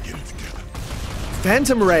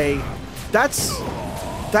 Phantom Ray. That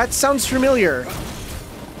sounds familiar.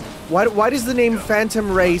 Why does the name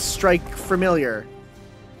Phantom Ray strike familiar?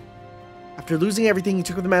 After losing everything, he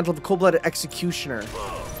took up the mantle of a cold-blooded executioner.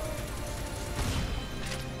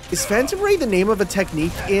 Is Phantom Ray the name of a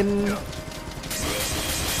technique in...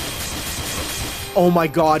 Oh my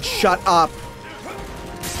god, shut up.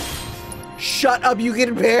 Shut up, you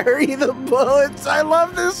can parry the bullets. I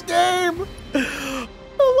love this game. I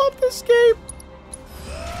love this game.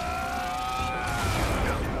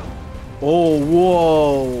 Oh,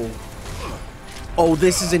 whoa. Oh,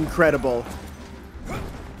 this is incredible.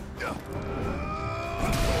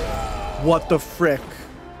 What the frick?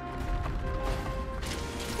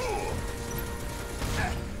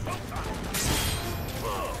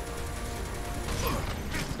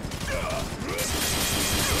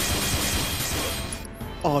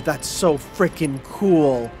 Oh, that's so freaking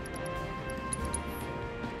cool.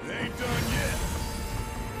 Ain't done yet.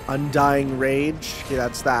 Undying Rage. Okay,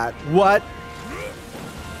 that's that. What?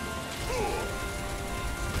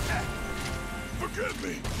 Forgive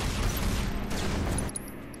me.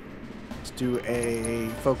 Let's do a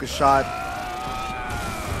focus shot.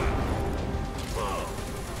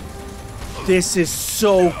 This is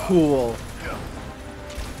so cool.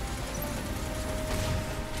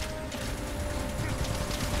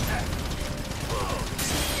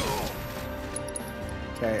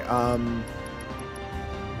 Okay,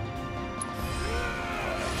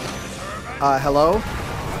 hello?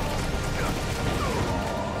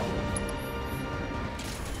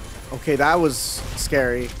 Okay, that was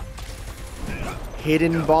scary.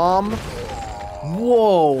 Hidden bomb?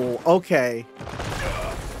 Whoa, okay.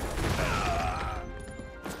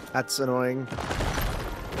 That's annoying.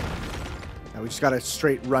 Now we just gotta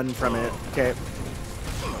straight run from it. Okay.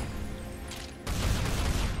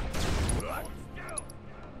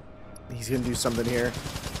 He's gonna do something here.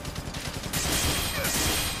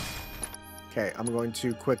 Okay, I'm going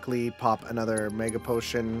to quickly pop another Mega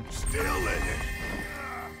Potion. Still in it.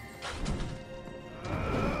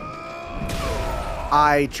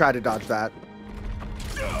 I try to dodge that.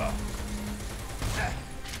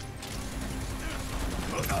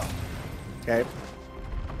 Okay.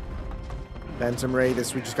 Phantom Ray,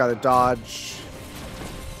 this we just gotta dodge.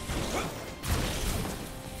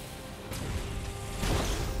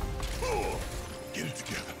 Get it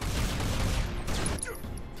together.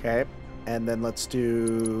 Okay, and then let's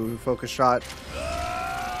do focus shot.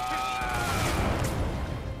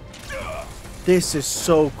 This is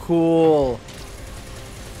so cool.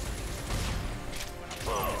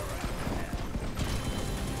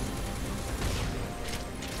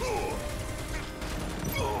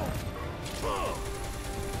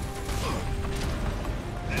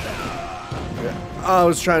 I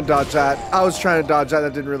was trying to dodge that.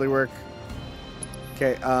 That didn't really work.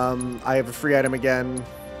 Okay, I have a free item again.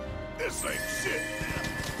 This ain't shit.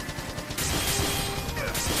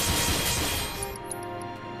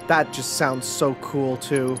 That just sounds so cool,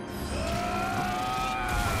 too.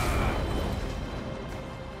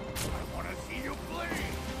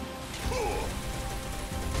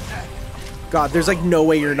 God, there's like no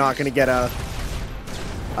way you're not gonna get a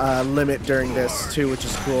limit during this, too, which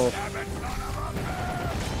is cool.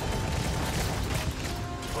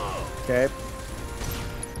 Okay.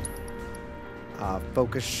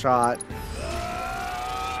 Focus shot.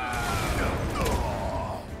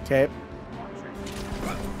 Okay.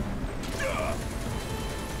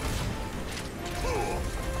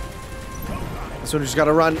 So we just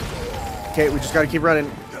gotta run. Okay, we just gotta keep running.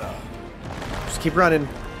 Just keep running.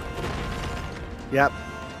 Yep.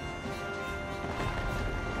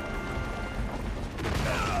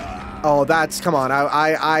 Oh, that's, come on.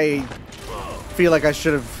 I feel like I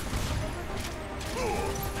should have.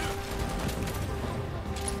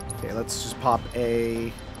 Okay, let's just pop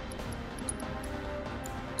a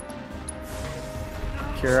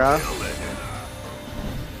Kira.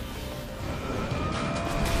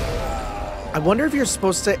 I wonder if you're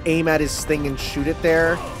supposed to aim at his thing and shoot it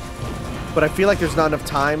there, but I feel like there's not enough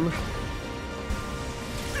time.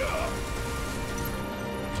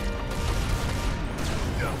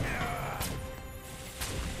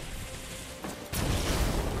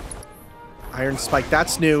 Iron Spike,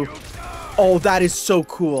 that's new. Oh, that is so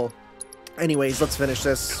cool. Anyways, let's finish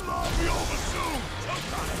this.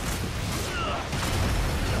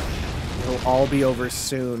 It'll all be over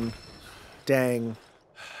soon. Dang.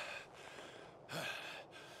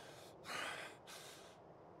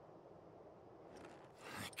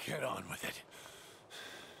 Get on with it.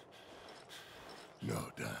 No,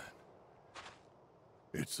 Dan.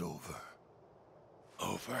 It's over.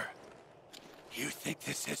 Over? You think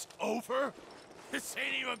this is over? This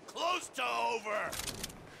ain't even close to over!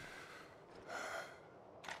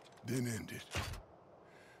 Then end it.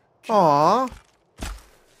 Aww.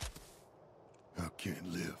 I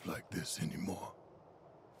can't live like this anymore.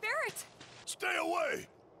 Barrett! Stay away!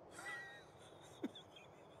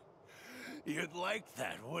 You'd like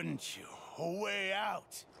that, wouldn't you? A way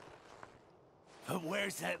out. But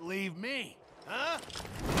where's that leave me? Huh?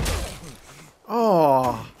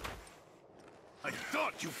 Oh. I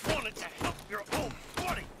thought you wanted to help your own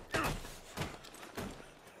buddy.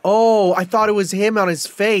 Oh, I thought it was him on his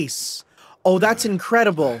face. Oh, that's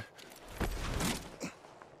incredible.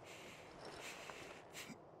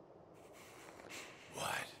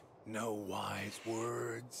 What? No wise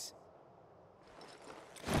words?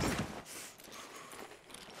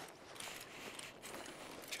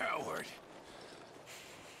 Coward.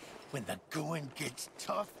 When the going gets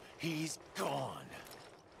tough, he's gone.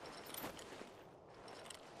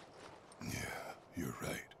 Yeah, you're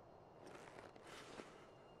right.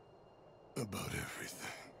 About everything.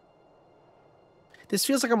 This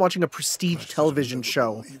feels like I'm watching a prestige television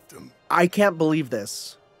show. I can't believe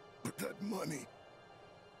this. But that money...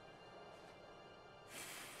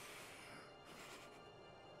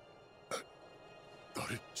 I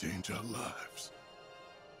thought it'd change our lives.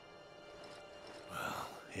 Well,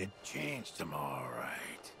 it changed them all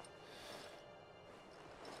right.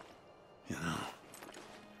 You know,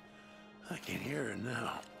 I can hear her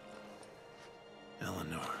now.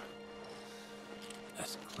 Eleanor.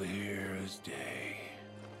 As clear as day.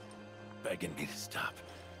 Begging me to stop.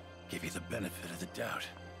 Give you the benefit of the doubt.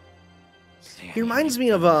 He reminds me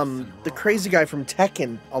of the crazy guy from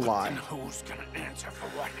Tekken a lot. And who's gonna answer for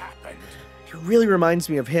what happened? He really reminds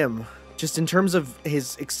me of him. Just in terms of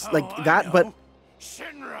his but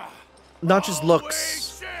not just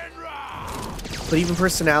looks, but even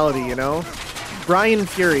personality, you know? Brian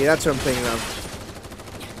Fury, that's what I'm thinking of.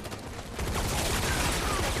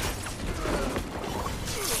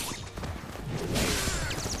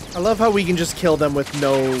 I love how we can just kill them with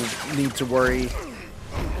no need to worry.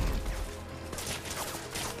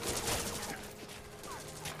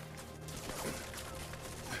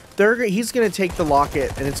 He's gonna take the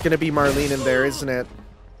locket, and it's gonna be Marlene in there, isn't it?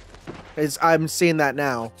 I'm seeing that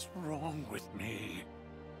now. What's wrong with me?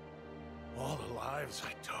 All the lives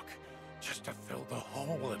I took, just to fill the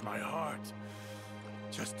hole in my heart.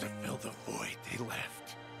 Just to fill the void they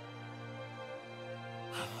left.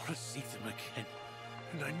 I want to see them again.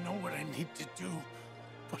 And I know what I need to do,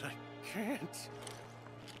 but I can't.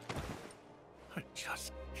 I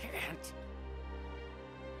just can't.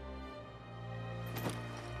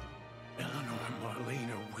 Eleanor and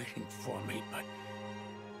Marlene are waiting for me, but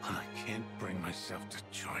I can't bring myself to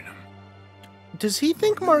join them. Does he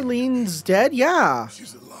think Marlene's dead? Yeah.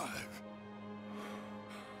 She's alive.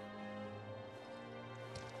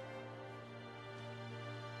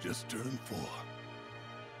 Just turned 4.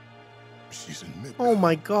 She's in mid. Oh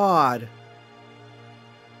my god.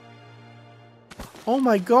 Oh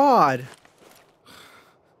my god.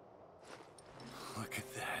 Look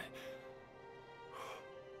at that.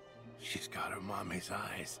 She's got her mommy's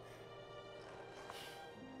eyes.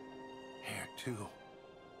 Hair too.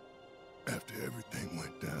 After everything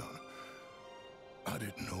went down, I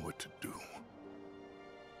didn't know what to do.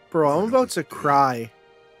 Bro, I'm about to cry.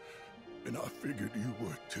 And I figured you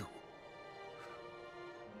were too.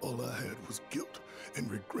 All I had was guilt and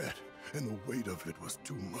regret, and the weight of it was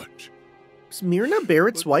too much. Is Myrna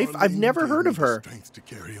Barrett's wife? I've never heard of her. Strength to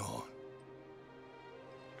carry on.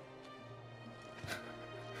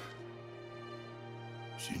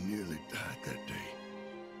 She nearly died that day.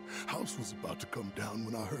 House was about to come down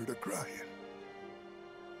when I heard her crying.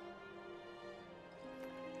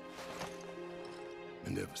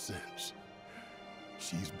 And ever since,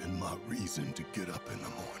 she's been my reason to get up in the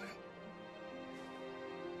morning.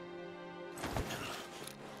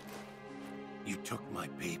 You took my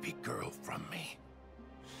baby girl from me.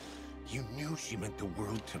 You knew she meant the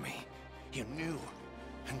world to me. You knew,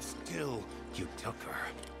 and still you took her.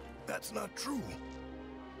 That's not true.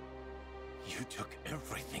 You took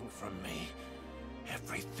everything from me.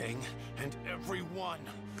 Everything and everyone.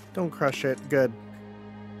 Don't crush it. Good.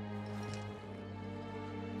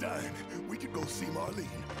 Dine, we could go see Marlene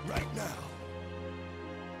right now.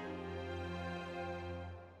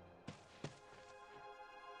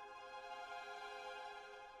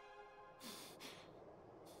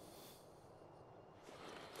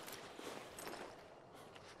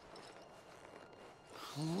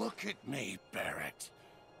 Look at me, Barrett.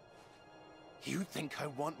 You think I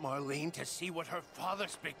want Marlene to see what her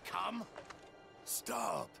father's become?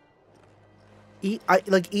 Stop.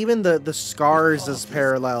 Like even the scars as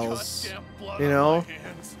parallels, you know?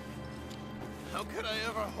 How could I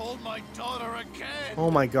ever hold my daughter again?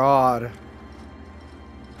 Oh my god.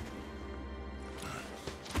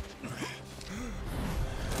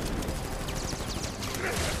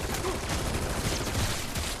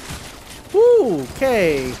 Woo,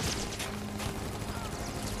 okay.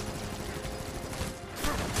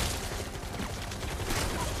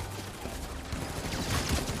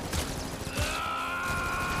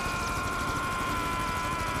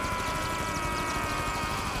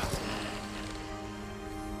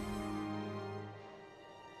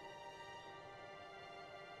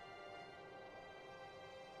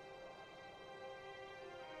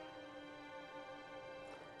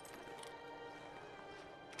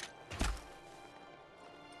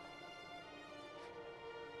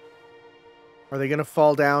 Are they gonna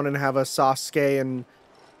fall down and have a Sasuke and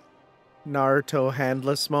Naruto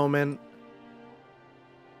handless moment?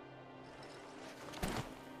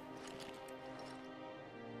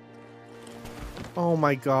 Oh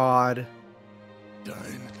my god.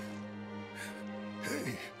 Dine.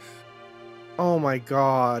 Hey. Oh my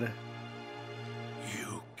god.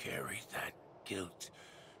 You carry that guilt.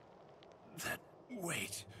 That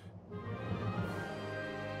weight.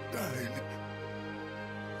 Dine.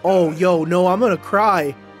 Oh, yo, no, I'm gonna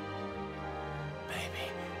cry. Baby.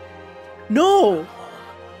 No!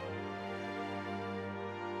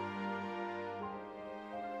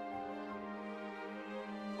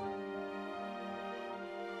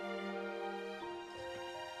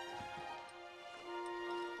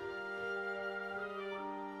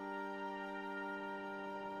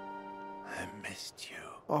 I missed you.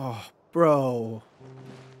 Oh, bro.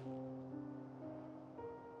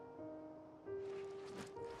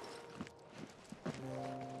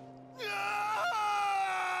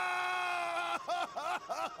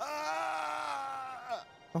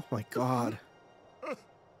 Oh my god.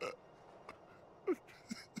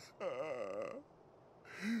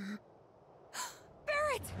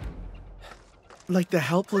 Barrett! Like the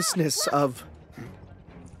helplessness of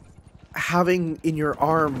having in your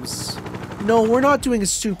arms. No, we're not doing a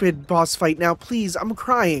stupid boss fight now, please. I'm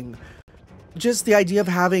crying. Just the idea of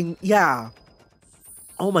having, yeah.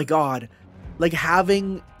 Oh my god. Like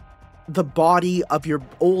having the body of your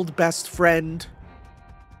old best friend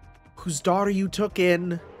whose daughter you took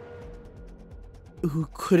in, who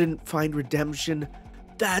couldn't find redemption.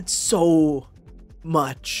 That's so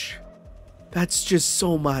much. That's just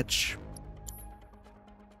so much.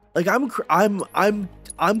 Like I'm crying.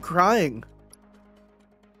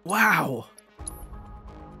 Wow.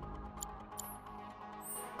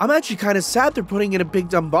 I'm actually kind of sad they're putting in a big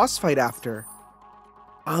dumb boss fight after.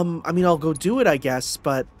 I mean, I'll go do it, I guess,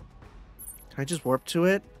 but can I just warp to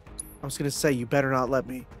it? I was gonna say, you better not let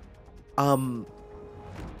me. Oh,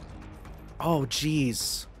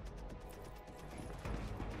 jeez.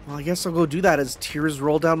 Well, I guess I'll go do that as tears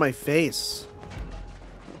roll down my face.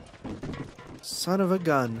 Son of a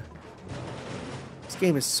gun. This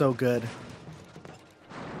game is so good.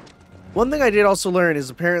 One thing I did also learn is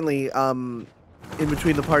apparently, in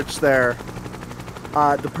between the parts there,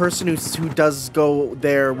 the person who does go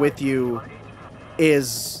there with you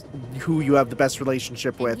is who you have the best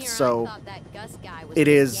relationship with, so it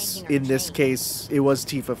is, in this case, it was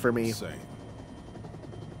Tifa for me.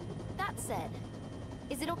 That said,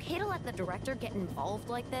 is it okay to let the director get involved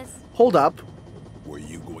like this? Hold up. Were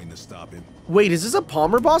you going to stop him? Wait, is this a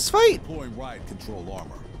Palmer boss fight? Deploying riot control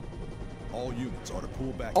armor. All units are to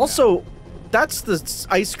pull back. Also, now. That's the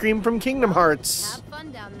ice cream from Kingdom Hearts. Have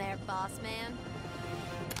fun down there, boss man.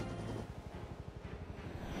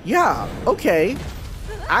 Yeah, okay.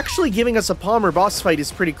 Actually giving us a Palmer boss fight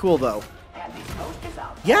is pretty cool, though.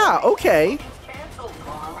 Yeah, okay.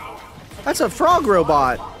 That's a frog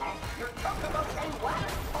robot.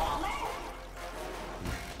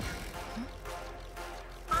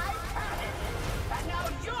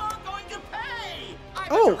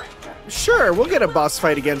 Oh, sure, we'll get a boss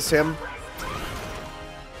fight against him.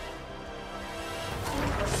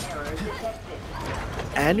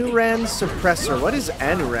 Anuran suppressor. What is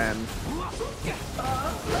Anuran?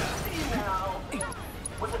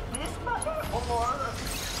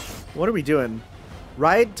 What are we doing?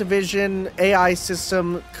 Riot Division AI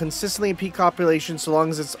system consistently in peak population so long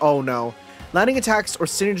as it's... Oh no. Landing attacks or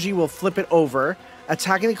synergy will flip it over.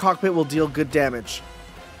 Attacking the cockpit will deal good damage.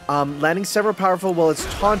 Landing several powerful while it's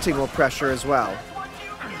taunting will pressure as well.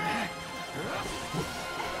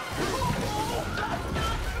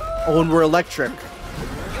 Oh, and we're electric.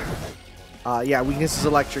 Yeah, weakness is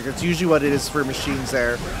electric. It's usually what it is for machines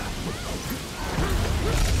there.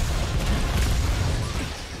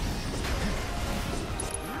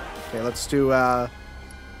 Okay, let's do,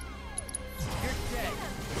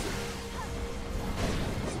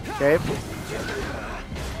 okay.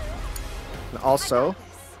 And also...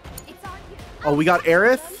 Oh, we got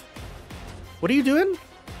Aerith? What are you doing?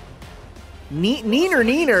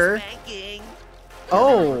 Neener?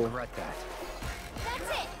 Oh.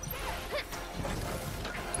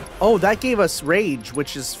 Oh, that gave us rage,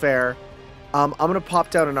 which is fair. I'm gonna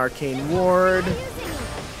pop down an arcane ward.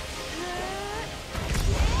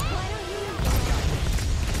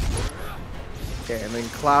 Okay, and then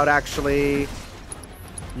Cloud actually,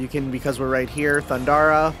 you can, because we're right here,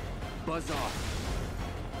 Thundara. Buzz off.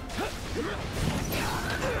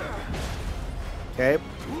 Okay.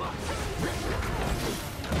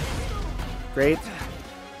 Great.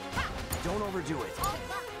 Don't overdo it.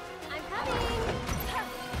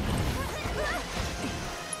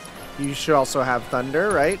 You should also have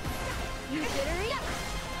Thunder, right?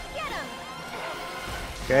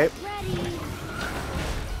 Okay.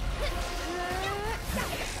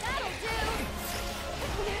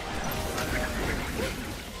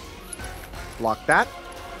 Block that.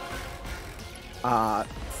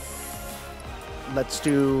 Let's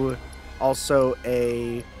do also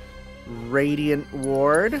a Radiant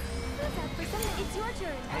Ward.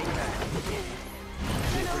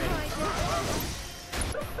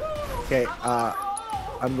 Okay,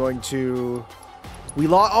 I'm going to... We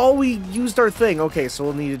lost... Oh, we used our thing. Okay, so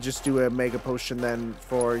we'll need to just do a Mega Potion then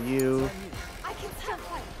for you.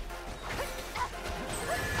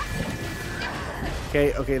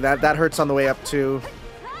 Okay, that hurts on the way up too.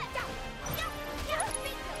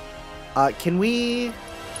 Can we...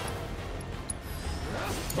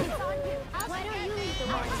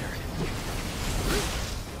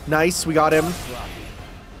 Nice, we got him.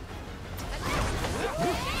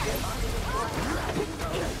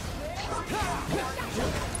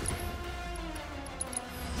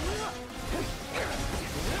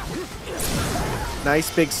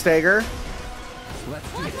 Nice, big stagger.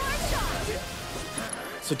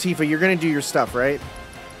 So Tifa, you're gonna do your stuff, right?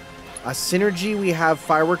 Synergy, we have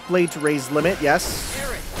Firework Blade to raise limit, yes.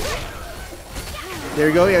 There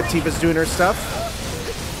you go, yeah, Tifa's doing her stuff.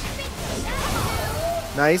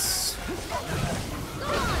 Nice.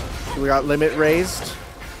 We got limit raised.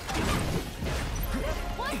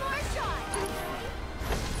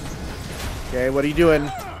 Okay, what are you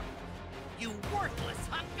doing? You worthless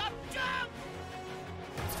hunk of junk!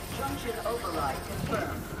 Junction override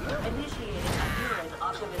confirmed. Initiating a urine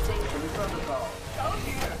optimization protocol.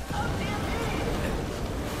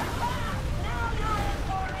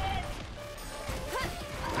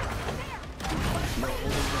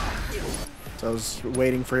 So I was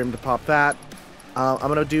waiting for him to pop that. I'm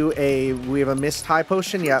gonna do a... We have a mist high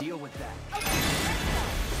potion. Yep.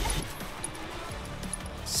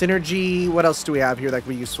 Synergy. What else do we have here that could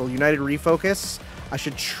be useful? United Refocus. I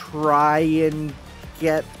should try and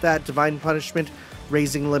get that Divine Punishment.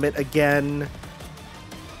 Raising limit again.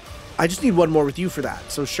 I just need one more with you for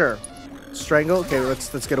that. So sure. Strangle. Okay,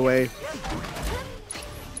 let's get away.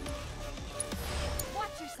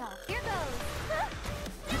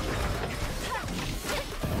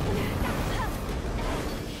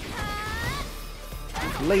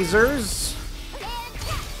 Lasers.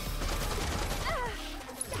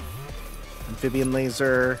 Amphibian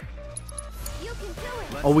laser.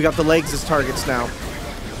 Oh, we got the legs as targets now.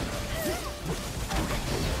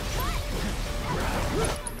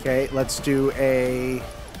 Okay, let's do a...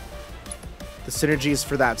 The synergy is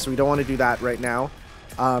for that, so we don't want to do that right now.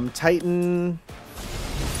 Titan...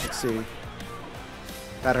 Let's see.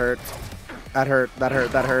 That hurt. That hurt. That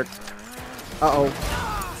hurt. That hurt. Uh-oh.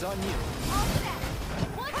 It's on you.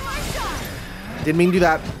 Didn't mean to do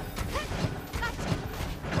that.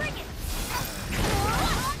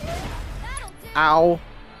 Ow.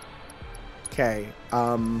 Okay,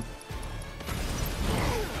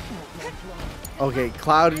 okay,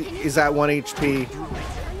 Cloud is at 1 HP.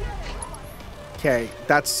 Okay,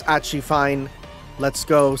 that's actually fine. Let's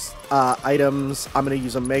go. Items. I'm gonna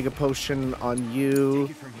use a Mega Potion on you.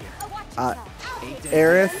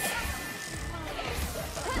 Aerith.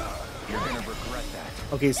 You're gonna regret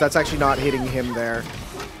that. Okay, so that's actually not hitting him there.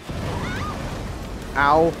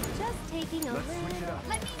 Ow. Just taking a little.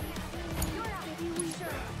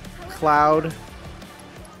 Cloud.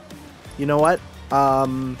 You know what? I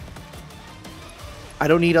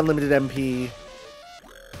don't need unlimited MP.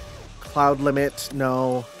 Cloud limit,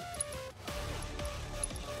 no.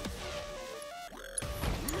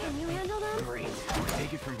 Can you handle them? Great.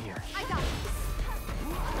 Take it from here. I got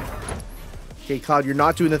Okay, Cloud, you're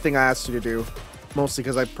not doing the thing I asked you to do. Mostly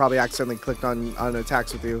because I probably accidentally clicked on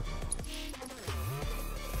attacks with you.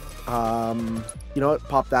 You know what?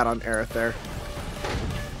 Pop that on Aerith there.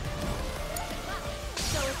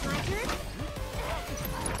 So it's my turn?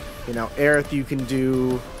 You know, Aerith, you can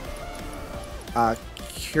do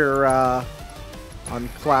Cura on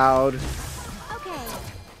Cloud. Okay.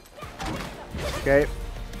 Okay.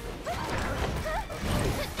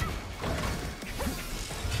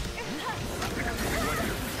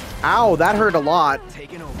 Ow, that hurt a lot.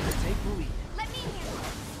 Taking over. Take the lead.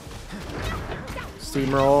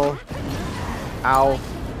 Steamroll. Ow.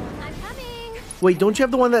 Wait, don't you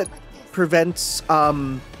have the one that prevents,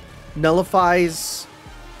 nullifies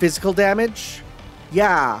physical damage?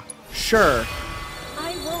 Yeah, sure.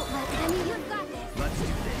 I won't let any of you got this. Let's do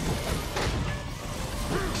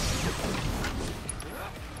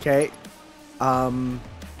this. Okay. I'm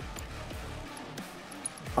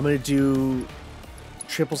gonna do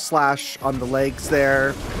triple slash on the legs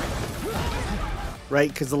there. Right,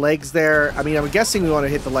 because the legs there, I mean, I'm guessing we want to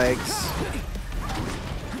hit the legs.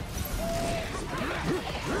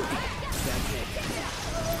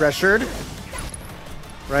 Pressured.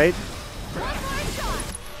 Right?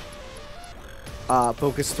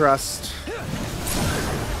 Focus thrust.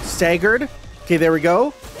 Staggered. Okay, there we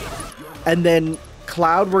go. And then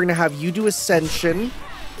Cloud, we're going to have you do Ascension.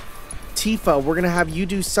 Tifa, we're going to have you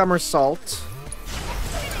do Somersault.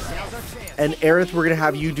 And Aerith, we're going to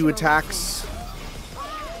have you do attacks.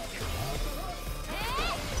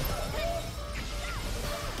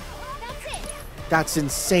 That's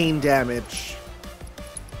insane damage.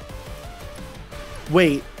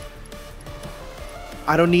 Wait.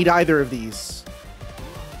 I don't need either of these.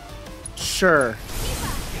 Sure.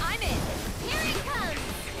 I'm in. Here it comes.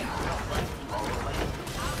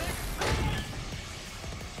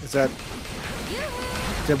 Is that...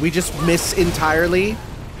 Did we just miss entirely?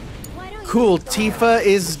 Cool, Tifa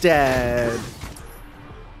is dead.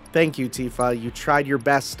 Thank you, Tifa. You tried your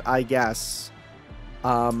best, I guess.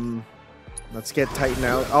 Let's get Titan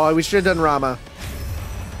out. Oh, we should have done Rama.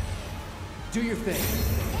 Do your thing.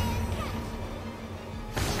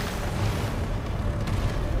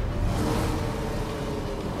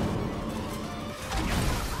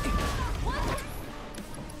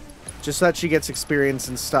 Just so that she gets experience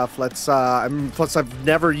and stuff. Let's, plus I've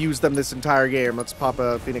never used them this entire game. Let's pop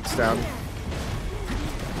a Phoenix down.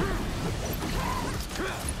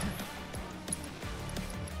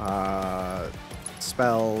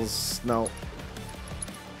 Spells, no.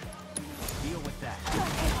 Deal with that.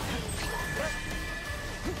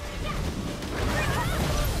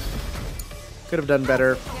 Could have done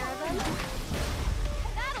better.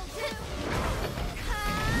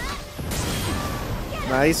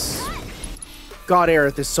 Nice. God,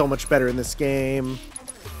 Aerith is so much better in this game.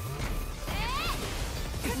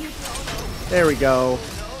 There we go.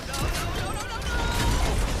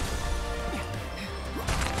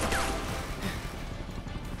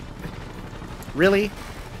 Really?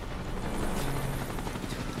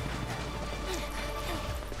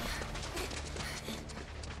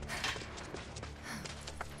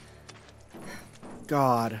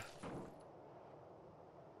 God.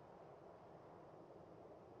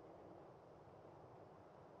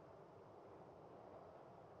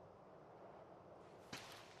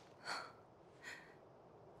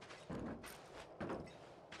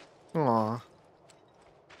 Aw.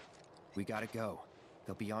 We gotta go.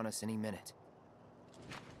 They'll be on us any minute.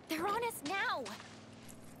 They're on us now.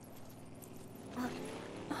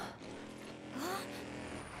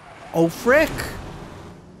 Oh, frick.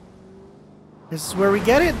 This is where we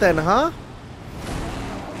get it then, huh?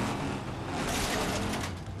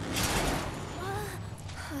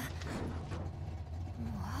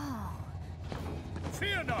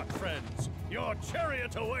 Fear not, friends. Your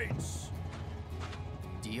chariot awaits.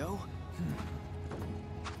 Dio?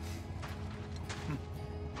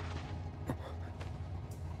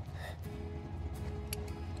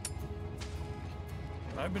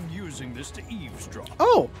 I've been using this to eavesdrop.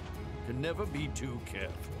 Oh! Can never be too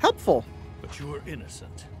careful. Helpful. But you were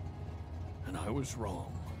innocent. And I was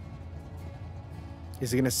wrong.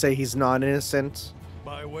 Is he gonna say he's not innocent?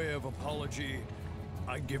 By way of apology,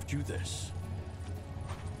 I gift you this.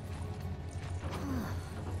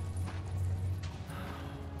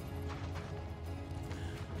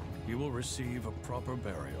 You will receive a proper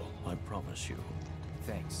burial, I promise you.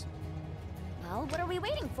 Thanks. Well, what are we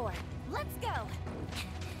waiting for? Let's go!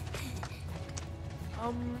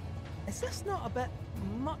 Is this not a bit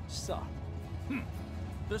much, sir?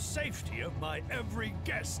 The safety of my every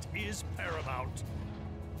guest is paramount.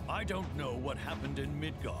 I don't know what happened in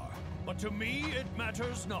Midgar, but to me it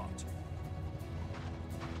matters not.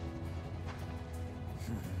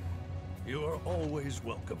 You are always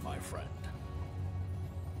welcome, my friend.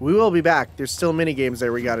 We will be back. There's still mini games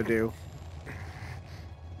there we gotta do.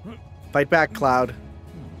 Fight back, Cloud.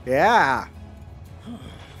 Yeah.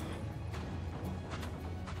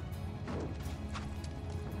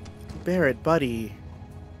 Barrett, buddy.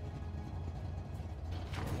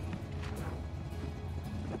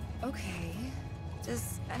 Okay.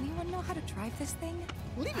 Does anyone know how to drive this thing?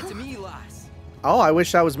 Leave it to me, lass. Oh, I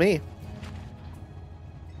wish that was me.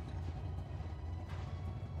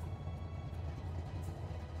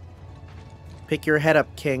 Pick your head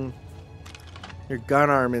up, King. Your gun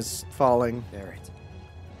arm is falling. Barrett.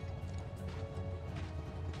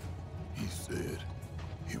 He said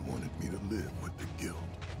he wanted me to live with the guilt.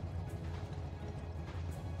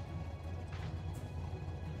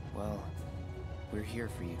 Well, we're here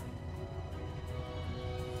for you.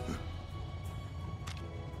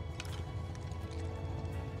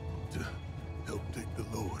 To help take the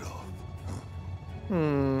load off.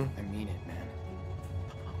 Hmm. I mean it, man.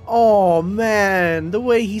 Oh, man. The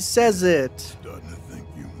way he says it. Starting to think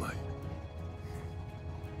you might.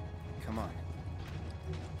 Come on.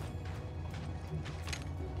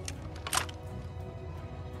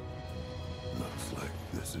 Looks like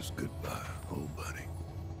this is goodbye, old buddy.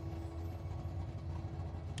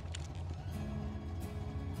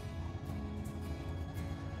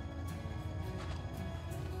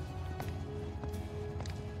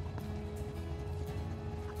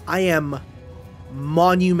 I am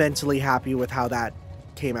monumentally happy with how that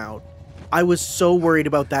came out. I was so worried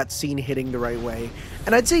about that scene hitting the right way.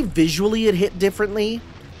 And I'd say visually it hit differently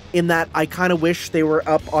in that I kind of wish they were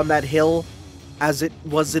up on that hill as it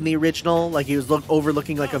was in the original. Like he was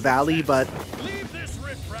overlooking like a valley, but... Leave this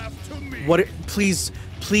riffraff to me. What? Please,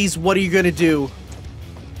 what are you going to do?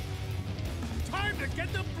 Time to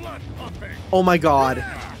get the blood pumping. Oh my god.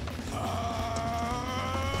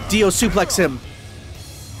 Dio suplex him.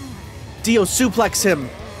 Dio suplex him.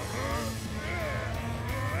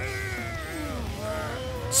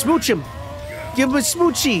 Smooch him. Give him a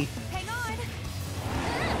smoochie. Hang on!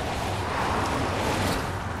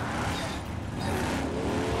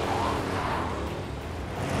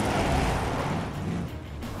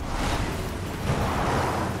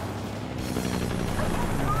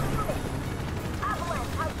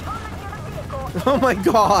 Oh my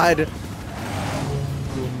god.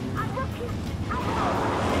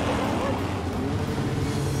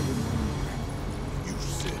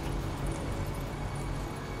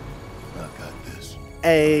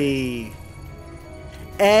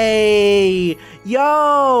 Hey.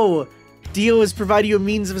 Yo! Dio is providing you a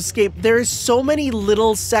means of escape. There is so many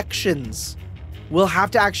little sections. We'll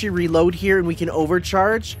have to actually reload here and we can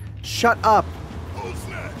overcharge. Shut up.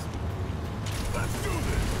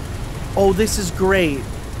 Oh, this is great.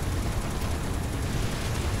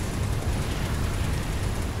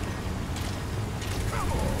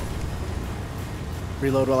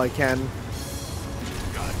 Reload while I can.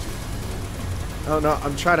 Oh no,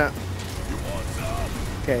 I'm trying to...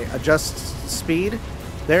 Okay, adjust speed.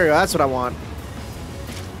 There you go, that's what I want.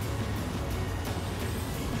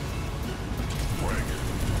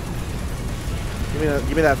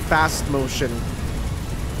 Give me that fast motion.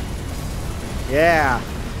 Yeah.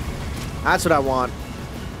 That's what I want.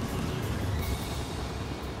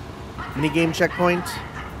 Mini game checkpoint.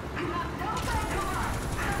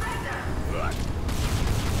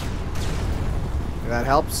 That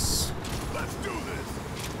helps. Let's do this.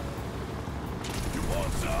 You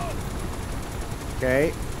want some?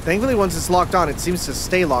 Okay. Thankfully, once it's locked on, it seems to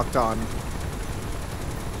stay locked on.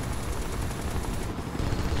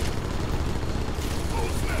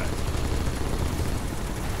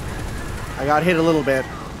 I got hit a little bit.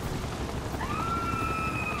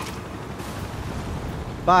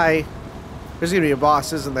 Bye. There's gonna be a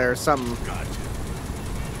boss, isn't there? Something. Gotcha.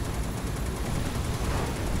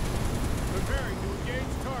 Preparing to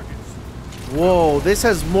engage targets. Whoa, this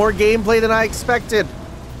has more gameplay than I expected.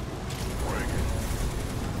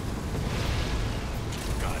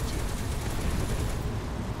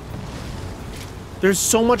 There's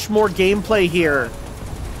so much more gameplay here.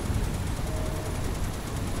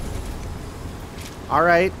 All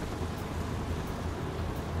right.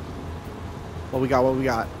 What we got? What we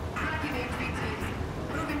got?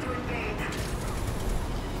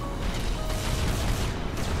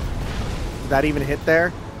 Did that even hit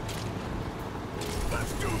there?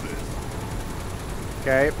 Let's do this.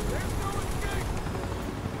 Okay.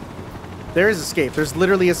 There is escape. There's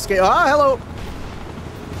literally escape. Ah, hello.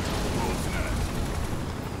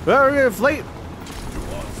 Very inflate.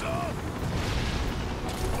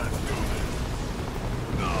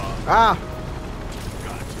 Ah.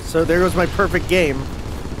 So there goes my perfect game.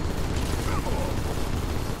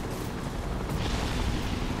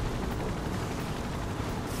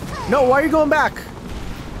 No, why are you going back?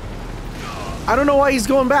 I don't know why he's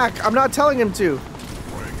going back. I'm not telling him to.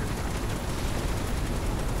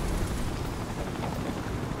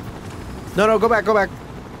 No, no, go back, go back.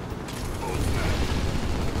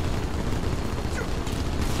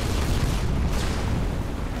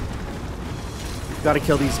 Gotta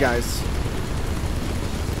kill these guys.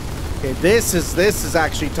 Okay, this is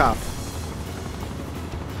actually tough.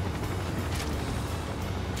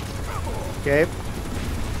 Okay.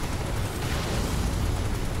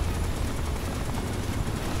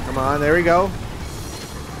 Come on, there we go.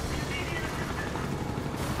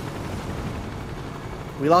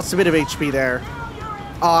 We lost a bit of HP there.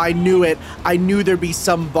 Oh, I knew it. I knew there'd be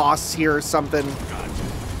some boss here or something.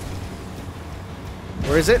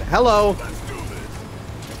 Where is it? Hello.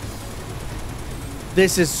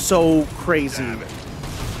 This is so crazy.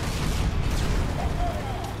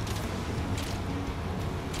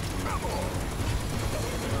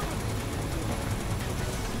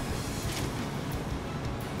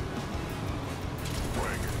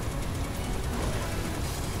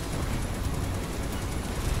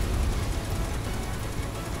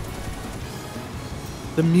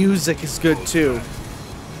 The music is good too.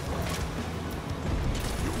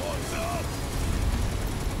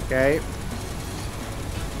 Okay.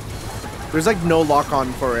 There's like no lock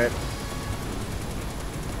on for it.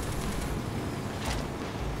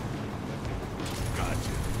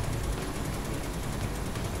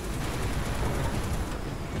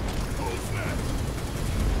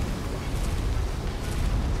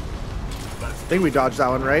 I think we dodged that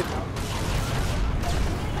one, right?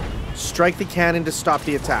 Strike the cannon to stop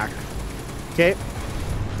the attack. Okay.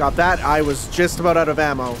 Got that. I was just about out of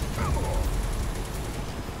ammo.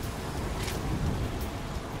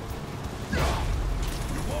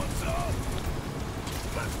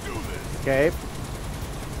 Okay.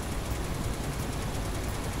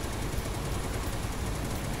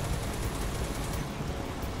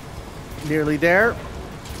 Nearly there.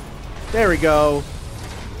 There we go.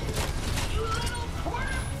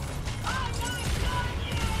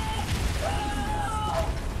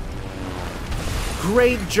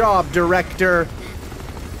 Great job, director.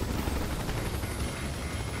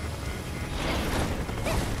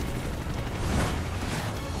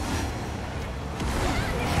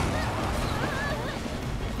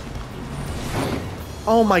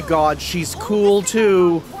 Oh my god, she's cool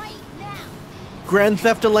too. Grand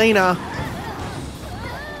Theft Elena.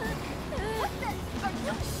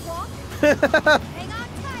 Hang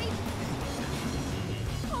on tight.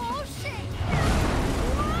 Oh shit.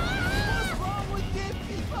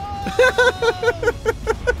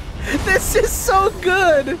 This is so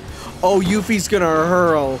good. Oh, Yuffie's gonna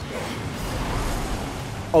hurl.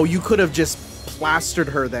 Oh, you could have just plastered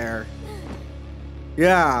her there.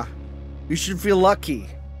 Yeah. You should feel lucky.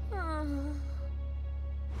 How'd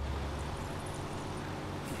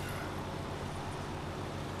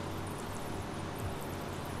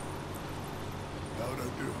I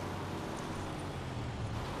do?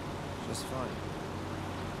 Just fine.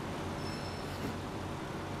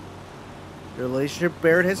 Your relationship,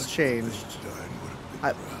 Barrett, has changed.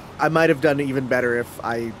 I might have done even better if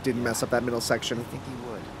I didn't mess up that middle section. I think he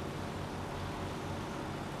would.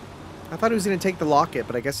 I thought he was going to take the locket,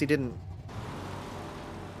 but I guess he didn't.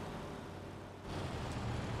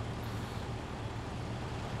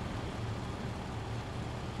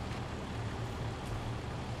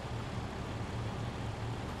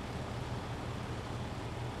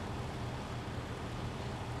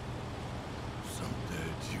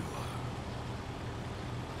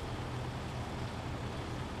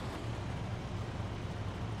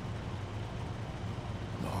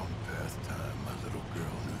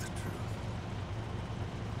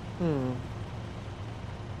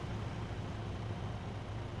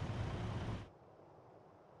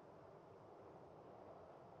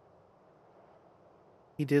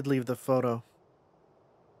 He did leave the photo.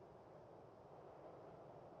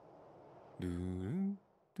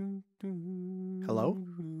 Hello?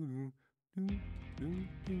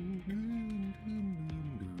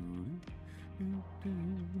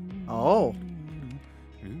 Oh.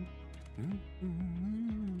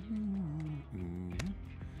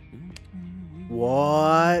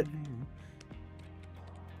 What?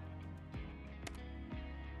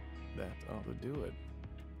 That ought to do it.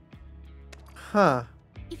 Huh.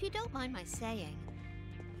 If you don't mind my saying,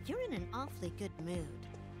 you're in an awfully good mood.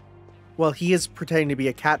 Well, he is pretending to be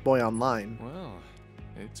a cat boy online. Well,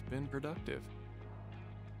 it's been productive.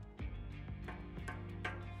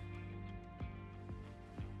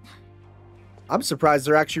 I'm surprised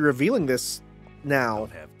they're actually revealing this now.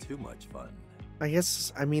 Don't have too much fun. I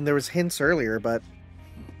guess, I mean, there was hints earlier, but...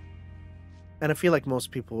 And I feel like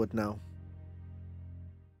most people would know.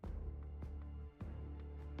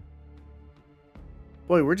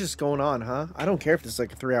 Boy, we're just going on, huh? I don't care if this is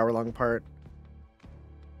like a 3-hour-long part.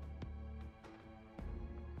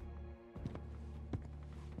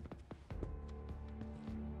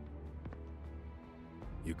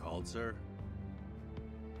 You called, sir?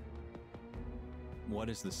 What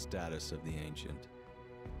is the status of the Ancient?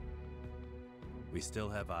 We still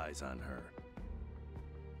have eyes on her.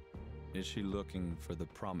 Is she looking for the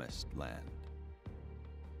Promised Land?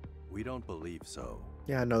 We don't believe so.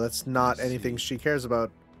 Yeah, no, that's not anything she cares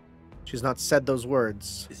about. She's not said those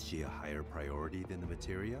words. Is she a higher priority than the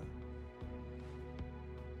materia?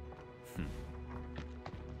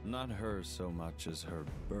 Not her so much as her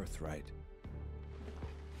birthright.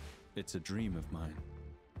 It's a dream of mine.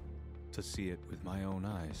 To see it with my own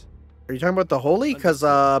eyes. Are you talking about the Holy? Because,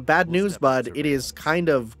 bad news, bud. It is kind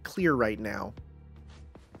of clear right now.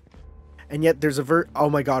 And yet there's a oh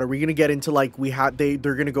my god, are we gonna get into like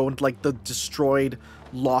they're gonna go into like the destroyed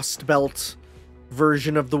Lost Belt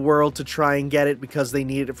version of the world to try and get it because they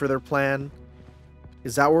need it for their plan?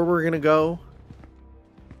 Is that where we're gonna go?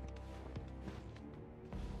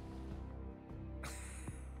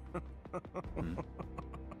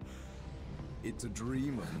 It's a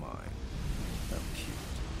dream of mine. How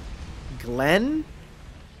cute. Glenn?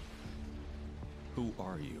 Who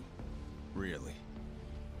are you? Really?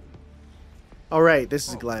 All right, this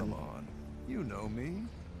is Glenn. Come on. You know me.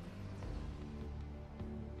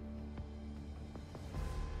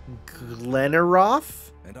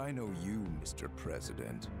 Glenneroth? And I know you, Mr.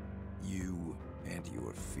 President. You and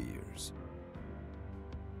your fears.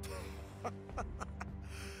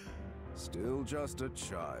 Still just a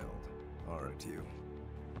child, aren't you?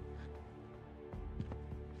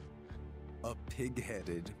 A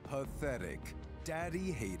pig-headed, pathetic,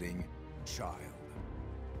 daddy-hating child.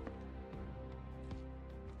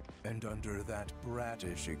 And under that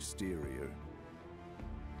bratish exterior,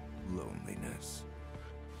 loneliness.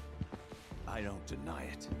 I don't deny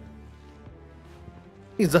it.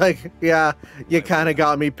 He's like, yeah, you kind of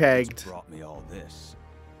got me pegged. Brought me all this.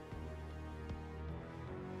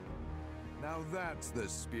 Now that's the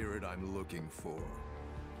spirit I'm looking for.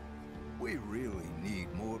 We really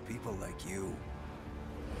need more people like you.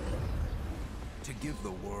 To give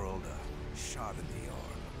the world a shot in the arm.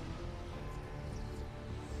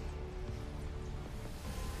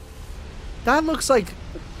 That looks like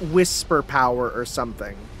whisper power or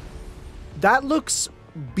something. That looks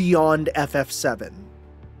beyond FF7,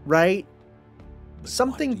 right? But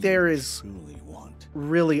something there is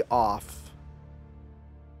really off.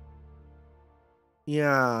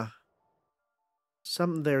 Yeah.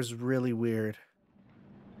 Something there's really weird.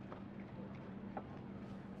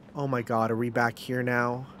 Oh my god, are we back here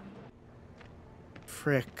now?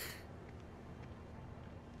 Frick.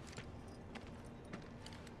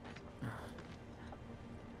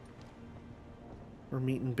 We're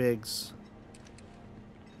meeting Biggs.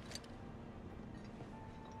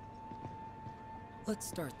 Let's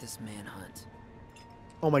start this manhunt.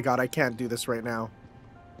 Oh my god, I can't do this right now.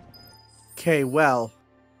 Okay, well.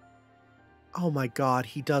 Oh my god,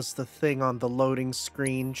 he does the thing on the loading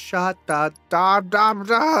screen. Shut da da da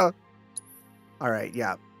da. Alright,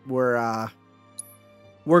 yeah. We're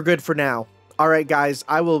good for now. Alright guys,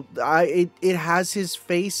 it has his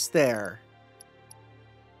face there.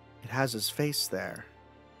 It has his face there.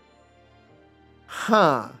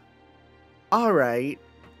 Huh. Alright.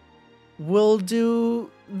 We'll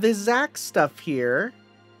do the Zack stuff here.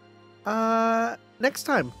 Next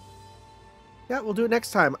time. Yeah, we'll do it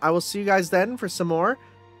next time. I will see you guys then for some more.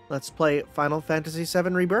 Let's play Final Fantasy VII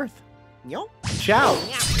Rebirth. Yo. Ciao.